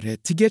job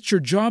credit to get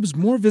your jobs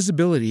more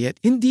visibility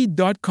at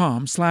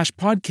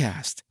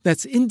Indeed.com/podcast.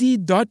 That's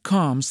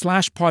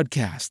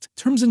Indeed.com/podcast.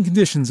 Terms and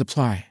conditions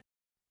apply.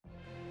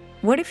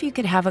 What if you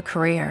could have a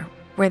career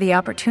where the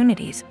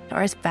opportunities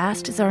are as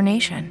vast as our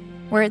nation,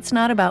 where it's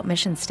not about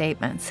mission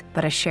statements,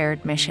 but a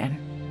shared mission?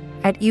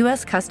 At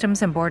U.S.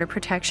 Customs and Border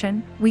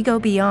Protection, we go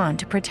beyond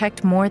to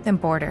protect more than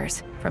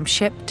borders. From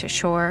ship to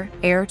shore,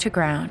 air to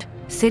ground,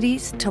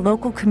 cities to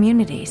local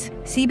communities,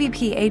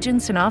 CBP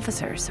agents and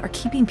officers are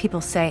keeping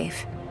people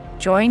safe.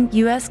 Join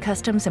U.S.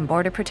 Customs and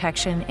Border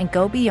Protection and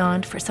go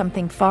beyond for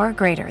something far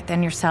greater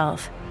than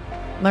yourself.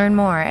 Learn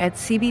more at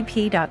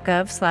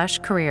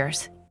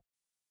cbp.gov/careers.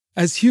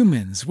 As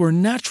humans, we're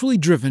naturally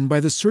driven by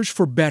the search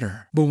for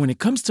better. But when it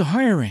comes to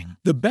hiring,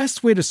 the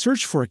best way to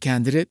search for a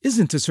candidate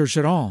isn't to search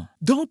at all.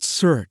 Don't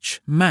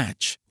search,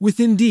 match with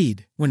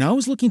Indeed. When I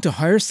was looking to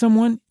hire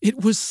someone,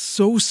 it was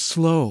so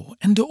slow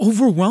and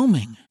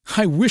overwhelming.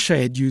 I wish I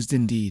had used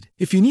Indeed.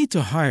 If you need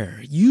to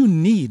hire, you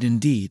need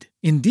Indeed.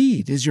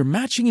 Indeed is your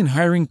matching and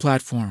hiring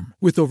platform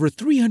with over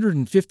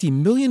 350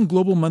 million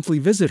global monthly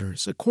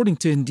visitors, according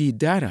to Indeed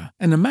data,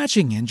 and a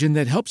matching engine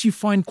that helps you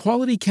find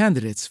quality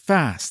candidates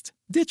fast.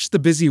 Ditch the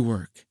busy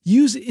work.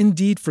 Use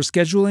Indeed for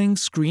scheduling,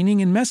 screening,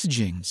 and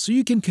messaging so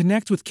you can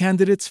connect with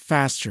candidates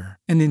faster.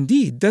 And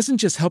Indeed doesn't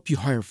just help you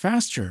hire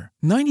faster.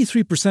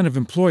 93% of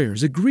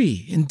employers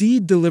agree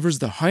Indeed delivers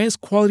the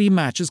highest quality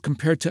matches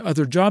compared to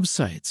other job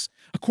sites,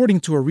 according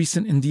to a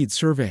recent Indeed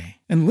survey.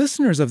 And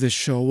listeners of this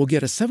show will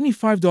get a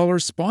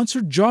 $75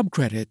 sponsored job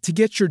credit to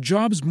get your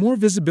jobs more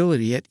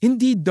visibility at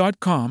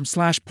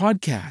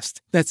Indeed.com/podcast.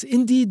 That's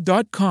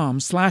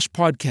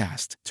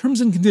Indeed.com/podcast.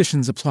 Terms and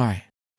conditions apply.